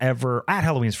Forever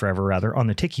on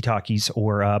the Tiki Talkies,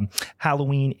 or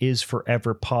Halloween is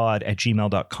Forever pod at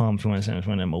gmail.com if you want to send us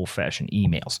one of them old fashioned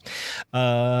emails.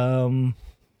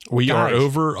 We are Guys.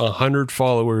 over 100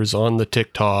 followers on the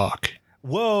TikTok.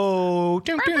 Whoa,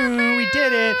 we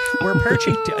did it. We're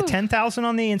approaching 10,000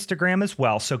 on the Instagram as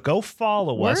well. So go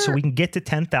follow us so we can get to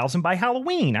 10,000 by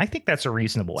Halloween. I think that's a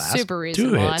reasonable ask. Super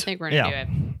reasonable. it. I think we're going to do it.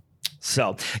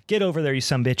 So get over there, you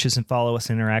some bitches, and follow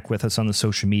us, interact with us on the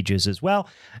social medias as well.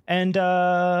 And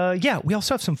we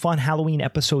also have some fun Halloween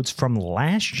episodes from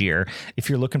last year. If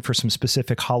you're looking for some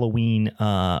specific Halloween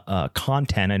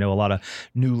content, I know a lot of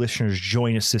new listeners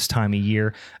join us this time of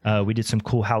year. We did some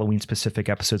cool Halloween specific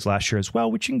episodes last year as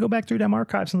well, which you can go back through them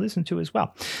archives and listen to as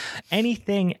well.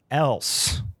 Anything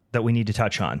else that we need to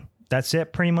touch on? That's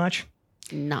it, pretty much.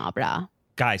 Nah, brah.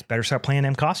 Guys, better start playing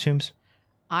them costumes.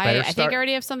 I think I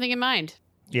already have something in mind.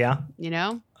 Yeah.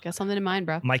 Got something in mind,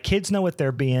 bro. My kids know what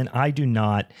they're being. I do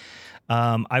not.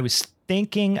 I was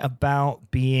thinking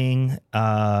about being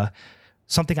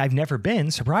something I've never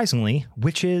been, surprisingly,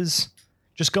 which is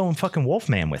just going fucking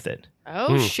Wolfman with it.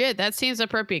 Oh shit, that seems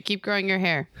appropriate. Keep growing your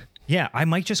hair. Yeah, I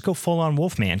might just go full on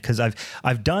Wolfman because I've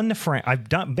been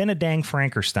a dang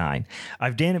Frankenstein.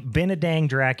 I've been a dang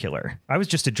Dracula. I was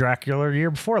just a Dracula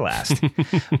year before last.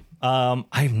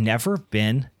 I've never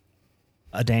been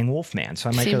a dang Wolfman, so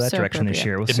I might go that direction this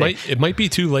year. We'll see. It might be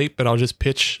too late, but I'll just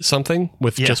pitch something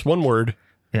with just one word.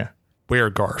 Yeah. Wear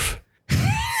Garf.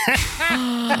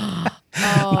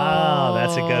 Oh,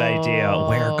 that's a good idea.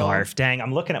 Wear Garf. Dang,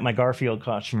 I'm looking at my Garfield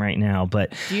costume right now,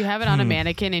 but do you have it on a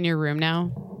mannequin in your room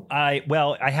now? I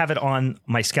have it on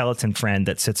my skeleton friend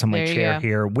that sits on my chair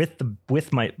here with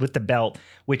the belt,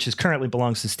 which currently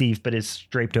belongs to Steve, but is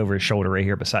draped over his shoulder right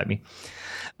here beside me.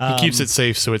 He keeps it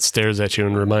safe so it stares at you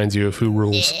and reminds you of who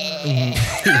rules.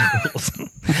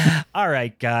 All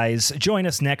right, guys, join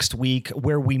us next week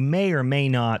where we may or may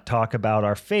not talk about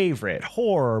our favorite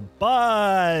horror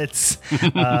butts for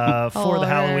the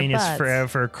Halloween is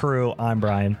Forever crew. I'm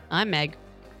Brian. I'm Meg.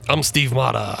 I'm Steve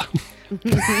Mata. Oh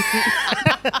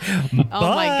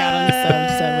my god, I'm so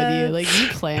upset with you. Like, you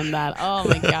planned that. Oh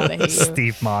my god, I hate you.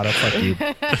 Steve Mata, fuck you.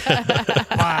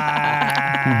 Bye.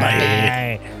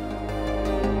 Bye.